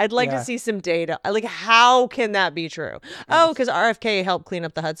data. I'd like to see some data. Like, how can that be true? Oh, because RFK helped clean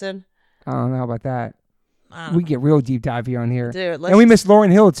up the Hudson? I don't know about that. We get real deep dive here on here. Dude, and we miss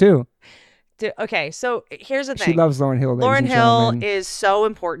Lauryn Hill, too. Dude, okay, so here's the thing. She loves Lauryn Hill, ladies Lauryn and Hill gentlemen. is so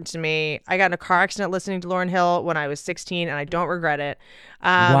important to me. I got in a car accident listening to Lauryn Hill when I was 16, and I don't regret it.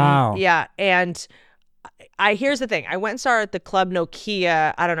 Wow. Yeah, and here's the thing. I went and saw her at the Club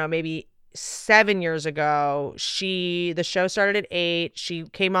Nokia, I don't know, maybe 7 years ago. The show started at 8. She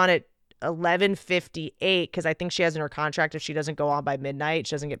came on at 11:58 because I think she has in her contract if she doesn't go on by midnight,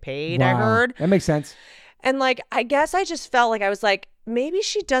 she doesn't get paid. Wow. I heard. That makes sense. And like, I guess I just felt like I was like, maybe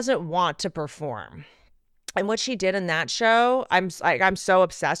she doesn't want to perform. And what she did in that show, I'm so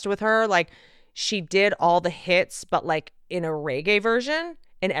obsessed with her. Like, she did all the hits, but like in a reggae version.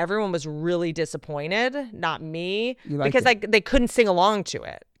 And everyone was really disappointed, not me, because like they couldn't sing along to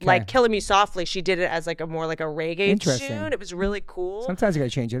it. Okay. Like Killing Me Softly, she did it as like a more like a reggae tune. It was really cool. Sometimes you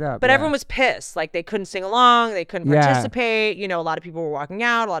gotta change it up. But everyone was pissed. Like they couldn't sing along, they couldn't participate. You know, a lot of people were walking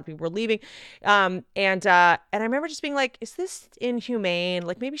out, a lot of people were leaving. And I remember just being like, is this inhumane?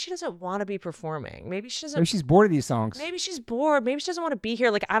 Like maybe she doesn't want to be performing. Maybe she's bored of these songs. Maybe she's bored. Maybe she doesn't want to be here.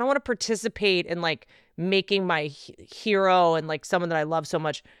 Like I don't want to participate in like making my hero and like someone that I love so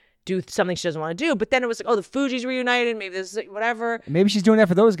much do something she doesn't want to do. But then it was like, oh, the Fugees reunited. Maybe this is whatever. Maybe she's doing that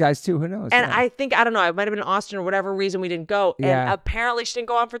for those guys too. Who knows? And I think, I don't know, it might have been Austin or whatever reason we didn't go. And apparently she didn't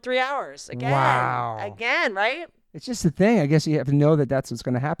go on for 3 hours. Again. Wow. Again, right? It's just the thing. I guess you have to know that that's what's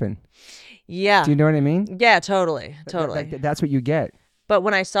going to happen. Yeah. Do you know what I mean? Yeah, totally. Totally. That's what you get. But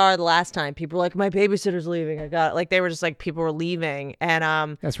when I saw her the last time, people were like, my babysitter's leaving. I got it. Like, they were just like, people were leaving.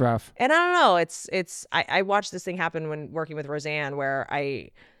 And that's rough. And I don't know. I watched this thing happen when working with Roseanne where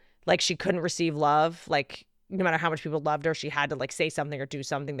she couldn't receive love. Like, no matter how much people loved her, she had to like say something or do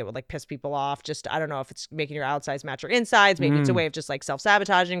something that would like piss people off. Just, I don't know if it's making your outsides match your insides. Maybe it's a way of just like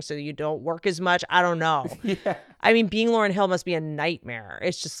self-sabotaging so you don't work as much. I don't know. Yeah. I mean, being Lauryn Hill must be a nightmare.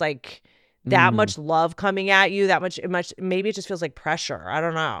 It's just like that much love coming at you, that much, maybe it just feels like pressure. I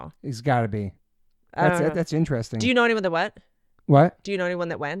don't know. It's gotta be. That's interesting. Do you know anyone that went? What? Do you know anyone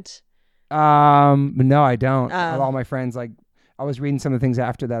that went? No, I don't. All my friends, like, I was reading some of the things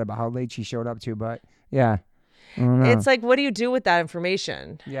after that about how late she showed up to, but yeah. I don't know. It's like, what do you do with that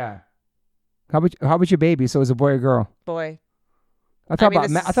information? Yeah. How about your baby? So it was a boy or girl? Boy. I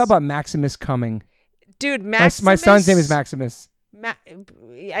thought about Maximus Cumming. Dude, Maximus. My son's name is Maximus.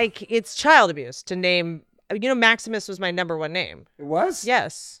 It's child abuse to name. You know, Maximus was my number one name. It was?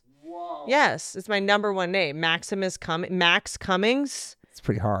 Yes. Whoa. Yes, it's my number one name. Maximus Max Cummings. It's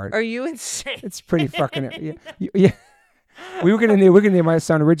pretty hard. Are you insane? It's pretty fucking. Yeah. We're gonna name my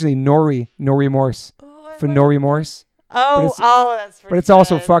son originally Nori Morse for Nori Morse. That's but it's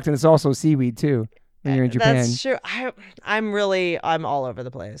also fucked and it's also seaweed too when you're in Japan. That's true. I'm all over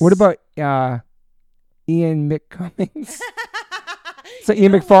the place. What about Ian McCummings? So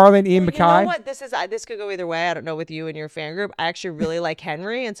Ian McFarlane, Ian Mackay. You know what? This could go either way. I don't know with you and your fan group. I actually really like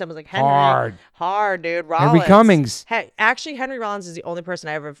Henry, and someone's like, Henry. Hard, dude. Rollins. Henry Cummings. Actually, Henry Rollins is the only person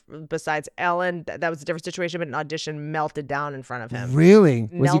I ever, besides Ellen, that was a different situation, but an audition melted down in front of him. Really?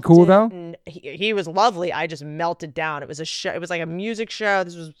 Was he cool though? He was lovely. I just melted down. It was a show. It was like a music show.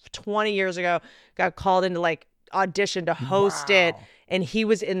 This was 20 years ago. Got called into like audition to host it, and he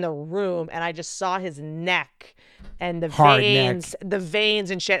was in the room, and I just saw his neck. And the veins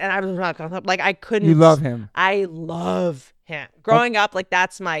and shit. And I was like, I couldn't. You love him. I love him. Growing up, like,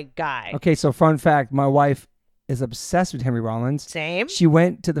 that's my guy. Okay, so fun fact. My wife is obsessed with Henry Rollins. Same. She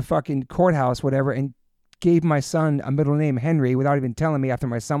went to the fucking courthouse, whatever, and gave my son a middle name, Henry, without even telling me after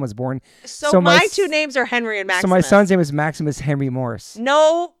my son was born. So my two names are Henry and Maximus. So my son's name is Maximus Henry Morse.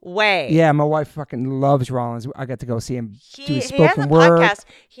 No way. Yeah, my wife fucking loves Rollins. I got to go see him do his spoken he has a word. Podcast.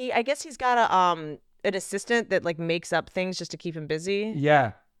 I guess he's got an assistant that like makes up things just to keep him busy.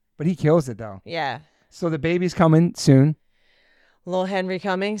 Yeah, but he kills it though. Yeah. So the baby's coming soon. Little Henry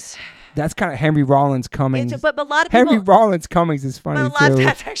Cummings. That's kind of Henry Rollins Cummings. But a lot of people. Henry Rollins Cummings is funny too.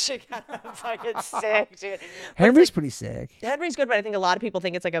 That's actually kind of fucking sick, dude. Henry's pretty sick. Henry's good, but I think a lot of people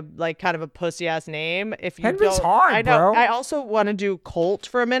think it's like kind of a pussy ass name. If you Henry's hard, I know. bro. I also want to do Colt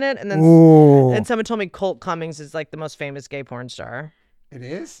for a minute, and then and someone told me Colt Cummings is like the most famous gay porn star. It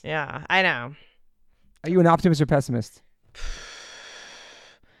is? Yeah, I know. Are you an optimist or pessimist?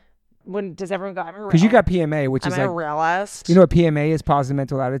 When does everyone go? I'm a realist. Because you got PMA, which is like a realist. You know what PMA is? Positive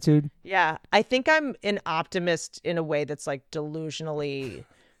mental attitude. Yeah, I think I'm an optimist in a way that's like delusionally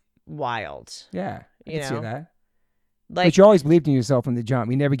wild. Yeah, I can see that. Like, but you always believed in yourself from the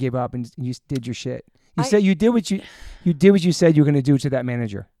jump. You never gave up, and you did your shit. You said you did what you said you were going to do to that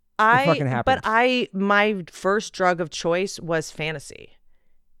manager. It fucking happened. But my first drug of choice was fantasy.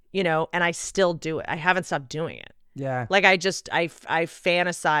 You know, and I still do it. I haven't stopped doing it. Yeah. Like I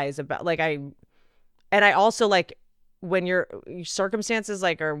fantasize about, like And I also like when your circumstances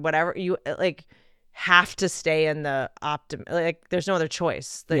like or whatever you like have to stay in the like there's no other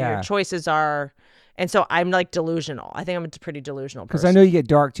choice. Your choices are. And so I'm like delusional. I think I'm a pretty delusional person. Because I know you get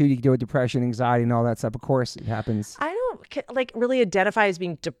dark too. You can deal with depression, anxiety, and all that stuff. Of course, it happens. I don't like really identify as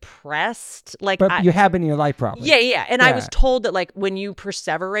being depressed. Like, but you have been in your life probably. Yeah. And I was told that like when you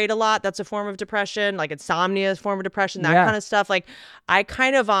perseverate a lot, that's a form of depression. Like insomnia is a form of depression. That kind of stuff. Like I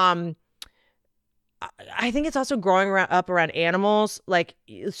kind of I think it's also growing up around animals, like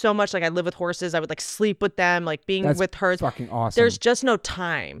so much. Like I live with horses. I would like sleep with them, like being with herds. Fucking awesome. There's just no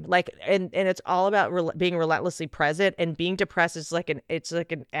time. Like, and it's all about being relentlessly present. And being depressed is like an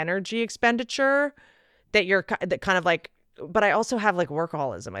energy expenditure that kind of like. But I also have like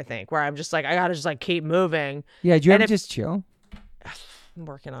workaholism. I think where I'm just like I gotta just like keep moving. Yeah. Do you ever just chill? I'm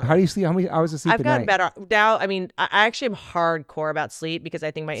working on How do you sleep? How many hours of sleep I've gotten better now. I mean, I actually am hardcore about sleep because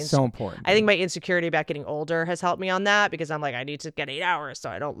I think so important. I think my insecurity about getting older has helped me on that because I'm like, I need to get 8 hours so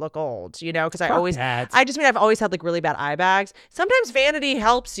I don't look old, you know, because I've always had like really bad eye bags. Sometimes vanity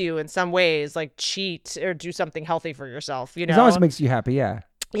helps you in some ways, like cheat or do something healthy for yourself, you know. As long as it makes you happy, yeah.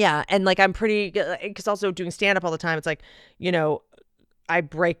 Yeah. And like, I'm pretty, because also doing stand up all the time, it's like, you know, I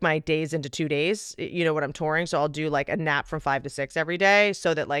break my days into 2 days, you know, when I'm touring. So I'll do like a nap from 5 to 6 every day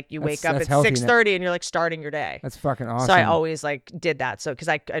so that like you wake up at 6:30 and you're like starting your day. That's fucking awesome. So I always like did that. So because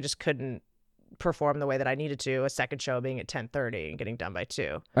I just couldn't perform the way that I needed to, a second show being at 10:30 and getting done by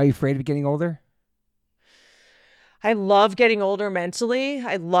 2. Are you afraid of getting older? I love getting older mentally.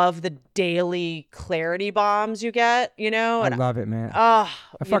 I love the daily clarity bombs you get, you know? I love it, man. I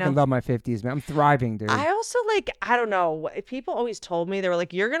fucking love my 50s, man. I'm thriving, dude. I also like, I don't know. People always told me, they were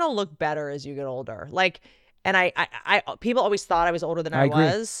like, you're going to look better as you get older. Like, and I people always thought I was older than I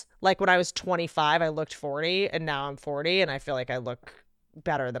was. Like when I was 25, I looked 40 and now I'm 40 and I feel like I look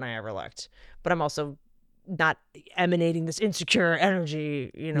better than I ever looked. But I'm also not emanating this insecure energy,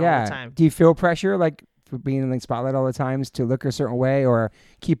 you know, all the time. Do you feel pressure like for being in the spotlight all the times to look a certain way or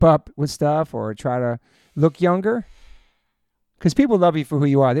keep up with stuff or try to look younger? Because people love you for who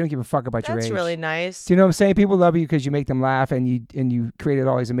you are. They don't give a fuck about your age. That's really nice. Do you know what I'm saying? People love you because you make them laugh and you created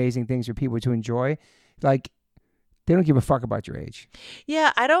all these amazing things for people to enjoy. Like, they don't give a fuck about your age.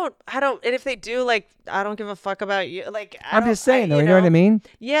 Yeah, I don't. And if they do, like, I don't give a fuck about you. Like, I'm just saying, though. You know what I mean?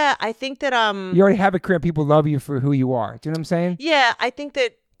 Yeah, I think that you already have a career. People love you for who you are. Do you know what I'm saying? Yeah, I think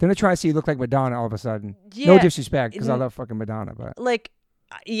that. They're not trying to see you look like Madonna all of a sudden. Yeah, no disrespect, because I love fucking Madonna, but like,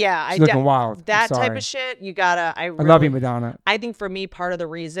 yeah, she's looking wild. That type of shit, you gotta. I love you, Madonna. I think for me, part of the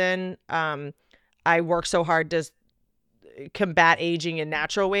reason I work so hard to combat aging in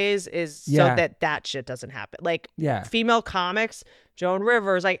natural ways is so that shit doesn't happen. Like, female comics, Joan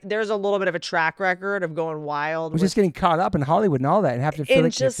Rivers, like, there's a little bit of a track record of going wild. We're just getting caught up in Hollywood and all that, and have to feel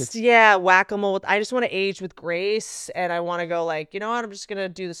like just whack-a-mole. I just want to age with grace, and I want to go like, you know what? I'm just gonna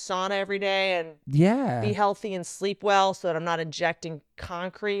do the sauna every day and be healthy and sleep well, so that I'm not injecting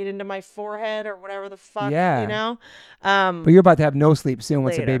concrete into my forehead or whatever the fuck. You know. But you're about to have no sleep soon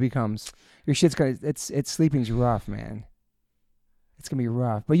once the baby comes. Your shit's gonna. It's sleeping's rough, man. It's going to be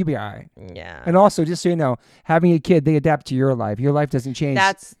rough, but you'll be all right. Yeah. And also, just so you know, having a kid, they adapt to your life. Your life doesn't change.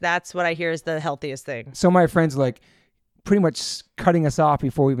 That's what I hear is the healthiest thing. So my friends like pretty much cutting us off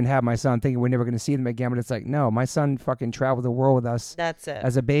before we even have my son, thinking we're never going to see them again. But it's like, no, my son fucking traveled the world with us. That's it.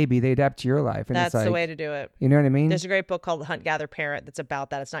 As a baby, they adapt to your life. And that's it's like, the way to do it. You know what I mean? There's a great book called Hunt, Gather, Parent that's about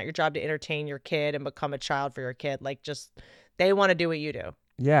that. It's not your job to entertain your kid and become a child for your kid. Like, just they want to do what you do.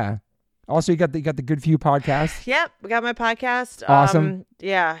 Yeah. Also, you got the Good For You podcast. Yep, we got my podcast. Awesome.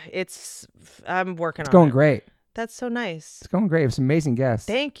 Yeah, I'm working on it. It's going great. That's so nice. It's going great. It's some amazing guests.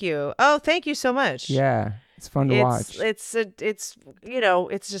 Thank you. Oh, thank you so much. Yeah, it's fun to watch. It's you know,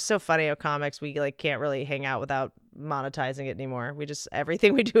 it's just so funny how comics, we like can't really hang out without monetizing it anymore. We just,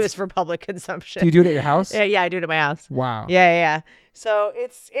 everything we do is for public consumption. Do you do it at your house? Yeah, I do it at my house. Wow. Yeah. So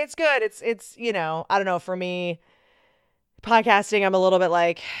it's good. It's you know, I don't know, for me, podcasting, I'm a little bit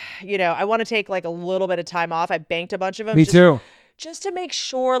like, you know, I want to take like a little bit of time off. I banked a bunch of them. Me too. Just to make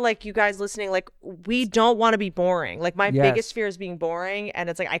sure, like, you guys listening, like, we don't want to be boring. Like, my biggest fear is being boring. And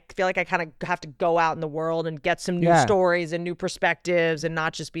it's like, I feel like I kind of have to go out in the world and get some new stories and new perspectives and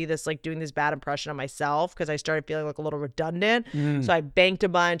not just be this, like, doing this bad impression of myself, because I started feeling like a little redundant. So I banked a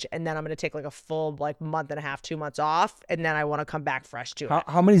bunch, and then I'm going to take like a full, like, month and a half, 2 months off. And then I want to come back fresh to it.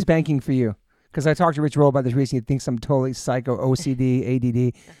 How many's banking for you? Because I talked to Rich Roll about this recently. He thinks I'm totally psycho, OCD,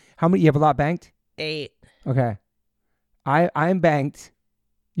 ADD. How many? You have a lot banked? 8. Okay. I'm banked.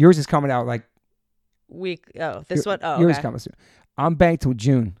 Yours is coming out like this one. Oh, yours okay. coming soon. I'm banked till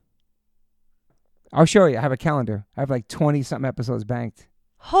June. I'll show you. I have a calendar. I have like 20 something episodes banked.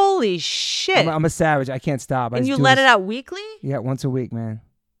 Holy shit. I'm a savage. I can't stop. And you let it out weekly? Yeah, once a week, man.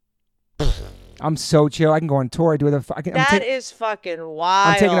 I'm so chill. I can go on tour. I do it. That is fucking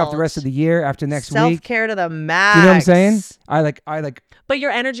wild. I'm taking off the rest of the year after next week. Self-care to the max. You know what I'm saying? I like. But your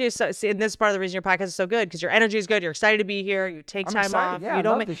energy is so. See, and this is part of the reason your podcast is so good because your energy is good. You're excited to be here. You take time off. Yeah, you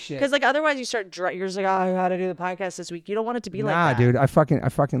don't love this shit. Because like otherwise you start. You're just like, oh, I gotta do the podcast this week. You don't want it to be like that. Nah, dude. I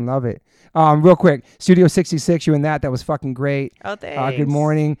fucking love it. Real quick, Studio 66. You and that was fucking great. Oh, thanks. Good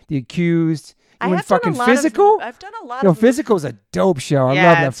morning. The Accused. You went fucking done Physical? I've done a lot Yo, of... Physical's a dope show. I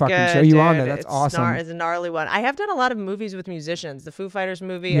love that fucking show. You on there? That's awesome. It's a gnarly one. I have done a lot of movies with musicians. The Foo Fighters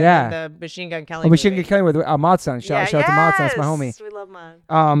movie and then the Machine Gun Kelly movie. Machine Gun Kelly with Modson. Shout out to Modson. That's my homie. We love Mod.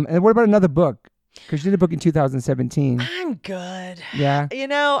 And what about another book? Because you did a book in 2017. I'm good. Yeah. You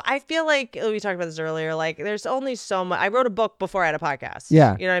know, I feel like we talked about this earlier. Like, there's only so much. I wrote a book before I had a podcast.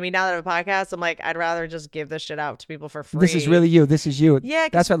 Yeah. You know what I mean? Now that I have a podcast, I'm like, I'd rather just give this shit out to people for free. This is really you. This is you. Yeah.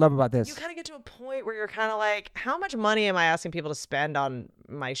 That's what I love about this. You kind of get to a point where you're kind of like, how much money am I asking people to spend on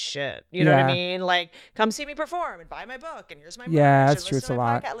my shit? You know what I mean? Like, come see me perform and buy my book and here's my merch. Yeah, that's true. It's a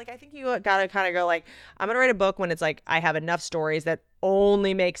lot. Like, I think you gotta kind of go like, I'm gonna write a book when it's like I have enough stories that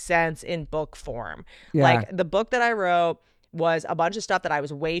only make sense in book form. Yeah. Like the book that I wrote was a bunch of stuff that I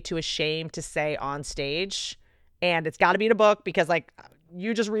was way too ashamed to say on stage, and it's got to be in a book because like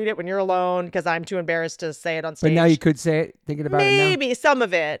you just read it when you're alone because I'm too embarrassed to say it on stage. But now you could say it, thinking about it now. Maybe some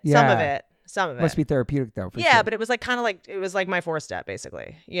of it. Some of it. Must be therapeutic though. Yeah, sure. but it was like kind of like it was like my 4-step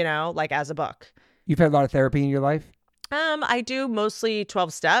basically, you know, like as a book. You've had a lot of therapy in your life? I do mostly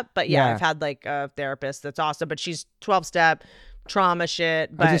 12-step, but yeah, I've had like a therapist that's awesome, but she's 12-step trauma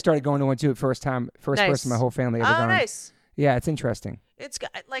shit. But I just started going to one too. First person in my whole family ever gone. Nice. Yeah, it's interesting. It's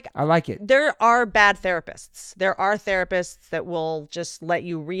like I like it. There are bad therapists. There are therapists that will just let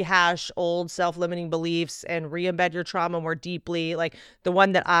you rehash old self-limiting beliefs and re-embed your trauma more deeply. Like the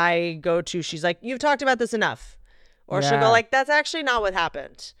one that I go to, she's like, "You've talked about this enough." Or she'll go like, "That's actually not what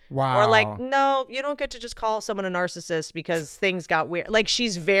happened." Wow. Or like, "No, you don't get to just call someone a narcissist because things got weird." Like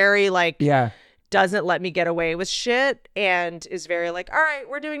she's very like doesn't let me get away with shit and is very like, all right,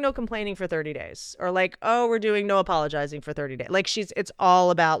 we're doing no complaining for 30 days. Or like, oh, we're doing no apologizing for 30 days. Like it's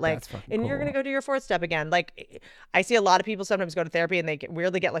all about like, and you're going to go do your 4th step again. Like I see a lot of people sometimes go to therapy and they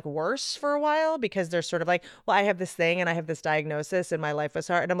weirdly get like worse for a while because they're sort of like, well, I have this thing and I have this diagnosis and my life was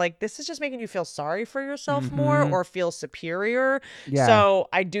hard. And I'm like, this is just making you feel sorry for yourself more or feel superior. Yeah. So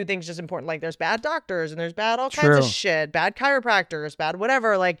I do think it's just important. Like there's bad doctors and there's bad all kinds of shit, bad chiropractors, bad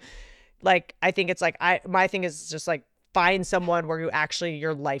whatever. Like I think it's like my thing is just like find someone where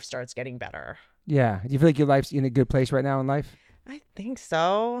your life starts getting better. Yeah. Do you feel like your life's in a good place right now in life? I think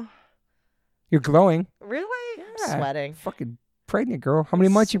so. You're glowing. Really? Yeah. I'm sweating. Fucking pregnant, girl. How many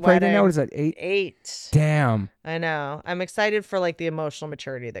months you pregnant now? What is that? 8? 8. Damn. I know. I'm excited for like the emotional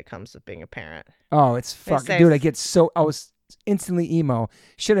maturity that comes with being a parent. Oh, it's fucking dude. I was instantly emo.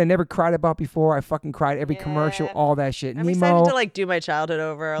 Shit I never cried about before. I fucking cried every commercial, all that shit. I'm excited to like do my childhood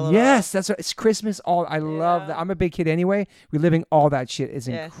over a little. Yes, that's what it's Christmas. I love that. I'm a big kid anyway. Reliving all that shit is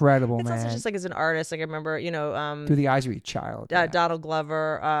incredible, it's man. Also just like as an artist, like I remember, Through the Eyes of Your Child. Donald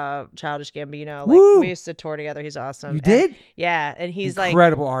Glover, Childish Gambino. Like we used to tour together. He's awesome. You did? Yeah, and he's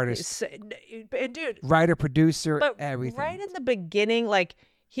incredible artist. Dude, writer, producer, but everything. Right in the beginning, like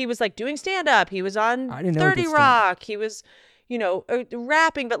he was like doing stand up. He was on 30 Rock. He was,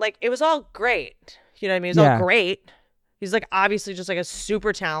 rapping, but like it was all great. You know what I mean? It was all great. He's like obviously just like a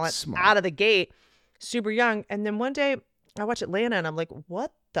super talent out of the gate, super young. And then one day I watch Atlanta and I'm like,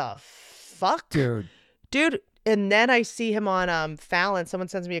 what the fuck? Dude. And then I see him on Fallon. Someone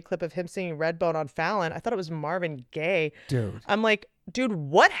sends me a clip of him singing Redbone on Fallon. I thought it was Marvin Gaye. Dude. I'm like, dude,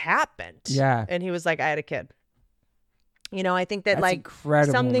 what happened? Yeah. And he was like, I had a kid. I think that that's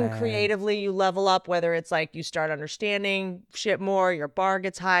incredible, something creatively you level up, whether it's like you start understanding shit more, your bar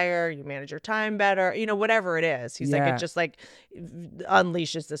gets higher, you manage your time better, whatever it is. He's like, it just like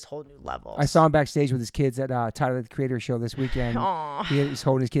unleashes this whole new level. I saw him backstage with his kids at Tyler the Creator show this weekend. Aww. He was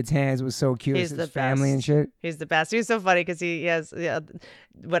holding his kids' hands. It was so cute. He's his family and shit. He's the best. He was so funny because he has,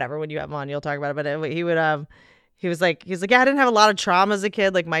 whatever, when you have him on, you'll talk about it, but he would, He was like, yeah, I didn't have a lot of trauma as a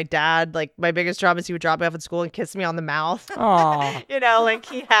kid. Like my dad, like my biggest trauma is he would drop me off at school and kiss me on the mouth. Aww. Like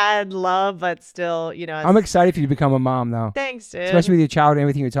he had love, but still, I'm excited for you to become a mom though. Thanks, dude. Especially with your child and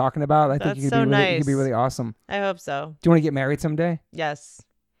everything you're talking about. I think you could be really awesome. I hope so. Do you want to get married someday? Yes.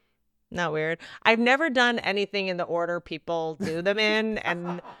 Not weird. I've never done anything in the order people do them in,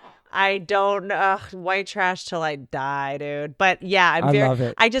 and I don't white trash till I die, dude. But yeah, I love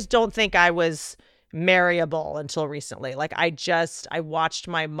it. I just don't think I was marryable until recently. Like I watched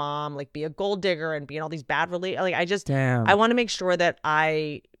my mom like be a gold digger and be in all these bad like I want to make sure that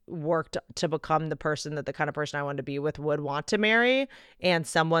I worked to become the person that the kind of person I wanted to be with would want to marry, and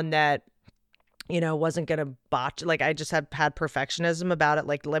someone that wasn't gonna botch. Like I just had perfectionism about it.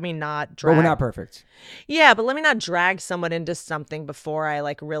 Like let me not drag. But we're not perfect. Yeah, but let me not drag someone into something before I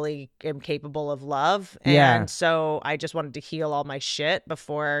like really am capable of love. And so I just wanted to heal all my shit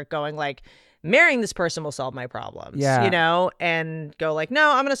before going like, marrying this person will solve my problems, and go like, no,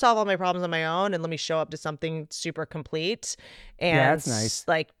 I'm going to solve all my problems on my own. And let me show up to something super complete and that's nice.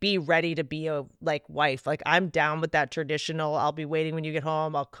 Like be ready to be a like wife. Like I'm down with that traditional. I'll be waiting when you get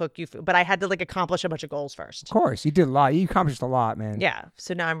home. I'll cook you food. But I had to like accomplish a bunch of goals first. Of course. You did a lot. You accomplished a lot, man. Yeah.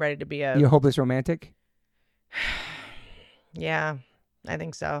 So now I'm ready to be You a hopeless romantic? Yeah, I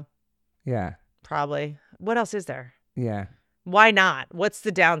think so. Yeah. Probably. What else is there? Yeah. Why not? What's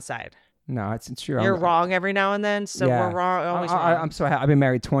the downside? No, it's true. You're wrong every now and then, so we're wrong. Always wrong. I'm so happy. I've been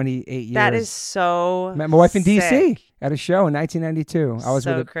married 28 years. That is so Met my wife in sick. D.C. at a show in 1992. I was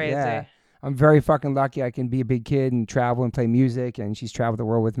so with crazy. Yeah. I'm very fucking lucky. I can be a big kid and travel and play music, and she's traveled the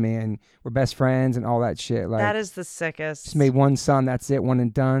world with me, and we're best friends and all that shit. Like that is the sickest. Just made one son. That's it. One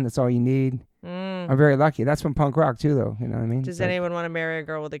and done. That's all you need. I'm very lucky. That's from punk rock too, though. You know what I mean? Does anyone want to marry a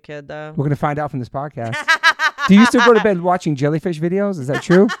girl with a kid, though? We're gonna find out from this podcast. Do you still go to bed watching jellyfish videos? Is that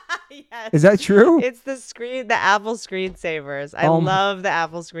true? Yes. Is that true? It's the Apple screensavers. I love the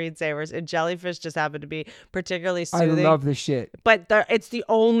Apple screensavers, and jellyfish just happen to be particularly soothing. I love this shit. But it's the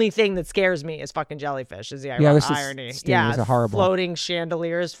only thing that scares me is fucking jellyfish. Is the irony? Yeah, it's horrible. Floating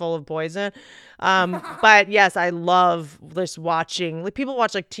chandeliers full of poison. But yes, I love just watching. Like people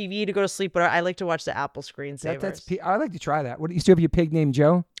watch like TV to go to sleep, but I like to watch the Apple screensavers. I like to try that. What, you still have your pig named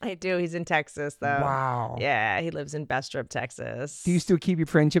Joe? I do. He's in Texas though. Wow. Yeah, he lives in Bastrop, Texas. Do you still keep your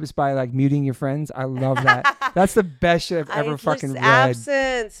friendships by like muting your friends? I love that. That's the best shit I've ever fucking read.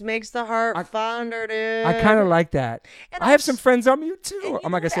 Absence makes the heart fonder, dude. I kind of like that. And I have some friends on mute too.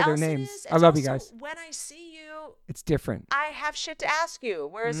 I'm not gonna say their names. I love you guys. When I see you, it's different. I have shit to ask you.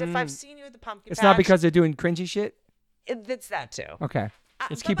 Whereas if I've seen you at the pumpkin patch, it's not because they're doing cringy shit. It's that too. Okay.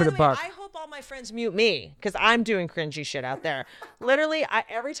 Let's keep it a buck. I hope all my friends mute me because I'm doing cringy shit out there. Literally,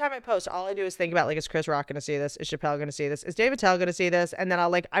 every time I post, all I do is think about like, is Chris Rock going to see this? Is Chappelle going to see this? Is Dave Attell going to see this? And then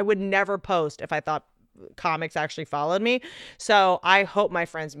I would never post if I thought comics actually followed me. So I hope my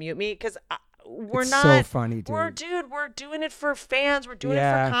friends mute me because we're not so funny, dude. We're doing it for fans. We're doing it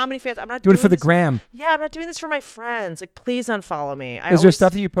for comedy fans. I'm not doing it for the gram. Yeah, I'm not doing this for my friends. Like, please unfollow me. Is there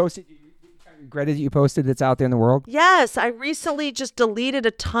stuff that you posted? Regretted that you posted that's out there in the world? Yes, I recently just deleted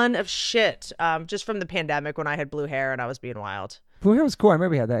a ton of shit just from the pandemic when I had blue hair and I was being wild. Blue hair was cool. I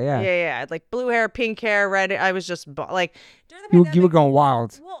remember you had that. Yeah. Yeah. I had like blue hair, pink hair, red. I was just like during the pandemic, you were going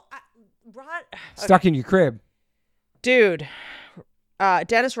wild. Well, stuck in your crib, dude.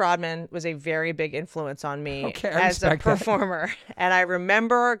 Dennis Rodman was a very big influence on me as a performer. And I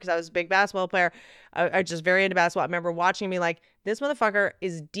remember, because I was a big basketball player, I just very into basketball. I remember watching me like, this motherfucker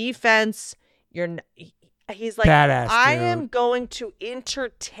is defense. He's like, badass, I am going to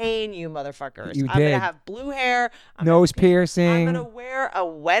entertain you motherfuckers. I'm going to have blue hair. Nose piercing. I'm going to wear a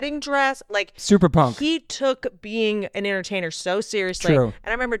wedding dress. Like super punk. He took being an entertainer so seriously. True. And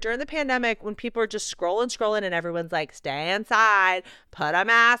I remember during the pandemic when people were just scrolling and everyone's like, stay inside, put a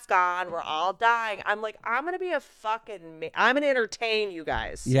mask on. We're all dying. I'm like, I'm going to be I'm going to entertain you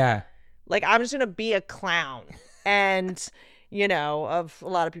guys. Yeah. Like, I'm just going to be a clown. And... a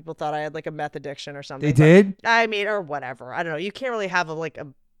lot of people thought I had like a meth addiction or something. They did? I mean, or whatever. I don't know. You can't really have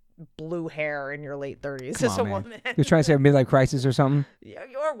a blue hair in your late 30s as a woman. You're trying to say a midlife crisis or something? Yeah,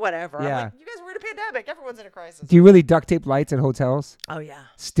 or whatever. Yeah. I'm like, you guys were in a pandemic. Everyone's in a crisis. Do you really duct tape lights at hotels? Oh, yeah.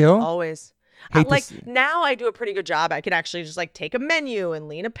 Still? Always. Now I do a pretty good job. I can actually just like take a menu and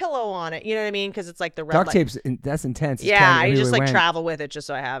lean a pillow on it. You know what I mean? Because it's like the red duct tape's that's intense. Yeah, I just like travel with it just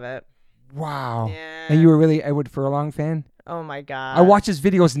so I have it. Wow. Yeah. And you were really Edward Furlong fan? Oh my God. I watch his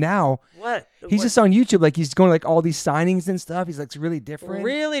videos now. What? He's just on YouTube. Like he's going to like all these signings and stuff. He's like really different.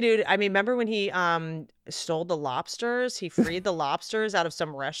 Really, dude. I mean, remember when he stole the lobsters? He freed the lobsters out of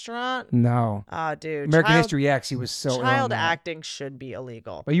some restaurant? No. Oh, dude. American History X, he was so child acting should be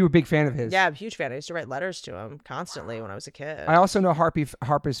illegal. But you were a big fan of his. Yeah, I'm a huge fan. I used to write letters to him constantly when I was a kid. I also know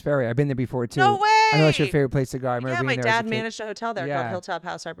Harper's Ferry. I've been there before too. No way. I know that's your favorite place to go. I remember being my there dad managed a hotel there called Yeah. Hilltop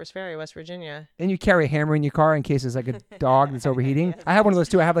House, Harper's Ferry, West Virginia. And you carry a hammer in your car in case there's like a dog that's overheating. I have one of those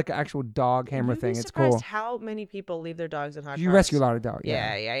too. I have like an actual dog hammer thing. It's cool. How many people leave their dogs in hot cars? You rescue a lot of dogs.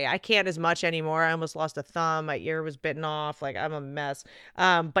 Yeah. I can't as much anymore. I almost lost a thumb. My ear was bitten off. Like I'm a mess.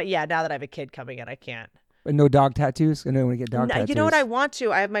 But yeah, now that I have a kid coming in, I can't. But no dog tattoos? I know when you get dog tattoos. You know what I want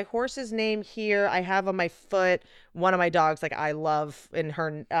to? I have my horse's name here. I have on my foot one of my dogs, like I love in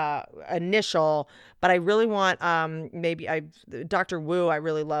her initial, but I really want Dr. Wu I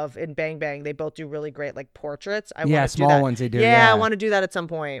really love in Bang Bang. They both do really great like portraits. I want to small do that. ones they do. Yeah, I want to do that at some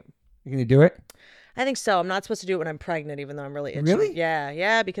point. You're going to do it? I think so. I'm not supposed to do it when I'm pregnant, even though I'm really itchy. Really?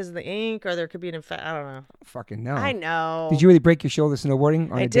 Yeah, because of the ink, or there could be an infection. I don't know. Fucking no. I know. Did you really break your shoulder snowboarding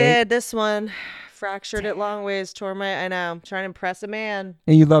on a date? I did. This one. Fractured it long ways, tore my, I know. I'm trying to impress a man.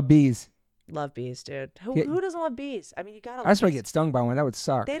 And you love bees. Love bees, dude. Who doesn't love bees? I mean, you gotta. I just want to get stung by one. That would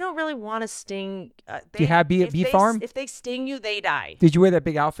suck. They don't really want to sting. Do you have bee farm? If they sting you, they die. Did you wear that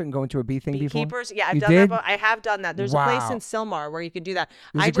big outfit and go into a bee thing before? Beekeepers? Yeah, I've done that. I have done that. There's a place in Sylmar where you can do that.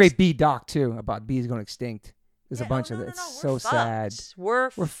 There's a great bee doc, too, about bees going extinct. There's a bunch of it. It's so sad. We're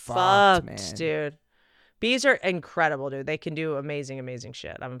fucked, man. Dude. Bees are incredible, dude. They can do amazing, amazing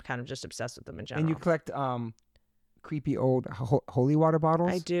shit. I'm kind of just obsessed with them in general. And you collect creepy old holy water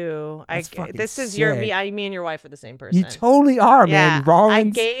bottles? I do. This is sick. me and your wife are the same person. You totally are, man.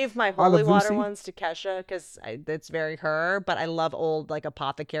 Rollins, I gave my holy water ones to Kesha because it's very her, but I love old like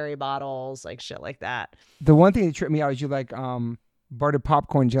apothecary bottles, like shit like that. The one thing that tripped me out is you like buttered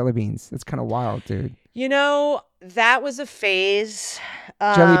popcorn jelly beans. That's kind of wild, dude. You know, that was a phase.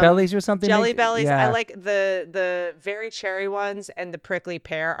 Jelly bellies or something? Jelly bellies. Yeah. I like the very cherry ones and the prickly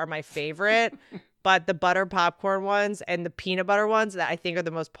pear are my favorite. But the butter popcorn ones and the peanut butter ones that I think are the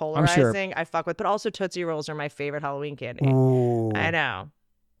most polarizing, I fuck with. But also Tootsie Rolls are my favorite Halloween candy. Ooh. I know.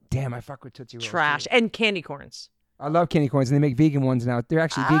 Damn, I fuck with Tootsie Rolls. Trash. Too. And candy corns. I love candy corns, and they make vegan ones now. They're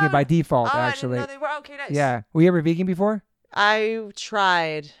actually vegan by default, actually. I didn't know they were. Okay, nice. Yeah. Were you ever vegan before? I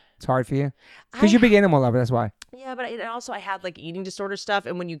tried. It's hard for you? Because you're a big animal lover, that's why. Yeah, but I had like eating disorder stuff,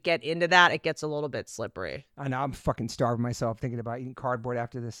 and when you get into that, it gets a little bit slippery. I know, I'm fucking starving myself thinking about eating cardboard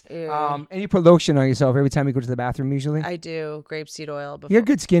after this. And you put lotion on yourself every time you go to the bathroom usually? I do. Grapeseed oil. You have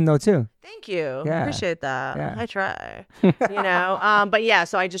good skin though, too. Thank you. Yeah. Appreciate that. Yeah. I try. But yeah,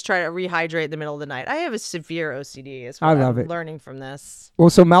 so I just try to rehydrate in the middle of the night. I have a severe OCD. Is what I love it. Learning from this. Well,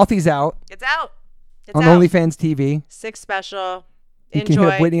 so Mouthy's out. It's out. On OnlyFans TV. 6 special. You can hit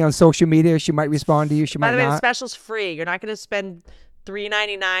up Whitney on social media. She might respond to you. She might not. By the way, the special's free. You're not going to spend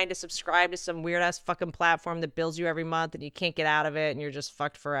 $3.99 to subscribe to some weird ass fucking platform that bills you every month and you can't get out of it and you're just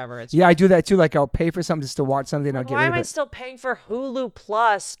fucked forever. It's I do that too. Like I'll pay for something just to watch something. And I'll get rid of it. Why am I still paying for Hulu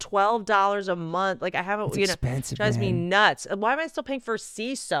Plus $12 a month? Like I haven't. It's expensive. Drives me nuts. Why am I still paying for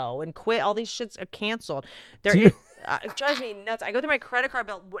CISO and Quit? All these shits are canceled. It drives me nuts. I go through my credit card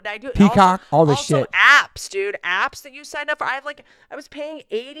bill. I do Peacock, all this shit. Apps, dude. Apps that you signed up for. I was paying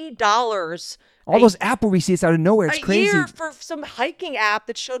 $80. All those Apple receipts out of nowhere. It's crazy. A year for some hiking app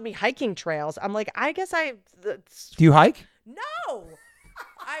that showed me hiking trails. I'm like, I guess Do you hike? No.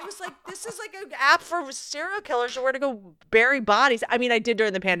 I was like, this is like an app for serial killers or where to go bury bodies. I mean, I did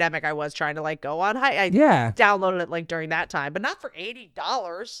during the pandemic. I was trying to like go on hike. I downloaded it like during that time, but not for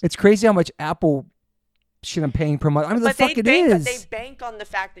 $80. It's crazy how much Apple shit I'm paying per month. I mean, the fuck it is. They bank on the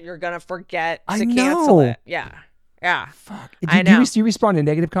fact that you're going to forget to cancel it. Yeah. Yeah. Fuck. Do you respond to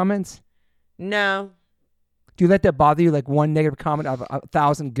negative comments? No. Do you let that bother you? Like one negative comment out of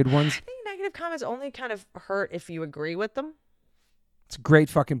 1,000 good ones? I think negative comments only kind of hurt if you agree with them. It's a great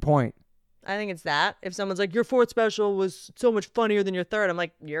fucking point. I think it's that. If someone's like, your 4th special was so much funnier than your 3rd, I'm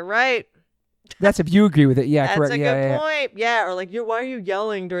like, you're right. That's if you agree with it. Yeah, that's correct. That's a good point. Yeah, or like, why are you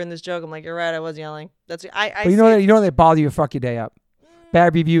yelling during this joke? I'm like, you're right. I was yelling. But you know they bother you, fuck your day up.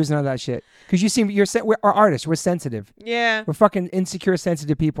 Bad reviews, none of that shit. Because we're artists. We're sensitive. Yeah. We're fucking insecure,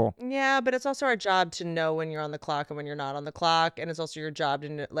 sensitive people. Yeah, but it's also our job to know when you're on the clock and when you're not on the clock. And it's also your job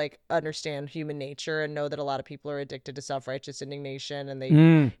to like understand human nature and know that a lot of people are addicted to self-righteous indignation and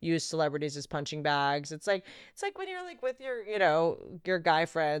they use celebrities as punching bags. It's like when you're like with your, your guy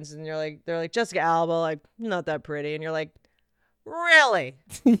friends and they're like, Jessica Alba, like, not that pretty. And you're like, really?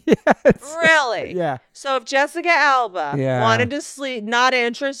 Yes. Really? Yeah. So if Jessica Alba wanted to sleep, not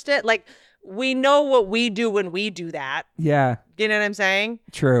interested, like we know what we do when we do that. Yeah. You know what I'm saying?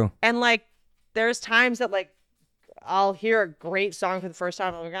 True. And like there's times that like I'll hear a great song for the first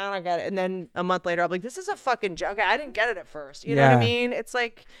time. I'm like, I don't get it. And then a month later, I'm like, this is a fucking joke. Okay, I didn't get it at first. You know what I mean? It's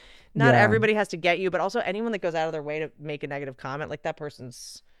like not everybody has to get you, but also anyone that goes out of their way to make a negative comment, like that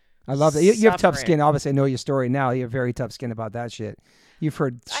person's I love that. You have tough skin. Obviously, I know your story now. You have very tough skin about that shit. You've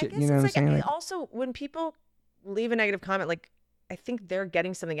heard shit. You know what I'm saying? Like, also, when people leave a negative comment, like I think they're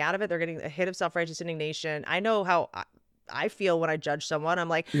getting something out of it. They're getting a hit of self-righteous indignation. I know how I feel when I judge someone. I'm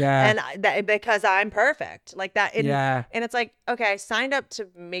like, because I'm perfect, like that. And it's like, okay, I signed up to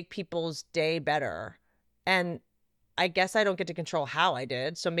make people's day better, and I guess I don't get to control how I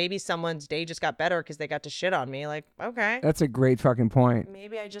did. So maybe someone's day just got better because they got to shit on me. Like, okay. That's a great fucking point.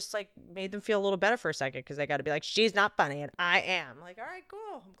 Maybe I just like made them feel a little better for a second because they got to be like, she's not funny and I am. Like, all right,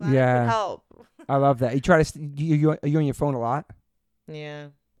 cool. I'm glad I could help. I love that. You try to, you on your phone a lot? Yeah.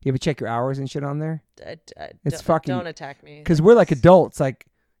 You ever check your hours and shit on there? It's fucking. Don't attack me. Because we're like adults. Like,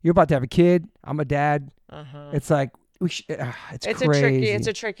 you're about to have a kid. I'm a dad. It's like, it's crazy. It's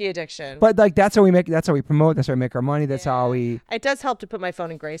a tricky addiction. But like that's how we promote. That's how we make our money. That's how we. It does help to put my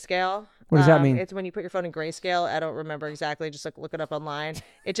phone in grayscale. What does that mean? It's when you put your phone in grayscale. I don't remember exactly. Just like look it up online.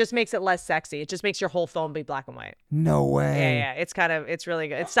 It just makes it less sexy. It just makes your whole phone be black and white. No way. Yeah. It's really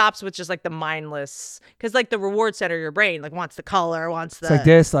good. It stops with just like the mindless, because like the reward center of your brain like wants the color, wants the. It's like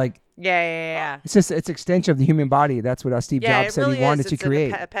this, like. Yeah. It's extension of the human body. That's what Steve Jobs said he wanted to create.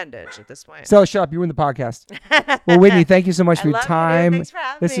 It's an appendage at this point. So shut up. You were in the podcast. Well, Whitney, thank you so much for your time. Thanks for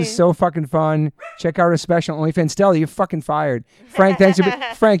having this me. is so fucking fun. Check out our special on OnlyFans. Stella, you're fucking fired. Frank, thanks.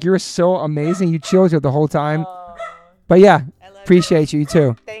 Frank, you're so amazing. You chilled here the whole time. But yeah, appreciate you. You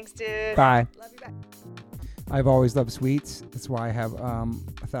too. Thanks, dude. Bye. Love you. Bye. I've always loved sweets. That's why I have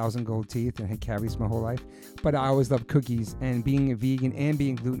 1,000 gold teeth and had cavities my whole life. But I always loved cookies. And being a vegan and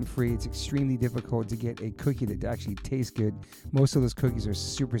being gluten-free, it's extremely difficult to get a cookie that actually tastes good. Most of those cookies are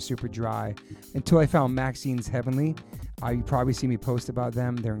super, super dry. Until I found Maxine's Heavenly. You probably see me post about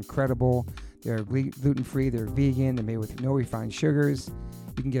them. They're incredible. They're gluten-free. They're vegan. They're made with no refined sugars.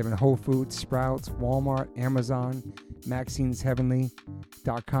 You can get them in Whole Foods, Sprouts, Walmart, Amazon,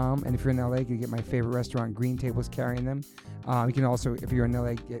 Maxine'sHeavenly.com. And if you're in LA, you can get my favorite restaurant, Green Table's carrying them. You can also, if you're in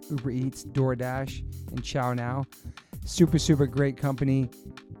LA, get Uber Eats, DoorDash, and Chow Now. Super, super great company.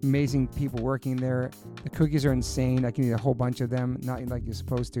 Amazing people working there. The cookies are insane. I can eat a whole bunch of them, not like you're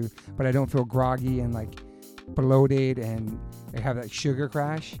supposed to, but I don't feel groggy and like bloated and I have that sugar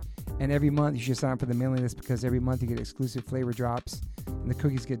crash. And every month you should sign up for the mailing list because every month you get exclusive flavor drops and the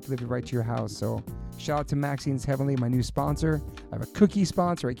cookies get delivered right to your house. So shout out to Maxine's Heavenly, my new sponsor. I have a cookie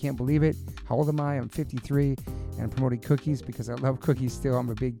sponsor. I can't believe it. How old am I? I'm 53 and I'm promoting cookies because I love cookies still. I'm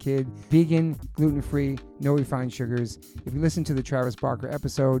a big kid. Vegan, gluten-free, no refined sugars. If you listen to the Travis Barker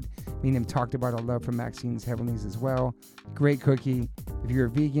episode, me and him talked about our love for Maxine's Heavenlies as well. Great cookie. If you're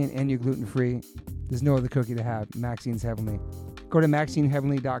a vegan and you're gluten-free, there's no other cookie to have. Maxine's Heavenly. Go to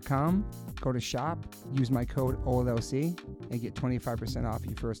MaxineHeavenly.com, go to shop, use my code OLLC, and get 25% off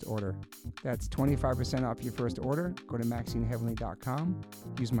your first order. That's 25% off your first order. Go to MaxineHeavenly.com,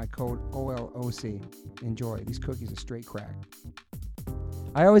 use my code OLOC. Enjoy. These cookies are straight crack.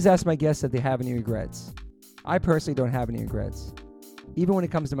 I always ask my guests if they have any regrets. I personally don't have any regrets. Even when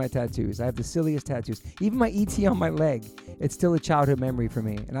it comes to my tattoos, I have the silliest tattoos. Even my ET on my leg, it's still a childhood memory for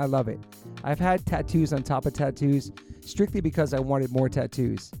me, and I love it. I've had tattoos on top of tattoos strictly because I wanted more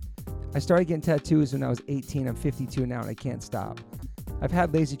tattoos. I started getting tattoos when I was 18. I'm 52 now, and I can't stop. I've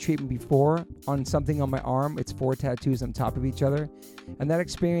had laser treatment before on something on my arm. It's 4 tattoos on top of each other. And that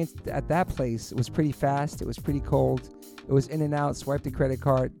experience at that place was pretty fast. It was pretty cold. It was in and out, swiped a credit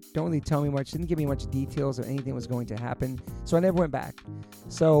card. Don't really tell me much. Didn't give me much details or anything was going to happen. So I never went back.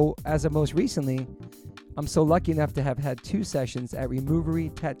 So as of most recently, I'm so lucky enough to have had 2 sessions at Removery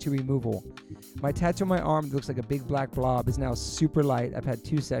Tattoo Removal. My tattoo on my arm that looks like a big black blob is now super light. I've had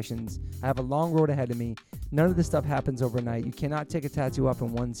 2 sessions. I have a long road ahead of me. None of this stuff happens overnight. You cannot take a tattoo up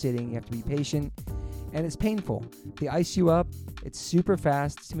in one sitting. You have to be patient. And it's painful. They ice you up. It's super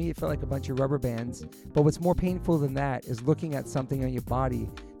fast. To me, it felt like a bunch of rubber bands. But what's more painful than that is looking at something on your body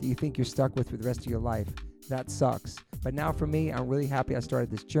that you think you're stuck with for the rest of your life. That sucks. But now for me, I'm really happy I started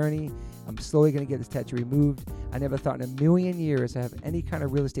this journey. I'm slowly going to get this tattoo removed. I never thought in a million years I have any kind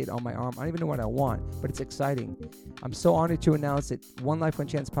of real estate on my arm. I don't even know what I want, but it's exciting. I'm so honored to announce that One Life One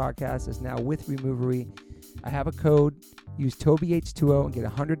Chance podcast is now with Removery. I have a code. Use TobyH20 and get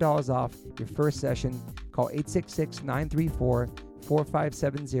 $100 off your first session. Call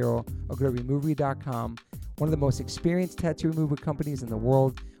 866-934-4570 or go to Removery.com. One of the most experienced tattoo removal companies in the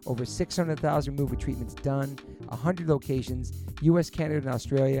world. Over 600,000 removal treatments done, 100 locations, US, Canada, and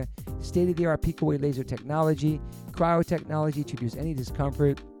Australia. State-of-the-art peak-away laser technology, cryotechnology to reduce any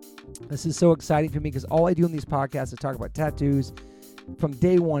discomfort. This is so exciting for me because all I do in these podcasts is talk about tattoos. From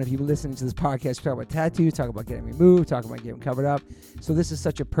day one, if you've been listening to this podcast, talk about tattoos, talk about getting removed, talk about getting covered up. So this is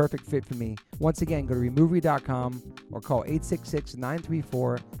such a perfect fit for me. Once again, go to Removery.com or call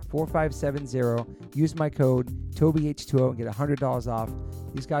 866-934-4570. Use my code TobyH20 and get $100 off.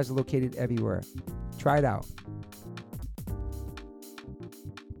 These guys are located everywhere. Try it out.